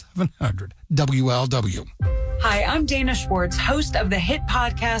Radio 700 WLW. Hi, I'm Dana Schwartz, host of the hit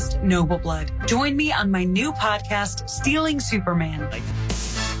podcast Noble Blood. Join me on my new podcast, Stealing Superman.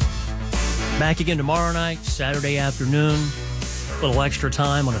 Back again tomorrow night, Saturday afternoon. A little extra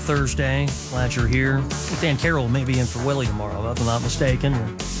time on a Thursday. Glad you're here. Dan Carroll may be in for Willie tomorrow, if I'm not mistaken.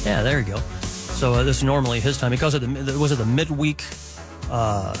 Yeah, there you go. So this is normally his time because of the midweek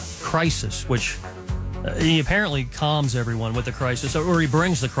crisis, which he apparently calms everyone with the crisis, or he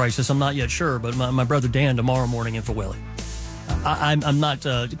brings the crisis. I'm not yet sure, but my brother Dan tomorrow morning in for Willie. I'm not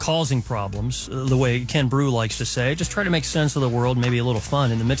causing problems the way Ken Brew likes to say. Just try to make sense of the world, maybe a little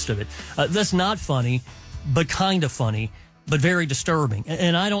fun in the midst of it. That's not funny, but kind of funny. But very disturbing.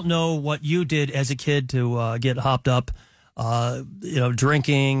 And I don't know what you did as a kid to get hopped up,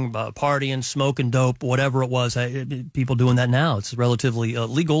 drinking, partying, smoking dope, whatever it was. People doing that now. It's relatively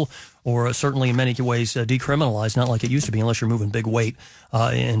legal, or certainly in many ways decriminalized, not like it used to be unless you're moving big weight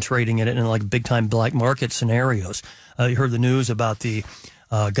and trading it in like big-time black market scenarios. You heard the news about the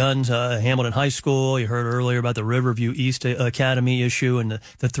guns at Hamilton High School. You heard earlier about the Riverview East Academy issue and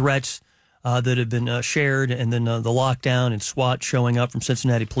the threats that had been shared, and then the lockdown and SWAT showing up from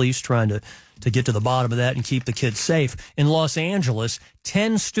Cincinnati police trying to get to the bottom of that and keep the kids safe. In Los Angeles,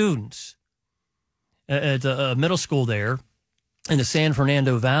 10 students at a middle school there in the San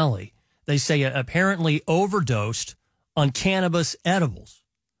Fernando Valley, they say apparently overdosed on cannabis edibles,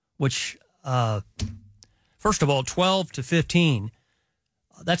 which, first of all, 12 to 15,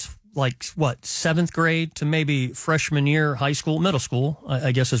 that's like, what, 7th grade to maybe freshman year high school, middle school,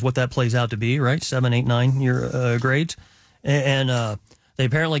 I guess is what that plays out to be, right? 7, 8, 9 year grades. And they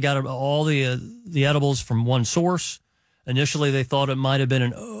apparently got all the edibles from one source. Initially, they thought it might have been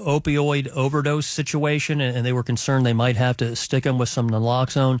an opioid overdose situation, and they were concerned they might have to stick them with some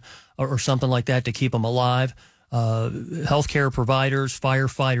naloxone or something like that to keep them alive. Healthcare providers,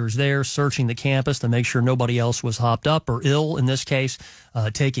 firefighters there searching the campus to make sure nobody else was hopped up or ill, in this case,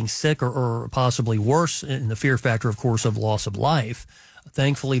 taking sick or possibly worse, and the fear factor, of course, of loss of life.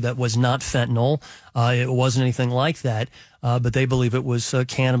 Thankfully, that was not fentanyl. It wasn't anything like that, but they believe it was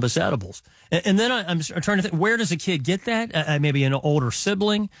cannabis edibles. And then I'm trying to think, where does a kid get that? Maybe an older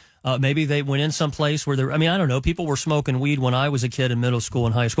sibling, Maybe they went in someplace where I don't know. People were smoking weed when I was a kid in middle school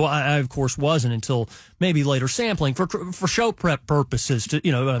and high school. I of course, wasn't until maybe later sampling for show prep purposes.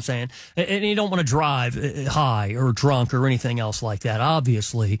 You know what I'm saying? And you don't want to drive high or drunk or anything else like that,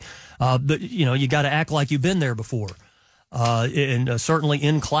 obviously. But, you got to act like you've been there before. And certainly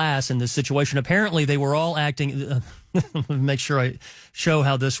in class in this situation, apparently they were all acting. Make sure I show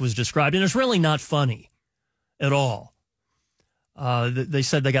how this was described. And it's really not funny at all. They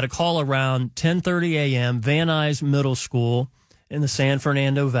said they got a call around 10:30 a.m., Van Nuys Middle School in the San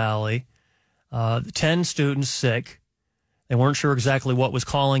Fernando Valley. 10 students sick. They weren't sure exactly what was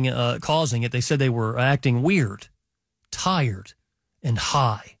causing it. They said they were acting weird, tired, and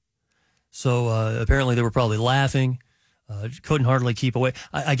high. So apparently they were probably laughing. Couldn't hardly keep away.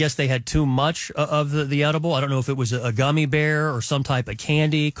 I guess they had too much of the edible. I don't know if it was a gummy bear or some type of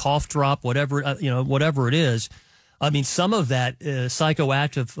candy, cough drop, whatever it is. I mean, some of that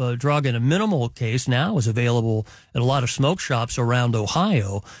psychoactive drug in a minimal case now is available at a lot of smoke shops around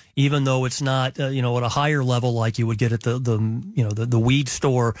Ohio, even though it's not, at a higher level like you would get at the weed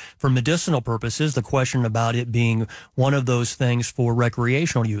store for medicinal purposes. The question about it being one of those things for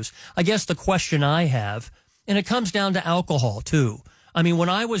recreational use. I guess the question I have, and it comes down to alcohol too. I mean, when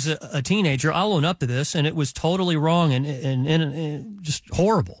I was a teenager, I'll own up to this, and it was totally wrong and just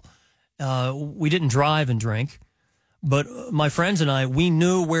horrible. We didn't drive and drink. But my friends and I, we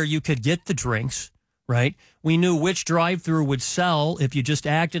knew where you could get the drinks, right? We knew which drive-through would sell if you just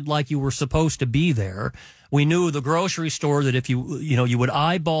acted like you were supposed to be there. We knew the grocery store that if you would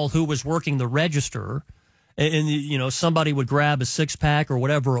eyeball who was working the register, and somebody would grab a six-pack or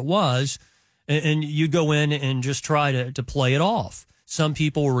whatever it was, and you'd go in and just try to play it off. Some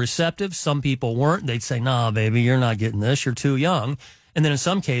people were receptive, some people weren't. They'd say, "Nah, baby, you're not getting this. You're too young." And then in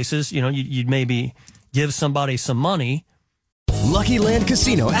some cases, you'd maybe give somebody some money. Lucky Land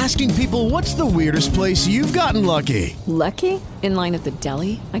Casino, asking people, what's the weirdest place you've gotten lucky? Lucky? In line at the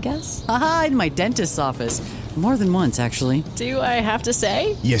deli, I guess? Aha, in my dentist's office. More than once, actually. Do I have to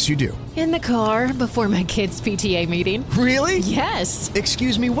say? Yes, you do. In the car before my kids' PTA meeting. Really? Yes.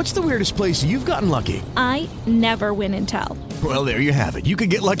 Excuse me, what's the weirdest place you've gotten lucky? I never win and tell. Well, there you have it. You can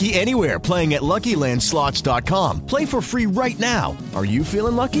get lucky anywhere, playing at LuckyLandSlots.com. Play for free right now. Are you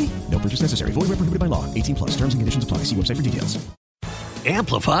feeling lucky? No purchase necessary. Void where prohibited by law. 18+. Terms and conditions apply. See website for details.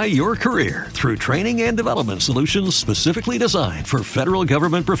 Amplify your career through training and development solutions specifically designed for federal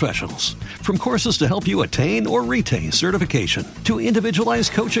government professionals. From courses to help you attain or retain certification, to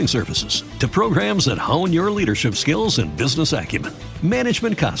individualized coaching services, to programs that hone your leadership skills and business acumen,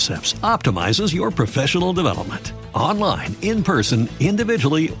 Management Concepts optimizes your professional development. Online, in person,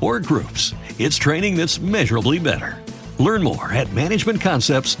 individually, or groups, it's training that's measurably better. Learn more at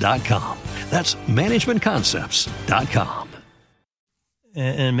managementconcepts.com. That's managementconcepts.com.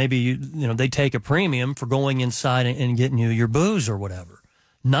 And maybe they take a premium for going inside and getting you your booze or whatever.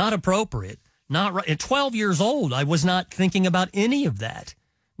 Not appropriate. Not right. At 12 years old, I was not thinking about any of that.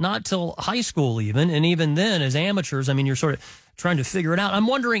 Not till high school even. And even then, as amateurs, you're sort of trying to figure it out. I'm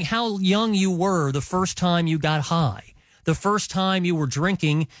wondering how young you were the first time you got high. The first time you were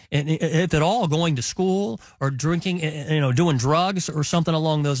drinking, and if at all, going to school or drinking, doing drugs or something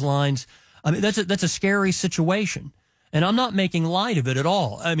along those lines. That's a scary situation. And I'm not making light of it at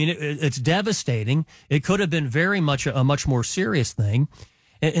all. It's devastating. It could have been very much a much more serious thing.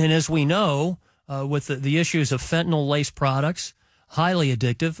 And as we know, with the issues of fentanyl-laced products, highly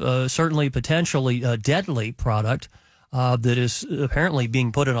addictive, certainly potentially deadly product that is apparently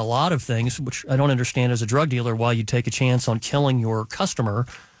being put in a lot of things, which I don't understand as a drug dealer why you take a chance on killing your customer,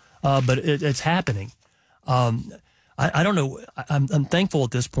 but it's happening. I don't know. I'm thankful at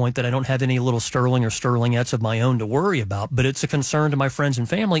this point that I don't have any little Sterling or Sterlingettes of my own to worry about, but it's a concern to my friends and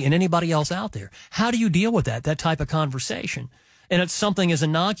family and anybody else out there. How do you deal with that type of conversation? And it's something as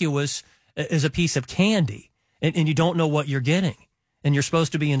innocuous as a piece of candy, and you don't know what you're getting, and you're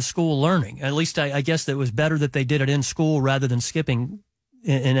supposed to be in school learning. At least I guess it was better that they did it in school rather than skipping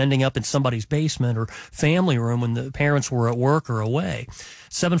and ending up in somebody's basement or family room when the parents were at work or away.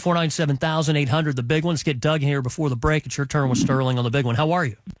 749-7800, the big ones. Get Doug here before the break. It's your turn with Sterling on the big one. How are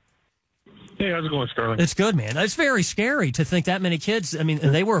you? Hey, how's it going, Sterling? It's good, man. It's very scary to think that many kids, and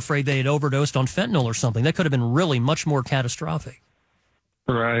they were afraid they had overdosed on fentanyl or something. That could have been really much more catastrophic.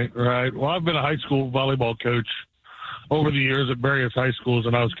 Right. Well, I've been a high school volleyball coach over the years at various high schools,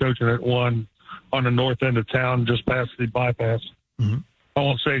 and I was coaching at one on the north end of town just past the bypass. Mm-hmm. I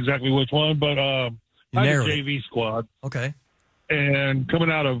won't say exactly which one, but I had a JV squad. Okay. And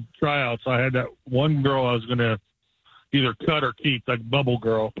coming out of tryouts, I had that one girl I was going to either cut or keep, like Bubble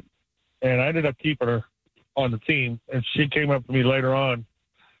Girl. And I ended up keeping her on the team. And she came up to me later on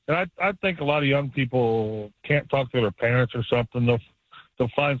And I think a lot of young people can't talk to their parents or something. They'll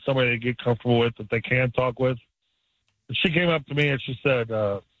find somebody they get comfortable with that they can talk with. And she came up to me and she said,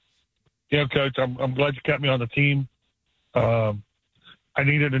 Coach, I'm glad you kept me on the team. I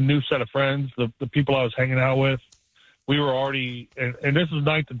needed a new set of friends. The people I was hanging out with, we were already, and this is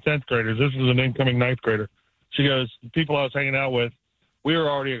 9th and 10th graders. This is an incoming 9th grader. She goes, the people I was hanging out with, we were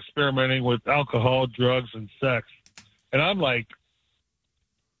already experimenting with alcohol, drugs, and sex. And I'm like,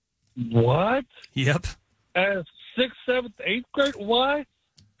 what? Yep. As 6th, 7th, 8th grade? Why?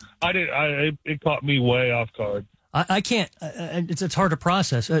 It caught me way off guard. I can't. It's hard to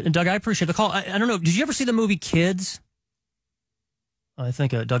process. Doug, I appreciate the call. I don't know. Did you ever see the movie Kids? I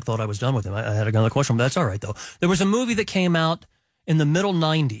think Doug thought I was done with him. I had another question, but that's all right, though. There was a movie that came out in the middle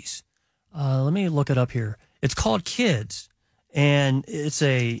 90s. Let me look it up here. It's called Kids, and it's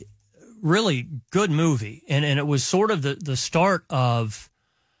a really good movie. And it was sort of the start of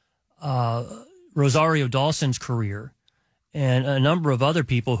Rosario Dawson's career and a number of other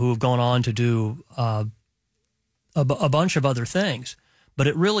people who have gone on to do a bunch of other things. But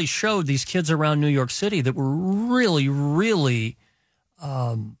it really showed these kids around New York City that were really, really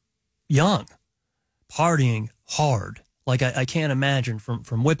young, partying hard. Like I can't imagine,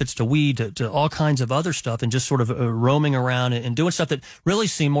 from whippets to weed to all kinds of other stuff, and just sort of roaming around and doing stuff that really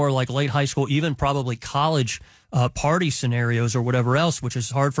seemed more like late high school, even probably college party scenarios or whatever else, which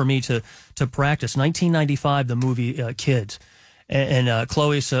is hard for me to practice. 1995, the movie Kids. And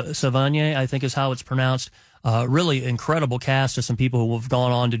Chloe Sevigny, I think is how it's pronounced. Really incredible cast of some people who have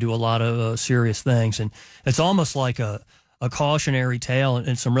gone on to do a lot of serious things. And it's almost like a cautionary tale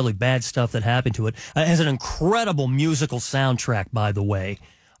and some really bad stuff that happened to it. It has an incredible musical soundtrack, by the way.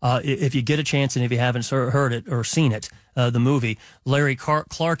 If you get a chance, and if you haven't heard it or seen it, the movie, Larry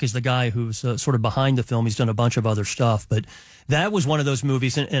Clark is the guy who's sort of behind the film. He's done a bunch of other stuff, but that was one of those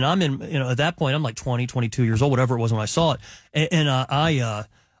movies. And I'm in, at that point, I'm like 20, 22 years old, whatever it was when I saw it. And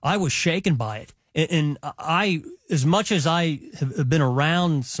I was shaken by it. And I, as much as I have been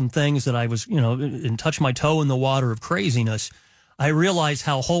around some things that I was, and touched my toe in the water of craziness, I realized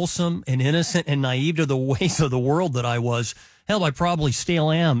how wholesome and innocent and naive to the ways of the world that I was. Hell, I probably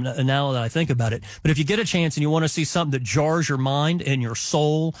still am now that I think about it. But if you get a chance and you want to see something that jars your mind and your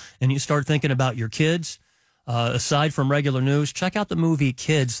soul, and you start thinking about your kids, aside from regular news, check out the movie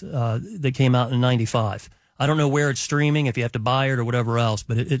Kids that came out in 95. I don't know where it's streaming, if you have to buy it or whatever else,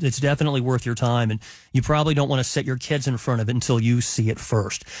 but it's definitely worth your time, and you probably don't want to set your kids in front of it until you see it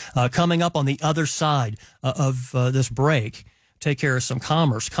first. Coming up on the other side of this break, take care of some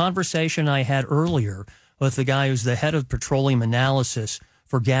commerce. Conversation I had earlier with the guy who's the head of petroleum analysis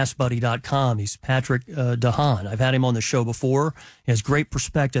for GasBuddy.com. He's Patrick DeHann. I've had him on the show before. He has great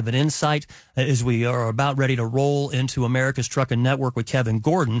perspective and insight as we are about ready to roll into America's Trucking Network with Kevin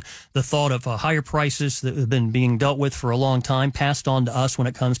Gordon. The thought of higher prices that have been being dealt with for a long time, passed on to us when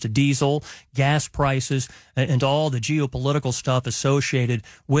it comes to diesel, gas prices, and all the geopolitical stuff associated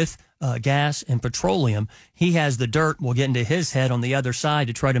with gas and petroleum. He has the dirt. We'll get into his head on the other side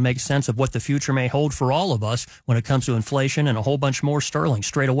to try to make sense of what the future may hold for all of us when it comes to inflation and a whole bunch more. Sterling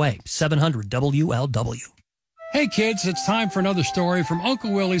straight away. 700 WLW. Hey kids, it's time for another story from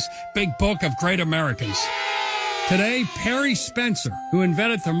Uncle Willie's Big Book of Great Americans. Today, Perry Spencer, who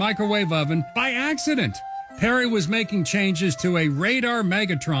invented the microwave oven by accident. Perry was making changes to a radar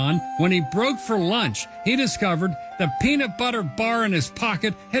Megatron when he broke for lunch. He discovered the peanut butter bar in his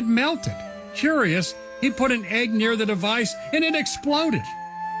pocket had melted. Curious, he put an egg near the device and it exploded.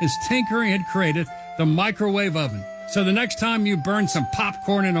 His tinkering had created the microwave oven. So the next time you burn some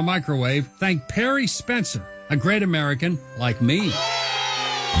popcorn in a microwave, thank Perry Spencer, a great American like me.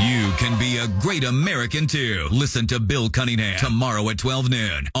 You can be a great American, too. Listen to Bill Cunningham tomorrow at 12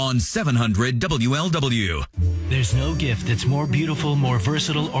 noon on 700 WLW. There's no gift that's more beautiful, more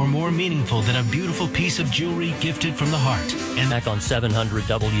versatile, or more meaningful than a beautiful piece of jewelry gifted from the heart. And back on 700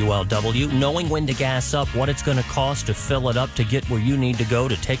 WLW, knowing when to gas up, what it's going to cost to fill it up to get where you need to go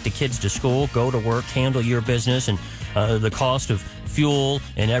to take the kids to school, go to work, handle your business, and the cost of fuel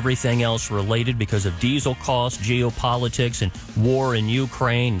and everything else related because of diesel costs, geopolitics, and war in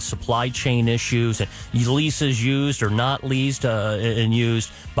Ukraine, supply chain issues, and leases used or not leased and used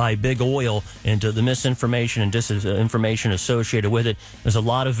by big oil, and the misinformation and disinformation associated with it. There's a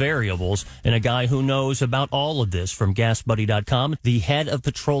lot of variables, and a guy who knows about all of this from GasBuddy.com, the head of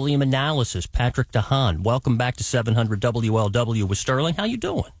petroleum analysis, Patrick DeHann. Welcome back to 700 WLW with Sterling. How you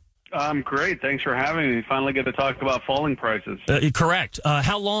doing? I'm great. Thanks for having me. Finally get to talk about falling prices. Correct.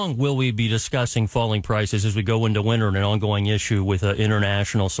 How long will we be discussing falling prices as we go into winter and an ongoing issue with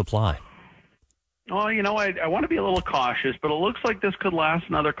international supply? Well, I want to be a little cautious, but it looks like this could last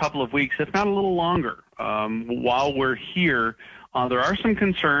another couple of weeks, if not a little longer. While we're here, there are some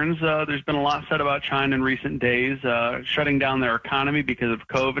concerns. There's been a lot said about China in recent days, shutting down their economy because of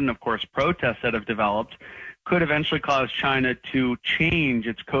COVID, and of course protests that have developed could eventually cause China to change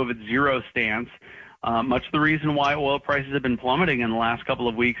its COVID zero stance. Much of the reason why oil prices have been plummeting in the last couple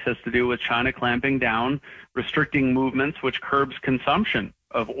of weeks has to do with China clamping down, restricting movements, which curbs consumption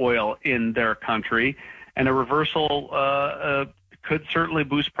of oil in their country. And a reversal could certainly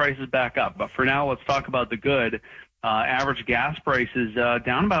boost prices back up. But for now, let's talk about the good. Average gas prices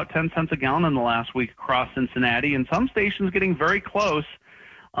down about 10 cents a gallon in the last week across Cincinnati, and some stations getting very close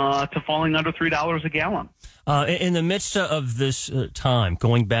to falling under $3 a gallon. In the midst of this time,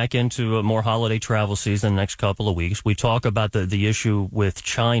 going back into a more holiday travel season the next couple of weeks, we talk about the issue with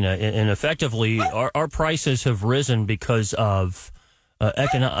China, and effectively our prices have risen because of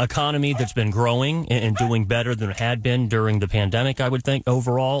economy that's been growing and doing better than it had been during the pandemic, I would think,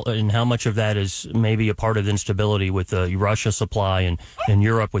 overall, and how much of that is maybe a part of instability with Russia supply and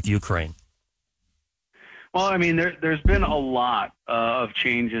Europe with Ukraine. Well, I mean, there's been a lot of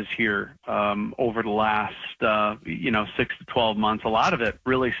changes here over the last, 6 to 12 months. A lot of it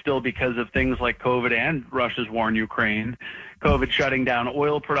really still because of things like COVID and Russia's war in Ukraine. COVID shutting down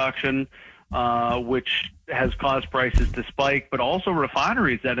oil production, which has caused prices to spike, but also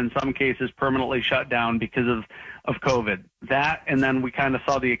refineries that in some cases permanently shut down because of COVID. That, and then we kind of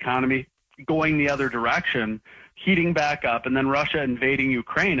saw the economy going the other direction, heating back up, and then Russia invading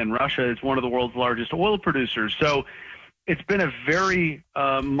Ukraine, and Russia is one of the world's largest oil producers. So it's been a very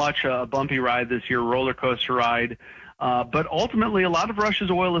much a bumpy ride this year, roller coaster ride. But ultimately, a lot of Russia's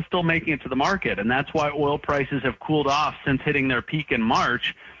oil is still making it to the market, and that's why oil prices have cooled off since hitting their peak in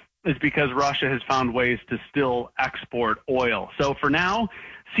March, is because Russia has found ways to still export oil. So for now,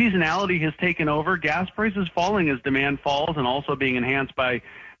 seasonality has taken over. Gas prices falling as demand falls and also being enhanced by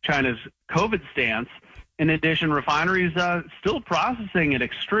China's COVID stance. In addition, refineries still processing at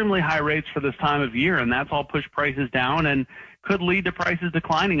extremely high rates for this time of year, and that's all pushed prices down and could lead to prices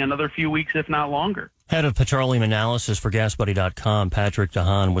declining another few weeks, if not longer. Head of petroleum analysis for GasBuddy.com, Patrick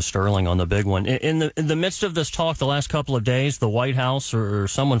DeHann, was Sterling on the big one. In the midst of this talk the last couple of days, the White House or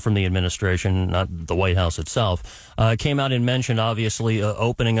someone from the administration, not the White House itself, came out and mentioned, obviously,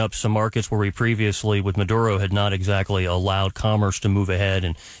 opening up some markets where we previously, with Maduro, had not exactly allowed commerce to move ahead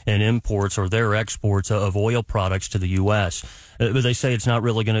and imports or their exports of oil products to the U.S. But they say it's not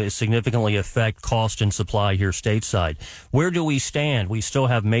really going to significantly affect cost and supply here stateside. Where do we stand? We still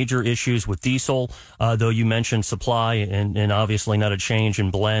have major issues with diesel, though you mentioned supply and obviously not a change in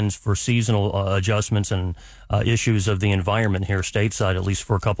blends for seasonal adjustments and issues of the environment here stateside, at least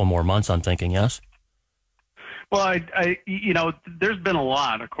for a couple more months, I'm thinking, yes? Well, there's been a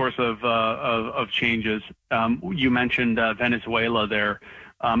lot, of course, of changes. You mentioned Venezuela there.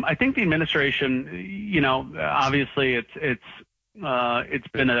 I think the administration, obviously it's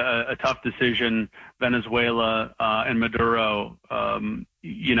been a tough decision. Venezuela and Maduro,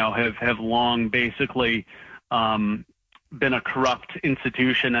 have long basically been a corrupt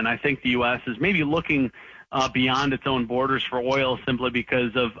institution, and I think the U.S. is maybe looking beyond its own borders for oil simply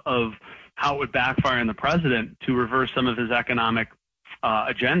because of how it would backfire on the president to reverse some of his economic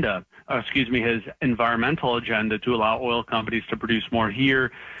his environmental agenda to allow oil companies to produce more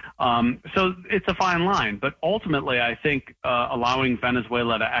here. So it's a fine line. But ultimately, I think allowing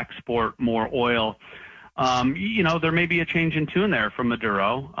Venezuela to export more oil, there may be a change in tune there from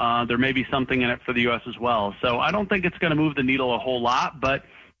Maduro. There may be something in it for the U.S. as well. So I don't think it's going to move the needle a whole lot. But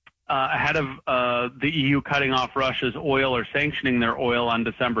ahead of the EU cutting off Russia's oil or sanctioning their oil on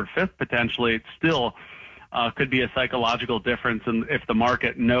December 5th, potentially, it still could be a psychological difference if the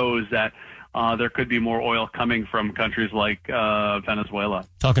market knows that there could be more oil coming from countries like Venezuela.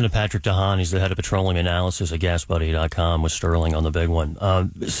 Talking to Patrick DeHann, he's the head of petroleum analysis at GasBuddy.com with Sterling on the big one.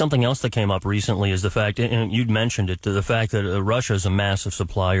 Something else that came up recently is the fact, and you'd mentioned it, the fact that Russia is a massive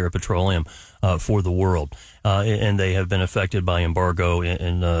supplier of petroleum for the world, and they have been affected by embargo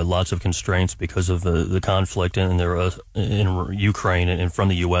and lots of constraints because of the conflict in Ukraine and from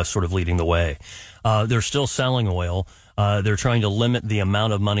the U.S. sort of leading the way. They're still selling oil. They're trying to limit the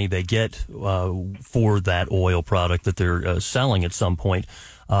amount of money they get for that oil product that they're selling at some point.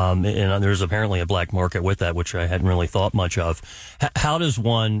 And there's apparently a black market with that, which I hadn't really thought much of. How does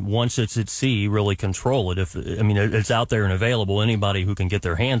one, once it's at sea, really control it? It's out there and available. Anybody who can get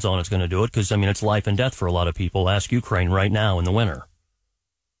their hands on it's going to do it because, it's life and death for a lot of people. Ask Ukraine right now in the winter.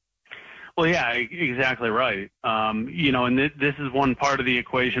 Well, yeah, exactly right. And this is one part of the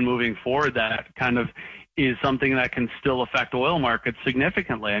equation moving forward that kind of is something that can still affect oil markets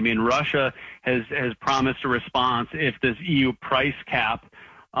significantly. I mean, Russia has promised a response if this EU price cap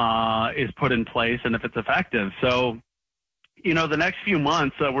is put in place and if it's effective. So, the next few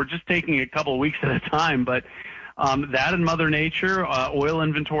months, we're just taking a couple of weeks at a time, but that and Mother Nature, diesel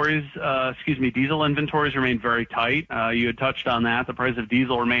inventories remain very tight. You had touched on that. The price of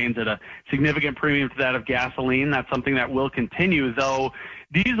diesel remains at a significant premium to that of gasoline. That's something that will continue, though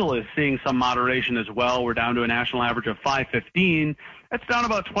diesel is seeing some moderation as well. We're down to a national average of $5.15. That's down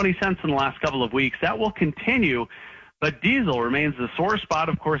about 20 cents in the last couple of weeks. That will continue. But diesel remains the sore spot.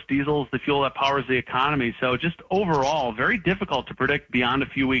 Of course, diesel is the fuel that powers the economy. So just overall, very difficult to predict beyond a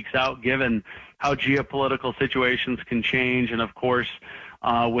few weeks out, given how geopolitical situations can change. And, of course,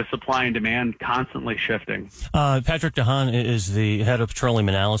 with supply and demand constantly shifting. Patrick DeHann is the head of petroleum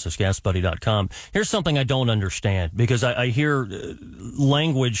analysis, GasBuddy.com. Here's something I don't understand, because I hear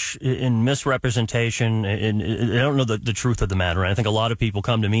language in misrepresentation, and I don't know the truth of the matter. And I think a lot of people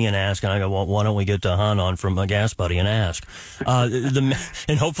come to me and ask, and I go, well, why don't we get DeHann on from GasBuddy and ask?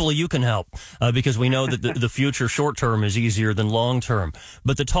 And hopefully you can help, because we know that the future short-term is easier than long-term.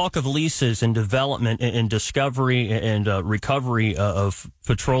 But the talk of leases and development and discovery and recovery of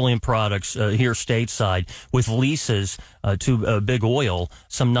petroleum products here stateside with leases to Big Oil,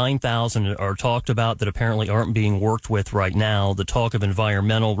 some 9,000 are talked about that apparently aren't being worked with right now. The talk of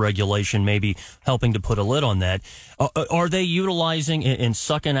environmental regulation maybe helping to put a lid on that. Are they utilizing and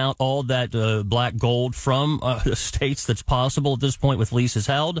sucking out all that black gold from states that's possible at this point with leases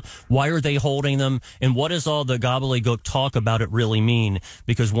held? Why are they holding them? And what does all the gobbledygook talk about it really mean?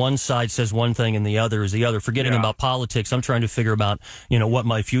 Because one side says one thing and the other is the other. Forgetting about politics, I'm trying to figure about, what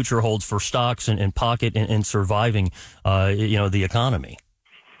my future holds for stocks and pocket and surviving, the economy.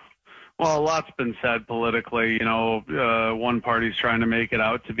 Well, a lot's been said politically. One party's trying to make it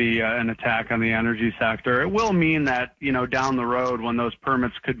out to be an attack on the energy sector. It will mean that, down the road when those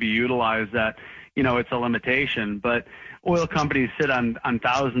permits could be utilized, that, it's a limitation. But oil companies sit on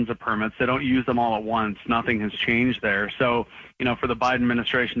thousands of permits. They don't use them all at once. Nothing has changed there. So, for the Biden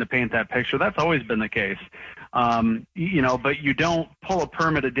administration to paint that picture, that's always been the case. But you don't pull a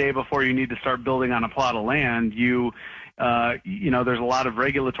permit a day before you need to start building on a plot of land. There's a lot of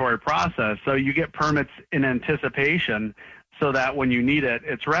regulatory process. So you get permits in anticipation so that when you need it,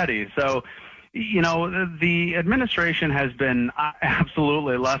 it's ready. So, the administration has been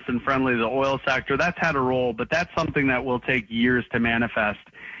absolutely less than friendly to the oil sector. That's had a role, but that's something that will take years to manifest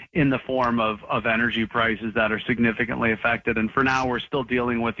in the form of energy prices that are significantly affected. And for now, we're still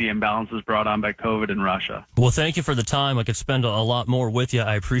dealing with the imbalances brought on by COVID in Russia. Well, thank you for the time. I could spend a lot more with you.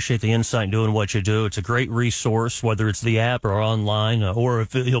 I appreciate the insight in doing what you do. It's a great resource, whether it's the app or online, or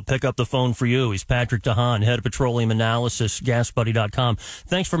if he'll pick up the phone for you. He's Patrick DeHann, head of petroleum analysis, GasBuddy.com.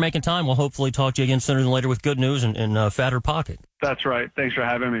 Thanks for making time. We'll hopefully talk to you again sooner than later with good news and fatter pocket. That's right. Thanks for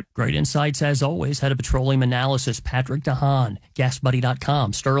having me. Great insights as always. Head of petroleum analysis, Patrick DeHann,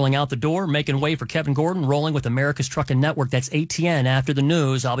 GasBuddy.com. Sterling out the door, making way for Kevin Gordon, rolling with America's Trucking Network. That's 8:10 after the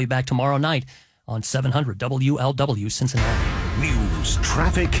news. I'll be back tomorrow night on 700 WLW Cincinnati. News,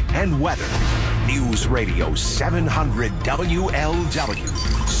 traffic, and weather. News Radio 700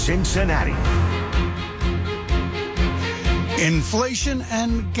 WLW Cincinnati. Inflation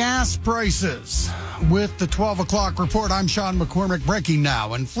and gas prices. With the 12 o'clock report, I'm Sean McCormick. Breaking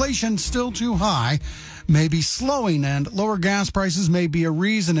now. Inflation still too high, may be slowing, and lower gas prices may be a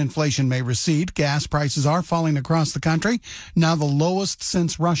reason inflation may recede. Gas prices are falling across the country, now the lowest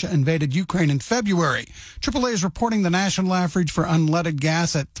since Russia invaded Ukraine in February. AAA is reporting the national average for unleaded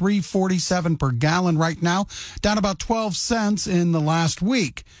gas at $3.47 per gallon right now, down about 12 cents in the last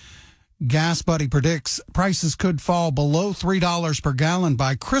week. GasBuddy predicts prices could fall below $3 per gallon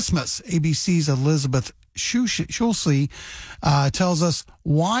by Christmas. ABC's Elizabeth Schulze tells us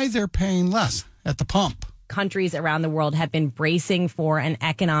why they're paying less at the pump. Countries around the world have been bracing for an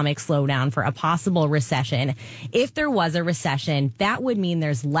economic slowdown, for a possible recession. If there was a recession, that would mean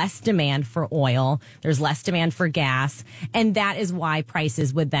there's less demand for oil, there's less demand for gas, and that is why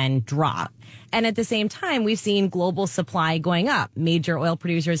prices would then drop. And at the same time, we've seen global supply going up. Major oil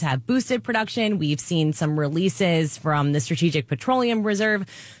producers have boosted production. We've seen some releases from the Strategic Petroleum Reserve.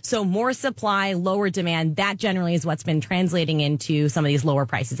 So more supply, lower demand, that generally is what's been translating into some of these lower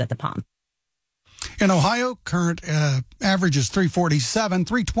prices at the pump. In Ohio, current average is $3.47,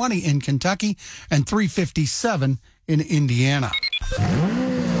 $3.20 in Kentucky, and $3.57 in Indiana.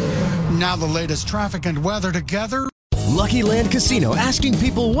 Now the latest traffic and weather together. Lucky Land Casino, asking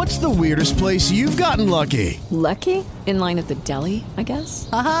people, what's the weirdest place you've gotten lucky? Lucky? In line at the deli, I guess?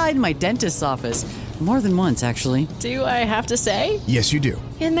 Aha, in my dentist's office. More than once, actually. Do I have to say? Yes, you do.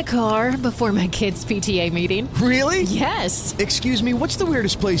 In the car before my kids' PTA meeting. Really? Yes. Excuse me, what's the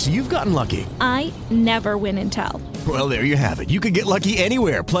weirdest place you've gotten lucky? I never win and tell. Well, there you have it. You can get lucky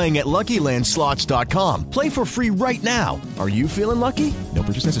anywhere, playing at LuckyLandSlots.com. Play for free right now. Are you feeling lucky? No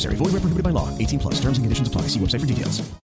purchase necessary. Void where prohibited by law. 18+. Terms and conditions apply. See website for details.